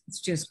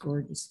 It's just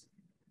gorgeous.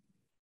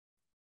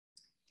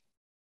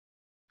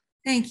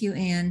 Thank you,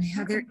 Anne.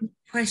 Are there any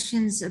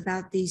questions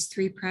about these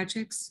 3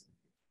 projects?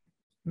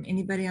 From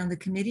anybody on the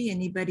committee,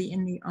 anybody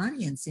in the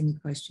audience, any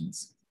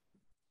questions?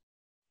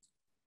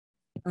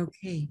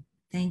 Okay,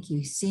 thank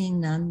you. Seeing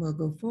none, we'll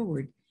go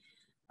forward.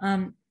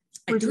 Do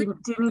you need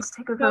to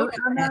take a vote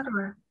on that?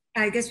 Or?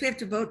 I guess we have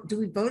to vote. Do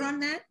we vote on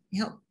that?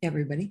 Help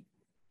everybody.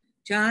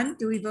 John,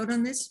 do we vote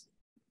on this?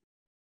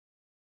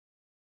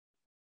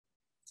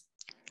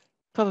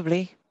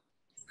 Probably.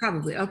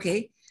 Probably,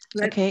 okay.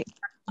 Okay.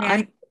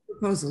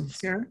 Proposal,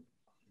 Sarah?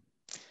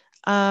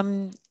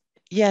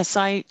 Yes,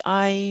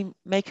 I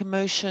make a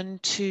motion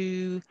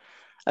to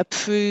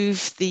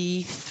approve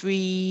the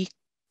 3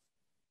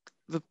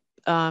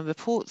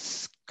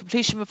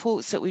 completion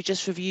reports that we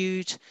just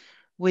reviewed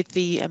with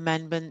the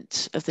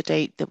amendment of the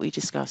date that we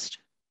discussed.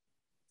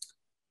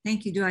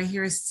 Thank you. Do I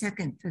hear a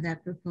second for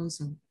that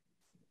proposal?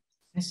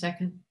 A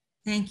second.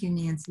 Thank you,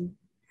 Nancy.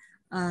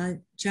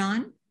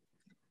 John?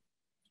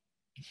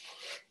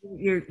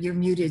 You're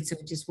muted, so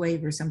just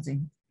wave or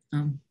something.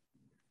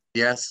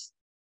 Yes.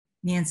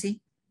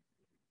 Nancy?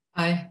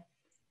 Aye.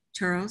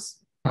 Charles?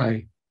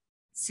 Aye.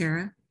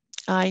 Sarah?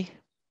 Aye.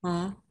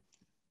 Paul?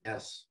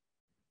 Yes.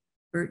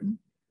 Burton?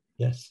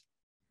 Yes.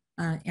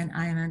 And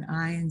I am an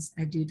aye, and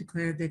I do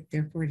declare that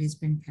therefore it has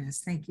been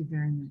passed. Thank you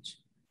very much.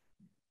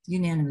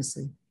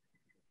 Unanimously.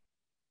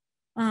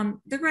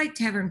 The Wright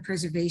Tavern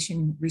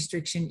preservation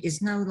restriction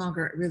is no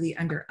longer really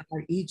under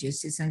our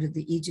aegis. It's under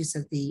the aegis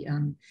of the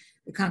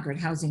Concord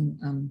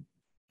Housing,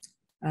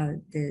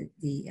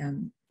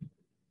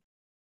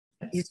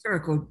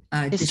 Historic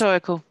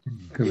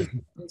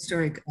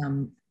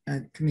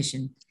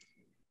Commission.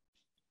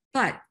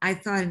 But I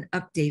thought an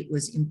update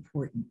was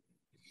important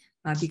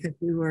because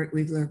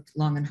we've worked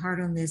long and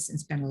hard on this and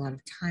spent a lot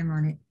of time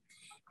on it.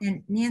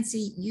 And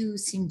Nancy, you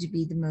seem to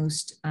be the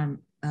most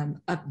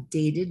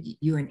updated,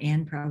 you and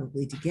Anne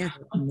probably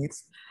together on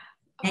this.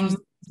 And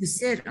you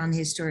sit on the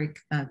Historic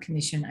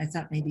Commission. I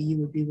thought maybe you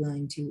would be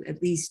willing to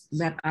at least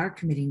let our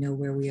committee know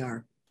where we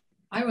are.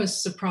 I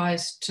was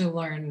surprised to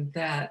learn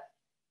that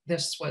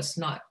this was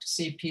not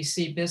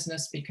CPC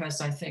business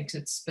because I think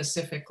it's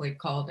specifically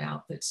called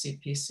out that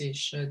CPC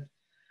should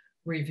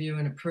review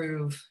and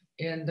approve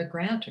in the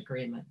grant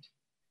agreement.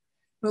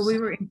 Well, we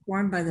were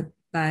informed by the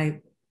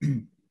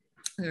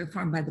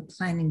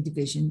planning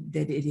division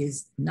that it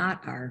is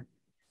not our.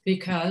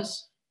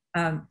 Because?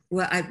 Well,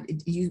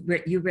 you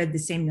read the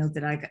same note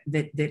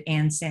that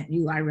Anne sent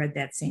you. I read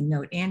that same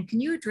note. Anne,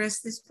 can you address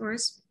this for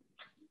us?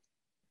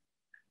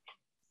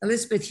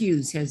 Elizabeth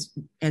Hughes has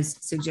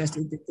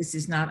suggested that this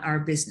is not our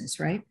business,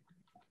 right?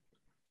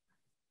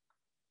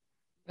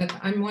 But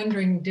I'm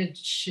wondering,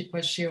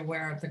 was she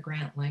aware of the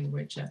grant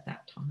language at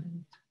that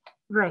time?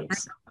 Right.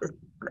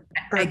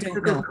 That's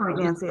a good point,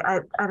 Nancy.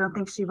 I don't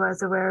think she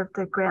was aware of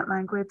the grant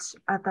language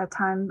at that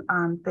time.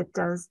 That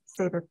does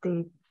say that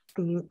the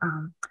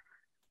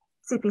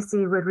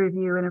CPC would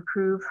review and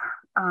approve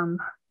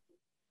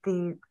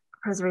the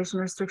preservation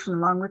restriction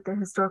along with the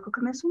Historical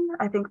Commission.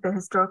 I think the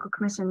Historical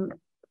Commission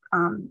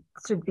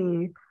should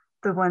be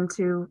the one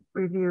to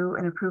review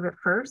and approve it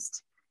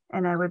first.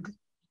 And I would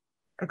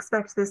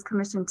expect this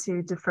commission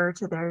to defer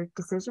to their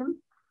decision.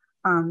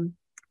 And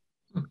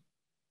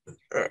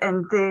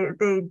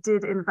they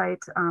did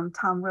invite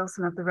Tom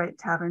Wilson of the Wright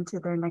Tavern to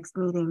their next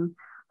meeting,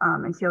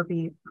 and he'll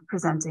be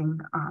presenting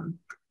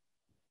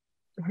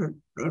his,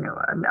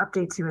 an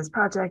update to his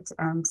project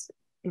and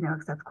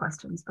accept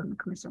questions from the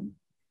commission.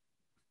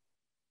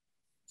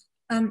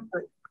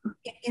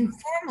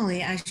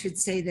 Informally, I should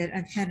say that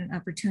I've had an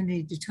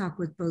opportunity to talk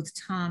with both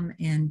Tom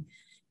and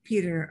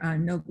Peter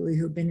Nobley,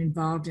 who've been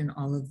involved in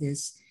all of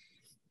this.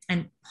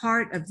 And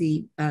part of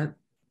the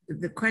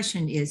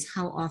question is,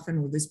 how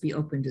often will this be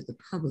open to the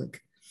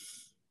public?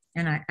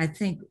 And I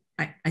think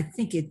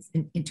it's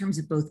in terms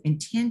of both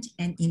intent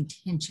and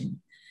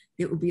intention,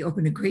 it will be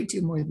open a great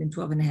deal more than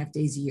 12 and a half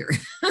days a year,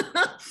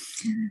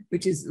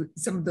 which is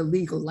some of the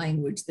legal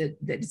language that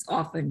is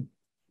often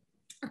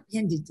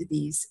appended to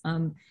these.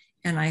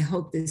 And I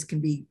hope this can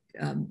be,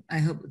 I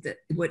hope that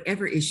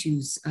whatever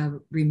issues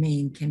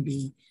remain can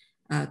be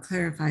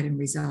clarified and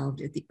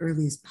resolved at the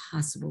earliest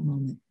possible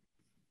moment.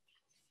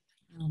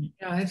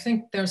 Yeah, I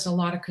think there's a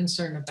lot of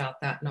concern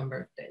about that number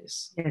of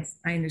days. Yes,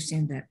 I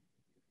understand that.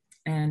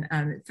 And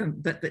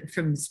but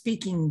from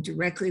speaking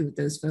directly with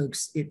those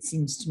folks, it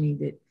seems to me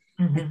that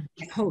I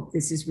hope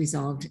this is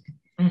resolved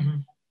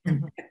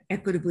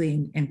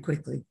equitably and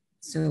quickly.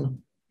 So,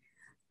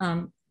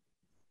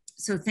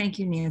 so thank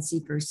you, Nancy,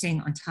 for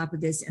staying on top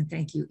of this, and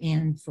thank you,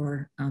 Anne,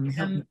 for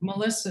helping.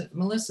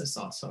 Melissa's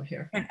also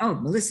here. And, oh,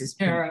 Melissa's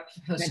Chair of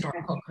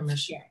Historical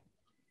Commission.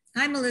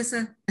 Hi,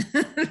 Melissa.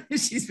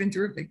 She's been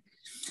terrific.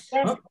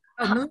 Yes.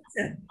 Oh,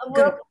 Melissa.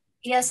 Well,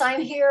 yes,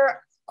 I'm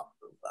here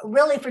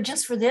really for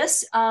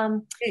this.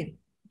 Okay.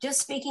 Just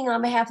speaking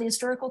on behalf of the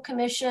Historical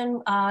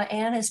Commission,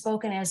 Anne has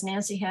spoken as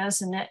Nancy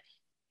has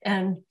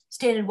and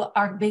stated what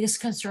our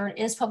biggest concern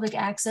is public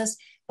access,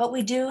 but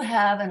we do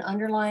have an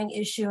underlying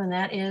issue, and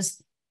that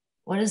is,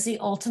 what is the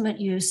ultimate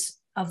use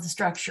of the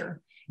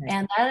structure?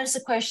 And that is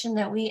the question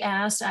that we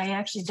asked. I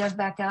actually dug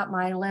back out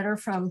my letter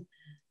from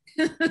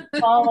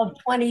fall of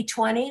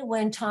 2020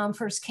 when Tom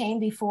first came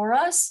before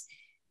us.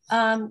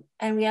 And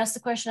we asked the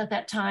question at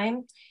that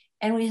time,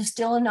 and we have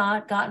still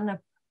not gotten a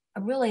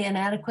really an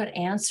adequate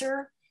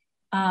answer.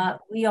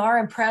 We are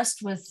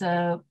impressed with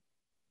the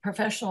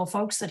professional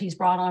folks that he's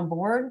brought on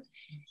board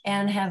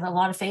and have a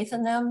lot of faith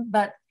in them.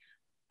 But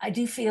I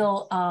do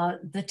feel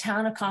the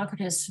town of Concord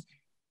has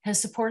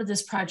supported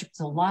this project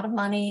with a lot of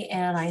money,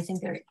 and I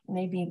think they're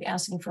maybe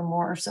asking for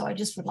more. So I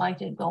just would like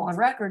to go on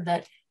record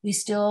that we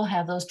still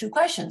have those two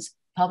questions: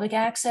 public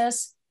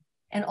access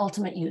and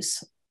ultimate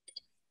use.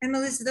 And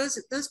Melissa,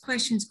 those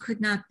questions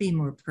could not be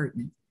more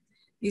pertinent.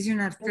 These are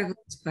not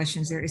frivolous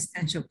questions; they're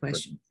essential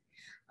questions.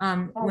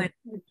 And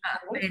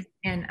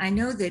I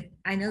know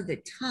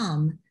that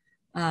Tom,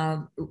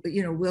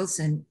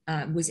 Wilson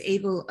was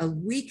able a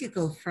week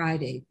ago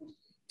Friday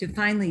to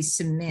finally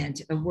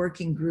cement a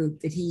working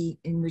group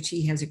in which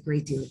he has a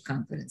great deal of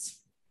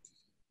confidence.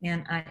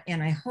 And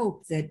I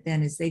hope that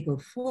then as they go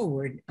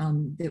forward,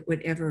 that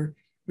whatever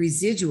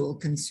residual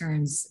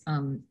concerns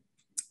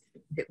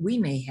that we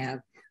may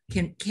have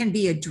can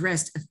be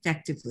addressed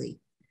effectively.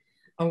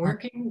 A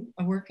working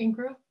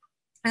group?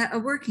 A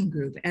working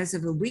group. As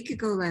of a week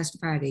ago last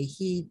Friday,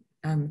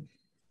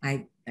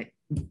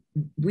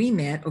 we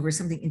met over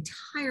something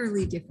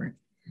entirely different.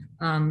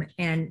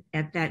 And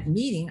at that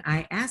meeting,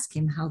 I asked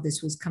him how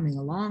this was coming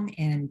along,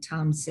 and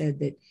Tom said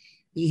that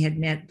he had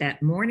met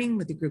that morning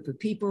with a group of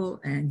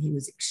people, and he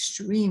was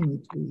extremely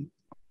pleased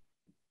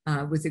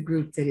with the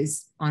group that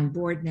is on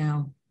board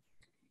now,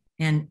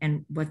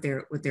 and what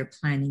their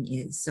planning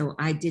is. So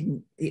I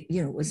didn't,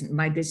 it wasn't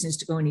my business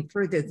to go any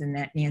further than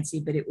that,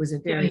 Nancy, but it was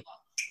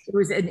it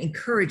was an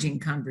encouraging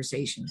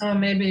conversation.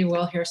 Maybe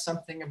we'll hear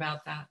something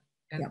about that.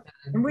 Yeah.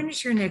 And when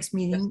is your next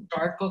meeting?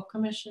 Historical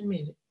Commission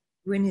meeting.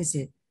 When is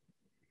it?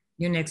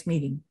 Your next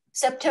meeting?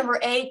 September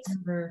 8th.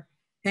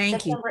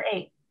 Thank you. September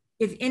 8th.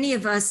 If any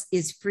of us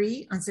is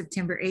free on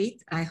September 8th,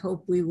 I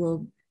hope we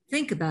will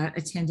think about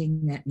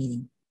attending that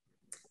meeting,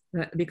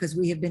 because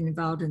we have been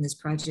involved in this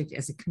project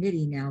as a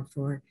committee now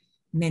for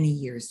many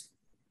years.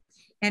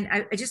 And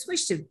I just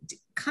wish to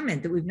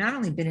comment that we've not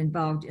only been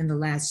involved in the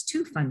last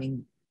two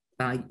funding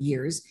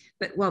years,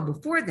 but well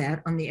before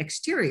that on the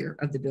exterior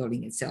of the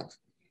building itself.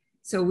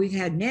 So we've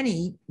had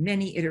many,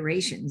 many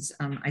iterations,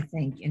 I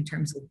think, in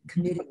terms of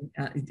committing,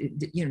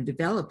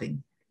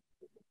 developing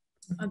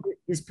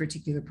this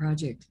particular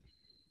project.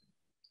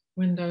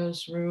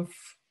 Windows,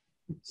 roof.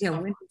 Yeah,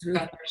 windows,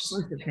 roof,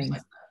 sorts of things.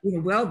 Like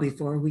well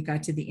before we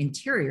got to the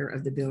interior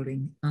of the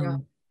building.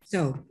 And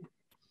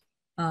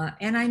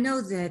I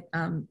know that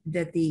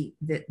that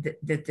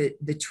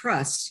the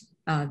trust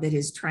that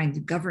is trying to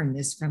govern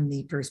this from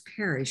the First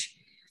Parish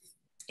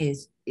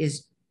is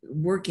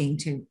working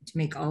to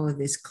make all of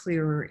this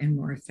clearer and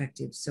more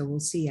effective. So we'll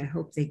see. I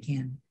hope they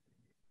can.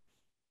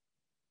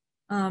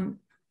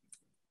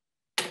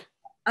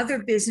 Other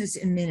business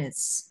in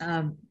minutes,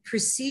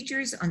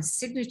 procedures on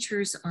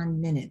signatures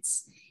on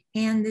minutes.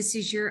 And this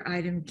is your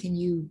item. Can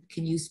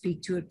you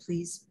speak to it,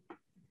 please?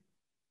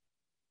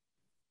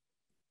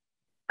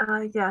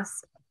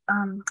 Yes.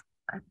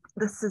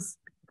 This is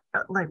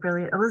like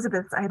really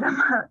Elizabeth's item,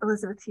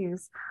 Elizabeth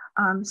Hughes.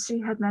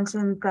 She had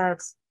mentioned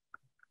that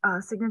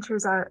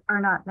signatures are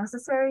not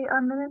necessary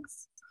on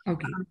minutes.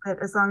 Okay.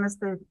 But as long as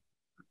the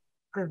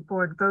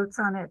board votes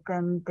on it,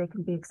 then they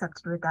can be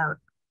accepted without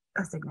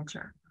a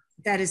signature.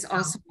 That is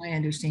also my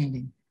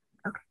understanding.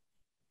 Okay.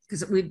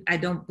 Because I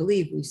don't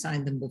believe we've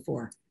signed them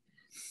before.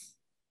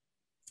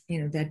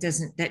 That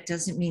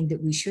doesn't mean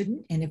that we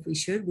shouldn't, and if we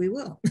should, we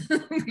will.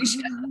 We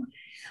should.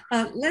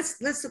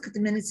 Let's look at the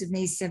minutes of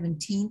May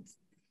 17th,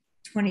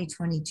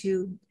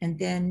 2022, and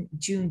then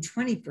June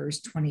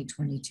 21st,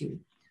 2022.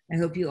 I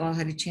hope you all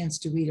had a chance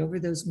to read over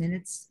those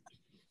minutes.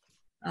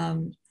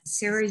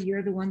 Sarah,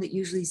 you're the one that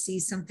usually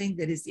sees something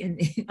that is in.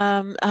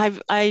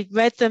 I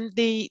read them.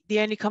 The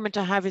only comment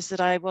I have is that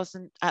I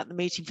wasn't at the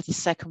meeting for the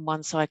second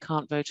one, so I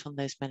can't vote on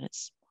those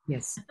minutes.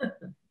 Yes.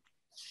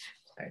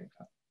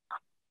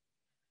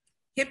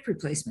 Hip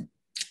replacement.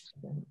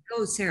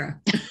 Go,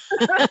 Sarah.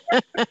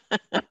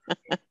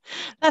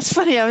 That's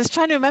funny. I was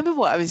trying to remember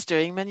what I was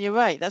doing, and you're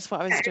right. That's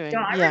what I was doing.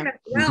 I remember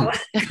well.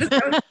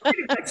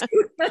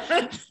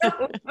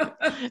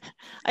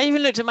 I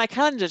even looked at my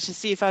calendar to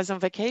see if I was on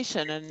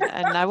vacation, and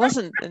I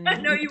wasn't. And,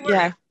 no, you weren't.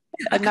 Yeah.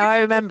 And now I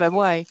remember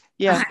why.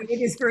 Yeah.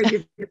 It is for a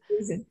different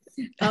reason.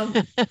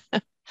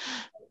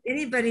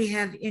 Anybody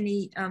have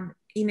any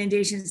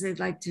emendations they'd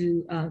like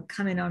to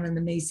comment on in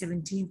the May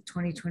 17th,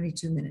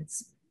 2022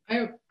 minutes?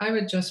 I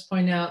would just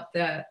point out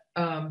that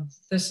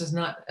this is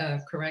not a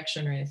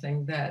correction or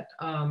anything, that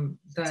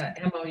the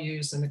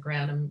MOUs and the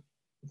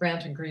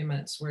grant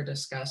agreements were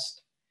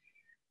discussed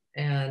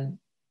and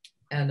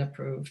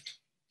approved,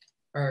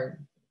 or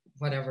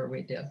whatever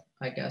we did.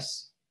 I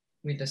guess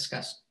we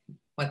discussed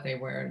what they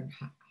were and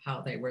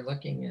how they were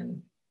looking,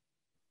 and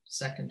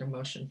second a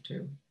motion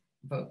to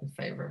vote in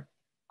favor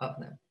of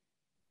them.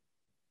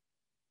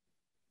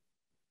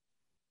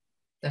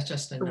 That's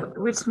just a note.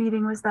 Which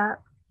meeting was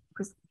that?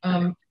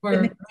 For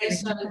May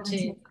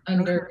 17th,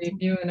 under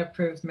review and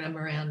approve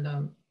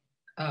memorandums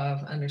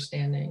of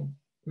understanding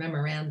and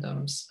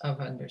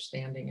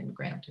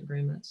grant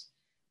agreements.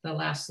 The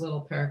last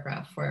little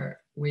paragraph where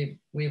we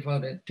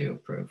voted to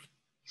approve.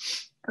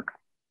 Okay.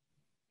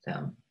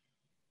 Them.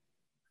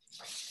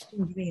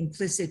 To be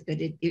implicit,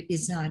 but it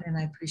is not, and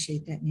I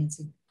appreciate that,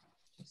 Nancy.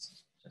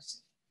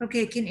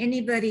 Okay, can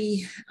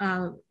anybody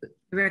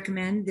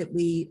recommend that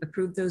we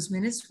approve those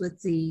minutes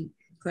with the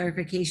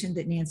clarification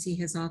that Nancy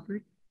has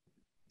offered?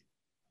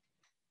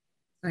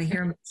 I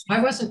hear.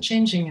 I wasn't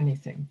changing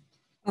anything.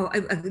 Oh,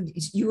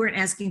 you weren't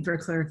asking for a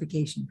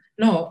clarification.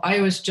 No, I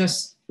was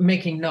just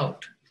making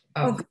note.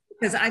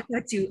 Because I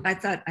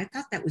thought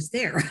that was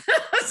there.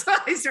 So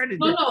I started.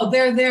 No,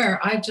 they're there.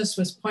 I just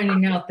was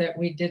pointing out that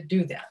we did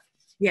do that.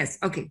 Yes.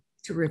 Okay.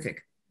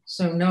 Terrific.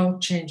 So no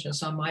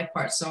changes on my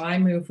part. So I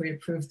move we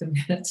approve the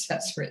minutes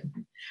as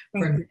written.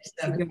 Do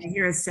I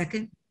hear a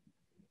second?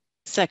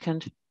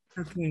 Second.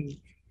 Okay.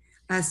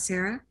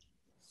 Sarah?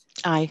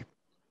 Aye.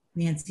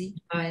 Nancy?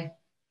 Aye.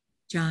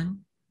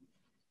 John?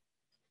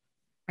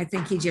 I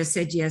think he just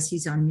said yes.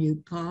 He's on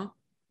mute. Paul?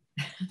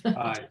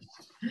 Aye.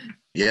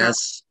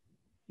 Yes.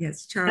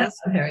 Yes. Charles?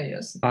 There he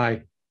is.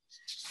 Aye.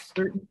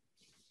 Burton?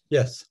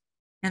 Yes.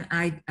 And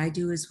I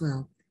do as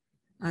well.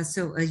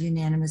 So a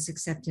unanimous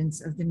acceptance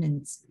of the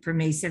minutes for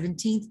May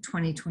 17th,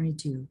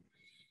 2022,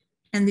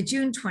 and the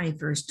June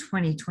 21st,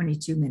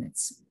 2022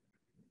 minutes.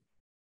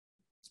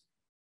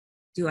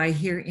 Do I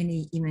hear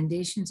any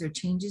emendations or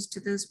changes to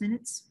those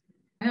minutes?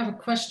 I have a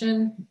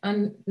question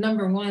on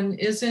number 1.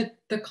 Is it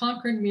the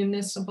Concord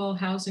Municipal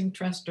Housing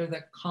Trust or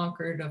the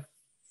Concord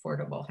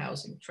Affordable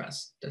Housing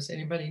Trust? Does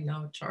anybody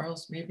know?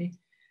 Charles, maybe?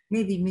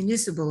 Maybe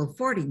municipal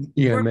affording.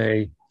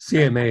 CMA,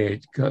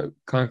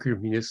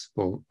 Concord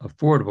Municipal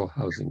Affordable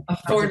Housing.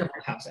 Affordable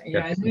housing.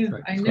 Yeah, yes,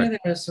 I knew that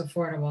was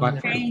affordable.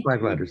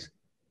 5 letters.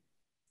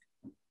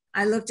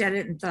 I looked at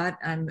it and thought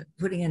I'm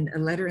putting in a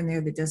letter in there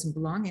that doesn't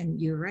belong,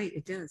 and you're right,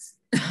 it does.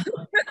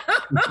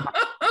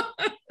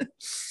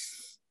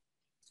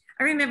 I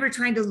remember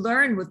trying to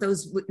learn what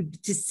those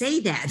to say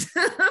that,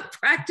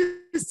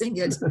 practicing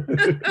it.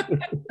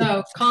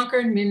 So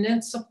Concord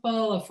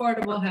Municipal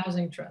Affordable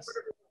Housing Trust.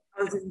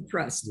 Housing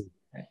Trust.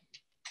 Okay.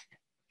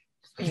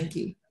 Thank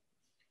you.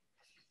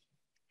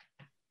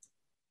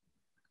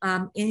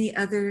 Any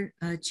other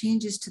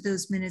changes to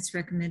those minutes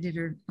recommended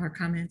or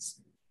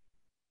comments?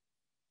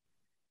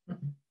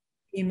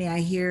 May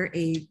I hear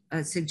a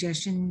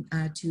suggestion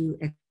to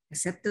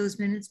accept those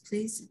minutes,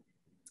 please?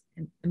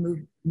 And a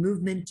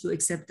movement to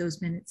accept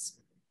those minutes.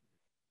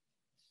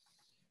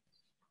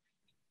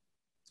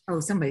 Oh,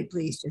 somebody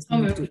please just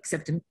move to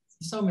accept them.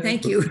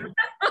 Thank you.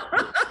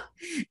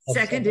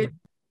 Seconded.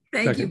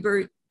 Thank you,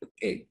 Bert.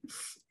 Okay.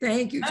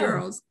 Thank you,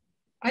 Charles.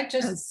 I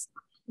just,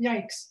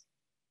 yikes.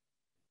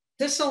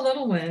 This a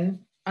little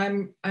one.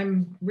 I'm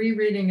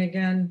rereading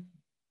again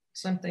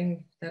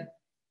something that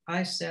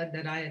I said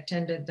that I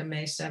attended the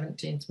May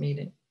 17th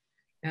meeting.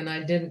 And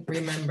I didn't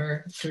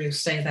remember to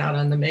say that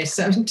on the May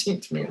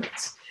 17th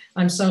minutes.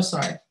 I'm so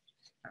sorry.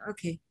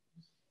 Okay.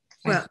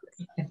 Well,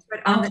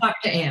 I'll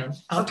talk to Anne.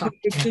 I'll talk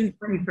to June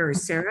 21st.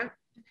 Sarah?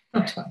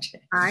 I'll talk to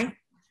Anne.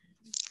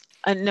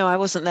 Aye. No, I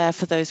wasn't there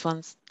for those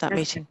ones, that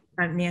meeting.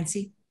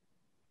 Nancy?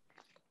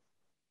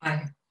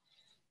 Aye.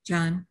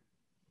 John?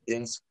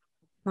 Yes.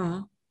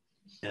 Paul?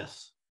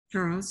 Yes.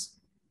 Charles?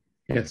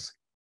 Yes.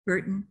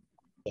 Burton?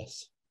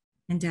 Yes.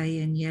 And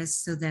Diane, yes.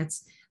 So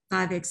that's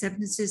 5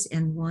 acceptances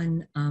and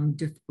one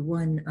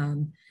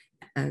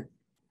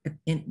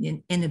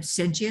in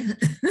absentia.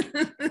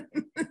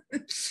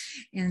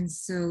 And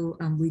so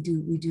we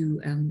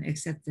do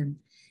accept them.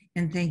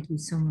 And thank you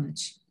so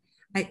much.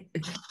 I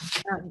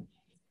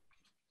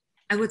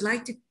would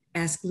like to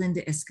ask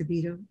Linda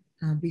Escobedo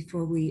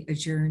before we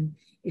adjourn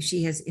if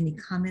she has any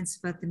comments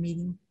about the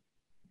meeting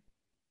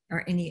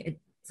or any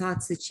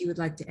thoughts that she would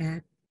like to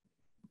add.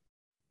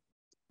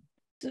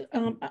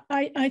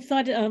 I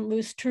thought it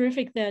was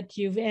terrific that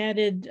you've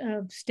added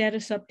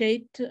status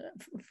update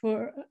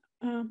for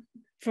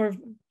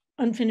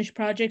unfinished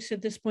projects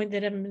at this point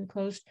that haven't been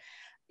closed.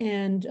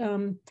 And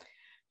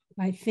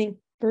I think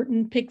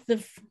Burton picked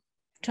the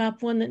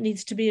top one that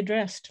needs to be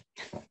addressed,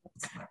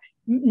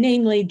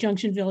 namely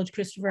Junction Village,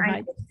 Christopher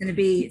Heights.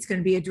 It's going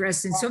to be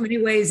addressed in so many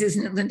ways,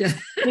 isn't it, Linda?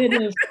 It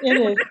is.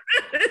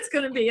 It's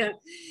going to be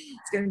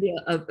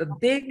a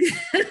big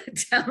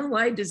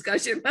town-wide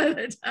discussion by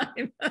the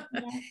time. Yeah.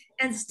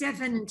 And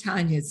Stefan and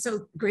Tanya,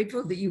 so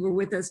grateful that you were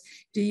with us.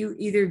 Do you,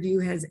 either of you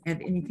have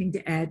anything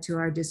to add to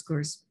our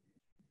discourse?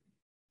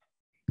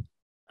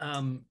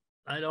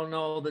 I don't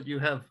know that you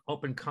have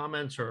open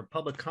comments or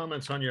public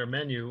comments on your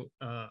menu,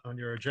 on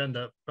your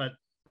agenda, but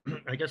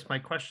I guess my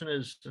question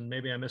is, and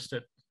maybe I missed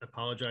it,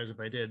 apologize if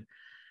I did,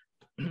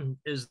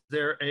 is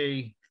there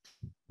a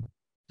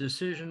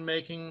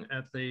decision-making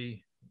at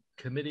the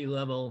committee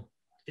level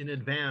in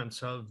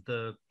advance of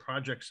the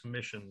project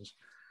submissions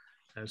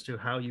as to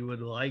how you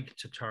would like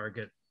to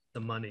target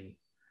the money?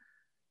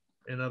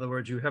 In other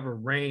words, you have a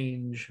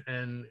range,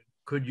 and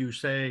could you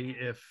say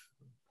if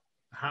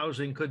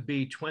housing could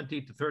be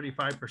 20 to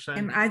 35%.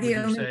 Am I the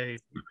only? Say,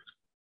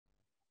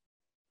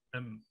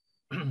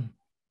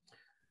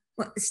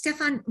 well,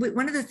 Stefan,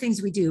 one of the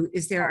things we do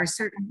is there are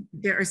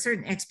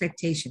certain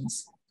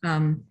expectations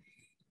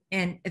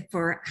and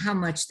for how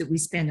much that we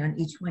spend on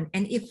each one.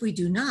 And if we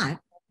do not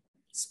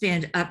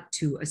spend up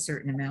to a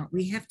certain amount,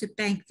 we have to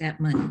bank that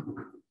money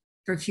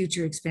for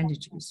future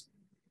expenditures.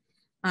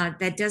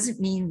 That doesn't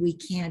mean we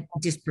can't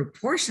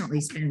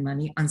disproportionately spend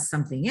money on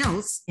something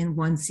else in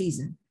one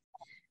season.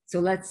 So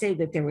let's say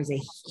that there was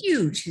a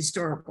huge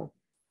historical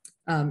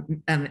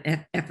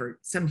effort,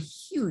 some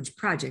huge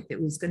project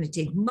that was going to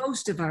take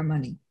most of our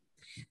money.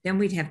 Then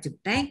we'd have to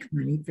bank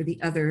money for the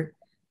other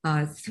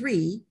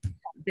 3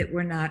 that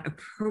were not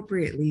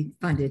appropriately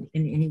funded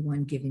in any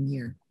one given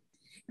year.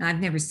 Now,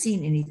 I've never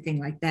seen anything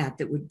like that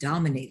that would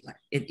dominate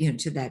it, you know,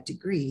 to that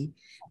degree,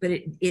 but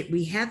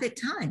we have at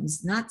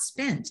times not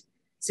spent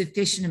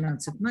sufficient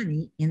amounts of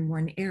money in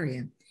one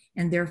area.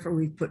 And therefore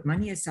we've put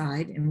money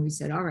aside and we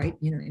said, all right,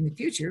 you know, in the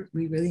future,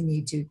 we really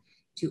need to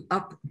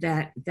up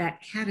that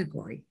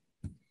category.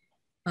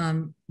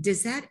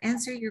 Does that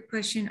answer your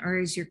question, or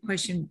is your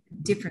question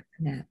different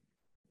than that?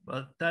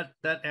 Well,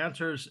 that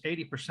answers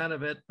 80%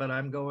 of it, but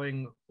I'm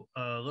going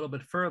a little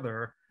bit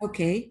further.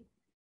 Okay.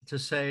 To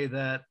say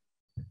that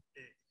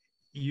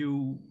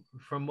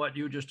from what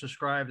you just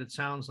described, it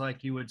sounds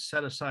like you would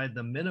set aside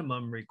the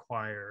minimum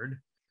required,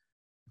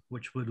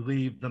 which would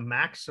leave the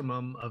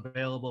maximum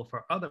available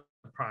for other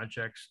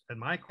projects. And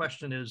my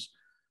question is,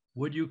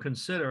 would you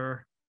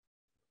consider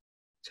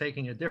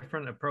taking a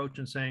different approach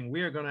and saying,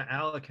 we are going to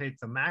allocate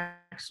the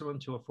maximum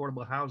to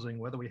affordable housing,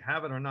 whether we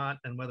have it or not,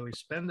 and whether we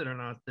spend it or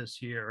not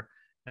this year,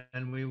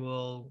 and we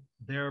will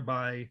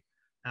thereby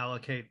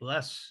allocate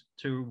less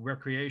to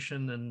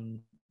recreation and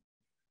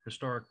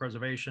historic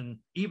preservation,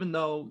 even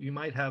though you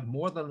might have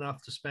more than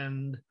enough to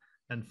spend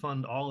and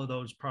fund all of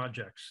those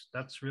projects?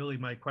 That's really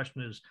my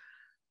question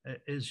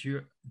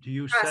do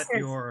you set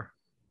your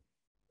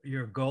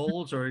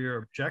goals or your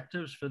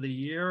objectives for the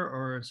year,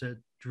 or is it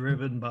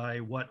driven by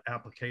what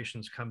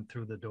applications come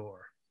through the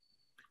door?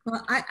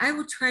 Well, I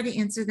will try to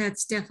answer that,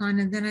 Stefan,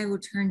 and then I will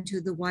turn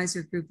to the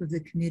wiser group of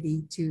the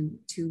committee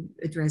to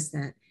address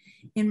that.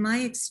 In my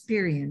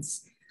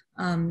experience,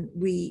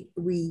 we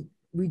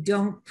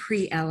don't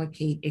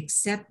pre-allocate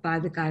except by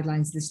the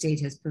guidelines the state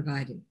has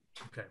provided.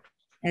 Okay.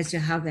 As to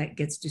how that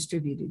gets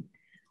distributed.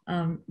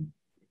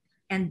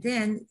 And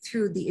then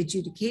through the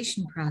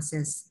adjudication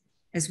process,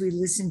 as we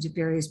listen to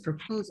various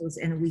proposals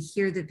and we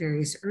hear the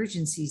various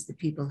urgencies that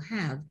people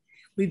have,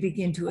 we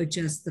begin to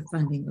adjust the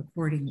funding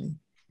accordingly.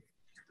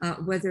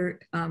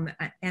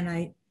 And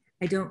I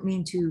don't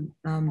mean to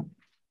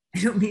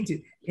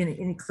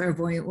in a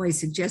clairvoyant way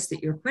suggest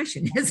that your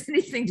question has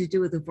anything to do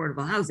with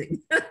affordable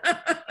housing,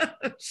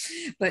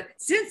 but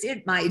since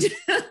it might,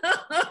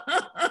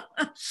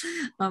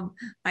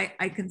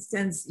 I can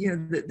sense, you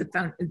know,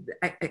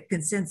 I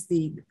can sense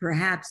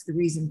perhaps the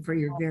reason for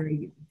your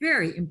very,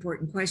 very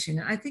important question.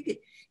 And I think it's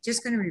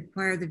just going to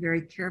require the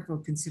very careful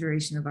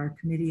consideration of our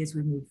committee as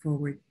we move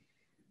forward,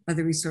 of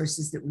the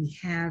resources that we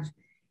have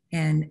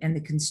and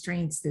the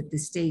constraints that the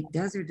state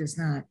does or does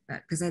not,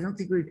 because I don't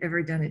think we've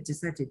ever done it to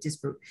such a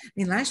disparate. I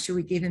mean, last year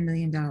we gave $1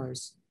 million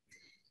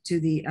to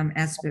the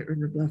Assabet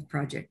River Bluff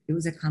project. It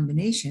was a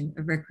combination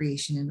of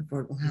recreation and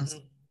affordable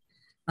housing.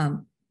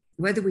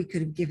 Whether we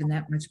could have given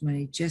that much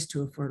money just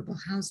to affordable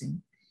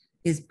housing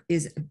is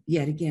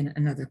yet again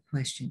another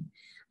question.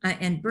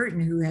 And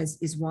Burton, who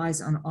is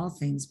wise on all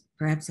things,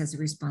 perhaps has a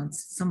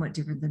response somewhat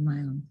different than my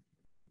own.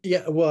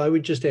 Yeah, well, I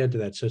would just add to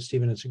that. So,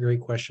 Stephen, it's a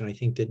great question. I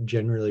think that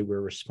generally we're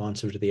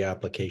responsive to the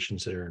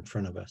applications that are in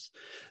front of us.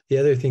 The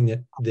other thing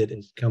that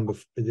has come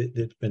before,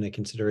 that's been a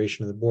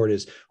consideration of the board,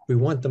 is we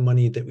want the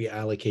money that we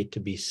allocate to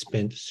be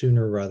spent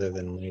sooner rather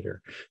than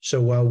later.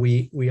 So while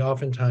we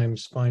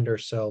oftentimes find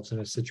ourselves in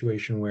a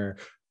situation where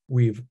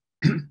we've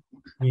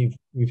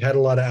had a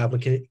lot of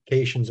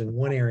applications in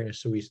one area,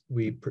 so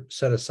we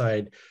set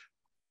aside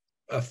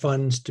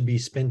funds to be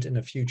spent in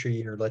a future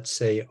year, let's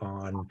say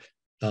on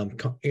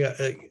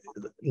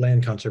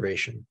land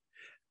conservation.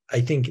 I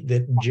think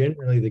that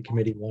generally the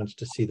committee wants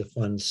to see the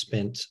funds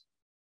spent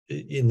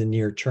in the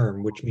near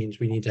term, which means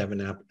we need to have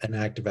an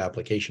active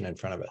application in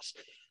front of us.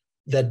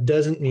 That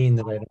doesn't mean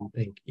that I don't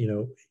think, you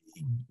know,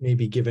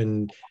 maybe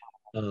given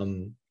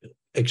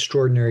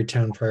extraordinary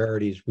town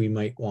priorities, we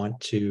might want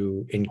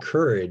to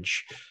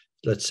encourage,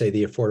 let's say,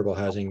 the affordable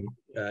housing,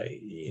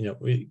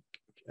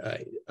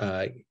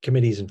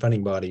 committees and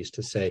funding bodies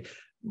to say,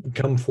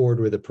 come forward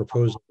with a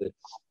proposal that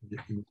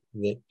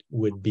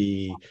would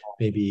be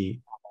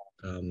maybe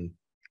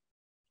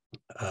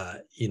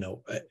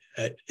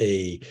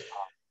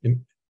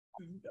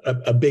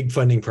a big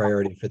funding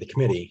priority for the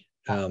committee.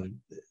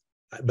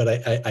 But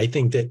I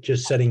think that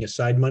just setting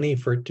aside money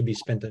for it to be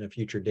spent on a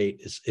future date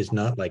is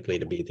not likely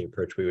to be the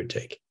approach we would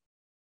take.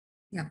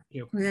 Yeah,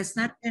 well, that's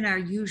not been our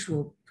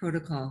usual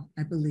protocol,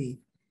 I believe.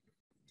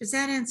 Does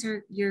that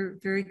answer your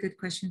very good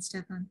question,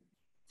 Stefan?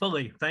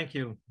 Fully, thank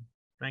you.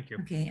 Thank you.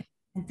 Okay,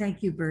 and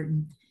thank you,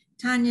 Burton.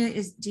 Tanya,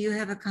 do you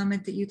have a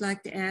comment that you'd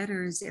like to add,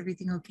 or is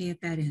everything okay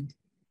at that end?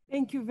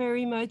 Thank you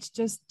very much.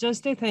 Just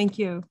a thank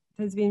you.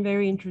 It has been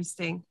very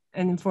interesting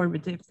and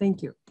informative.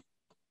 Thank you.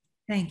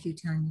 Thank you,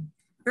 Tanya.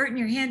 Burton,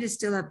 your hand is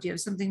still up. Do you have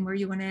something more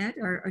you want to add,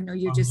 or no,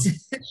 you're just...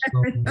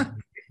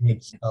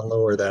 I'll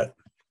lower that.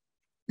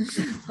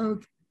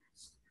 Okay.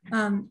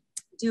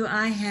 Do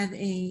I have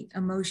a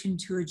motion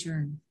to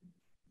adjourn?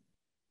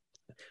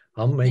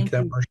 I'll make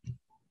that motion.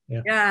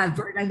 Yeah,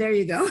 Burton, there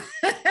you go.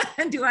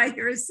 Do I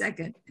hear a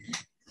second?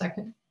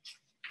 Second.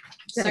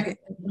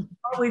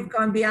 Oh, we've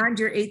gone beyond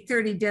your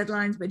 8:30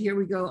 deadlines, but here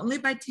we go. Only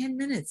by 10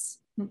 minutes.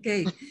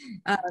 Okay.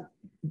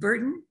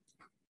 Burton?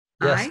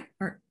 Yes. Aye?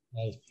 Or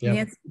Yep.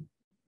 Nancy?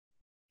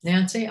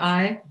 Nancy,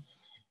 aye.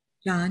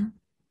 John?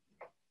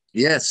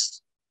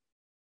 Yes.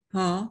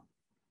 Paul?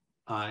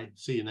 Aye.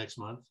 See you next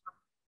month.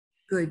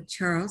 Good.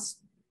 Charles?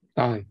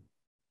 Aye.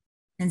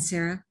 And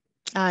Sarah?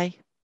 Aye.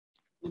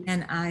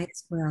 And I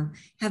as well.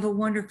 Have a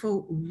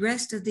wonderful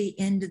rest of the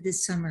end of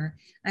this summer.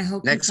 I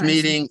hope Next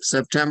meeting,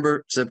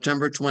 September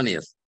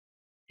 20th.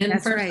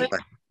 That's right.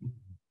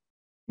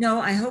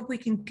 No, I hope we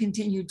can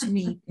continue to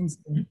meet in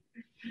Zoom.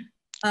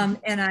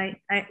 And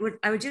I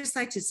would just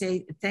like to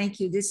say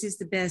thank you. This is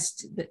the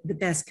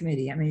best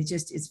committee. I mean,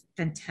 it's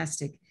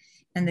fantastic.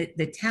 And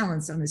the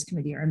talents on this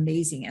committee are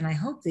amazing. And I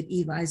hope that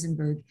Eve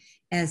Eisenberg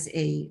as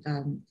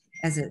an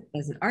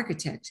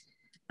architect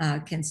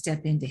can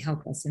step in to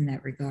help us in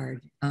that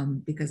regard,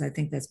 because I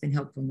think that's been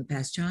helpful in the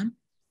past. John?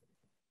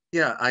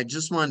 Yeah, I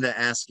just wanted to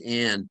ask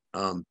Ann,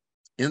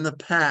 in the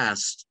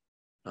past,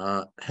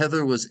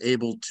 Heather was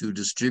able to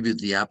distribute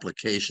the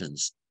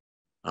applications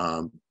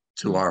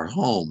to our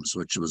homes,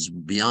 which was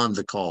beyond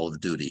the call of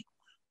duty.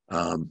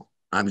 I'm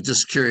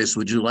just curious,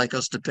 would you like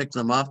us to pick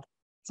them up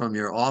from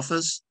your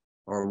office,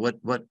 or what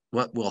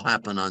will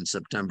happen on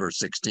September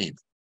 16th?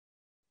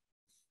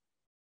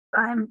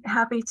 I'm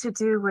happy to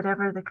do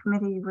whatever the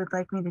committee would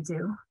like me to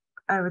do.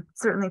 I would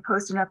certainly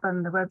post it up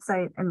on the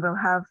website, and we'll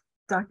have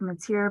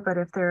documents here, but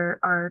if there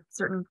are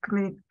certain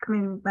committee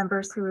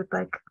members who would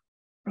like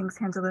things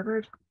hand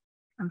delivered,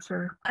 I'm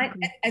sure. I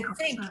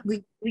think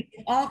we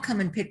can all come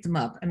and pick them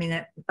up. I mean,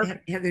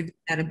 Heather did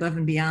that above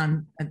and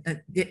beyond,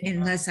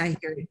 unless I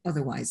hear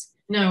otherwise.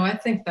 No, I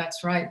think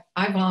that's right.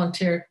 I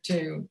volunteered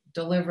to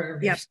deliver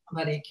if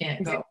somebody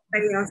can't go.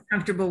 Anybody else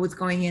comfortable with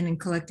going in and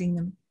collecting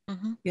them?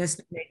 Mm-hmm. Yes,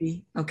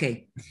 maybe.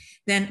 Okay.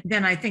 Then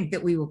I think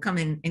that we will come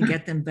in and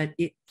get them, but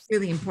it's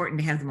really important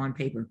to have them on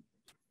paper.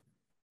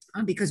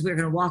 Because we're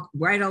going to walk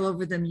right all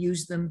over them,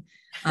 use them.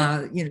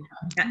 You know,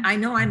 I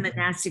know I'm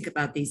monastic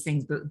about these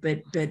things,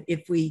 but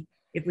if we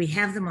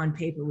have them on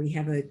paper, we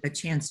have a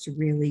chance to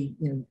really,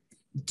 you know,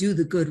 do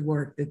the good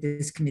work that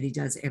this committee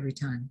does every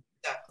time.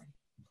 Exactly.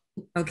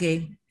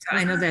 Okay, so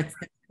I know that's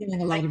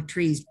killing a lot of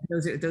trees.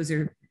 Those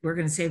are we're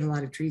going to save a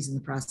lot of trees in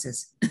the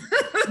process.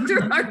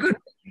 There are good.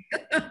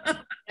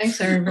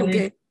 Thanks,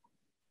 everybody.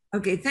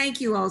 Okay.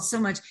 Thank you all so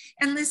much.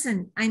 And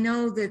listen, I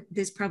know that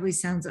this probably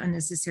sounds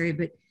unnecessary,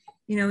 but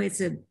you know, it's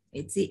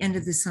the end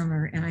of the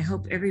summer, and I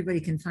hope everybody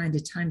can find a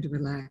time to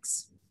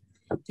relax.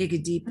 Take a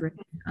deep breath,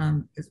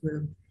 because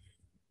we're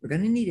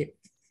going to need it.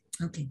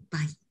 Okay,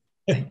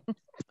 bye.